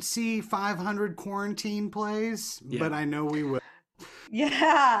don't see 500 quarantine plays, but I know we will.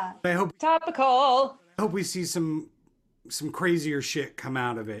 Yeah. I hope Topical. we see some crazier shit come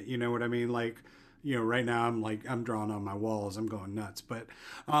out of it. You know what I mean? Like, right now I'm drawing on my walls. I'm going nuts. But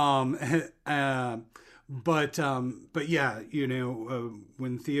but yeah,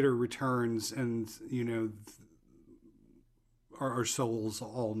 when theater returns and our souls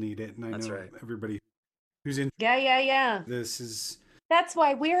all need it, and I That's know right. everybody who's in Yeah. this is. That's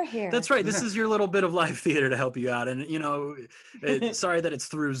why we're here. That's right. This is your little bit of live theater to help you out. And, sorry that it's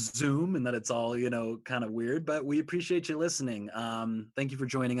through Zoom and that it's all, kind of weird, but we appreciate you listening. Thank you for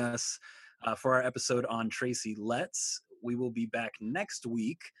joining us for our episode on Tracy Letts. We will be back next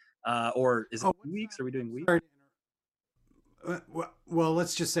week. Or is it 2 weeks? Are we doing weeks? Well,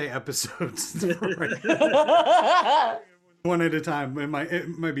 let's just say episodes. One at a time.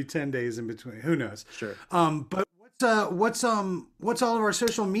 It might be 10 days in between. Who knows? Sure. But what's all of our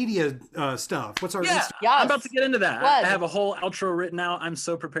social media stuff? What's our Yes. I'm about to get into that. What? I have a whole outro written out. I'm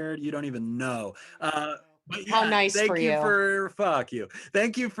so prepared. You don't even know. But How nice thank for you. you. Fuck you.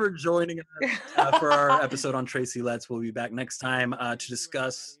 Thank you for joining us for our episode on Tracy Letts. We'll be back next time to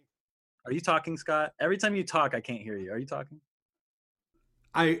discuss. Are you talking, Scott? Every time you talk, I can't hear you. Are you talking?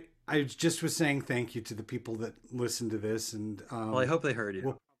 I just was saying thank you to the people that listen to this, and Well, I hope they heard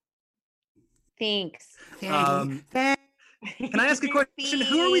you. Thanks. Can I ask a question?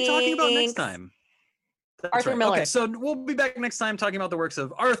 Who are we talking about next time? That's Arthur right. Miller. Okay, so we'll be back next time talking about the works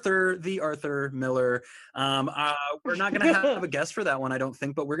of Arthur Miller. We're not going to have a guest for that one, I don't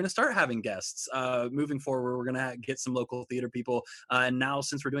think, but we're going to start having guests moving forward. We're going to get some local theater people. And now,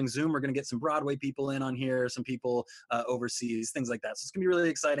 since we're doing Zoom, we're going to get some Broadway people in on here, some people overseas, things like that. So it's going to be really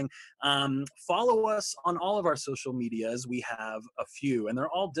exciting. Follow us on all of our social medias. We have a few, and they're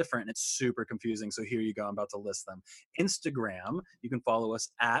all different. It's super confusing. So here you go. I'm about to list them. Instagram, you can follow us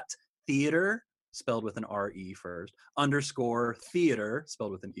at theater, spelled with an R-E first, _theater,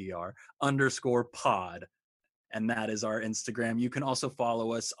 spelled with an E-R, _pod. And that is our Instagram. You can also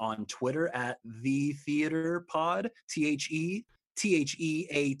follow us on Twitter at The Theater Pod, TheATRE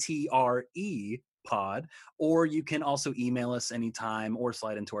pod, or you can also email us anytime or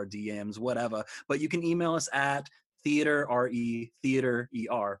slide into our DMs, whatever. But you can email us at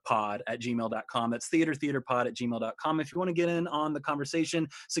theaterpod@gmail.com. That's theaterpod@gmail.com. If you want to get in on the conversation,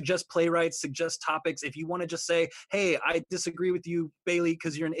 suggest playwrights, suggest topics. If you want to just say, hey, I disagree with you, Bailey,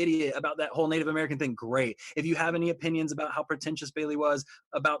 because you're an idiot about that whole Native American thing, great. If you have any opinions about how pretentious Bailey was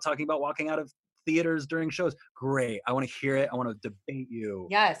about talking about walking out of theaters during shows, great. I want to hear it. I want to debate you.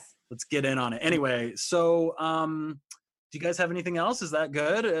 Yes. Let's get in on it. Anyway, so do you guys have anything else? Is that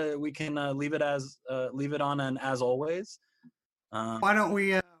good? We can leave it on an as always. Why don't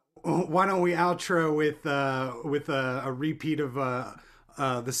we outro with a repeat of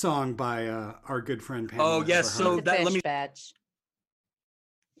the song by our good friend Pamela? Oh yes, so The that fish let me batch.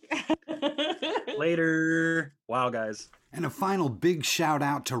 later. Wow, guys. And a final big shout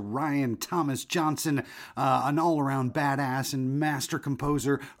out to Ryan Thomas Johnson, an all-around badass and master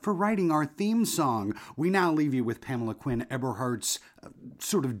composer, for writing our theme song. We now leave you with Pamela Quinn Eberhardt's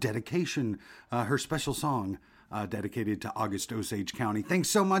sort of dedication, her special song dedicated to August Osage County. Thanks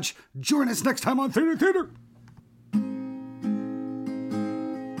so much. Join us next time on Theater.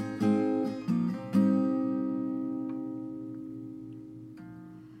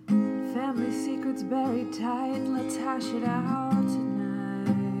 Family secrets buried tight, let's hash it out tonight.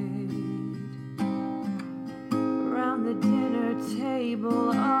 Around the dinner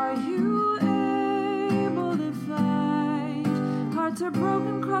table, are you able to fight? Hearts are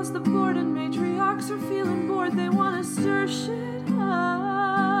broken, cross the board and made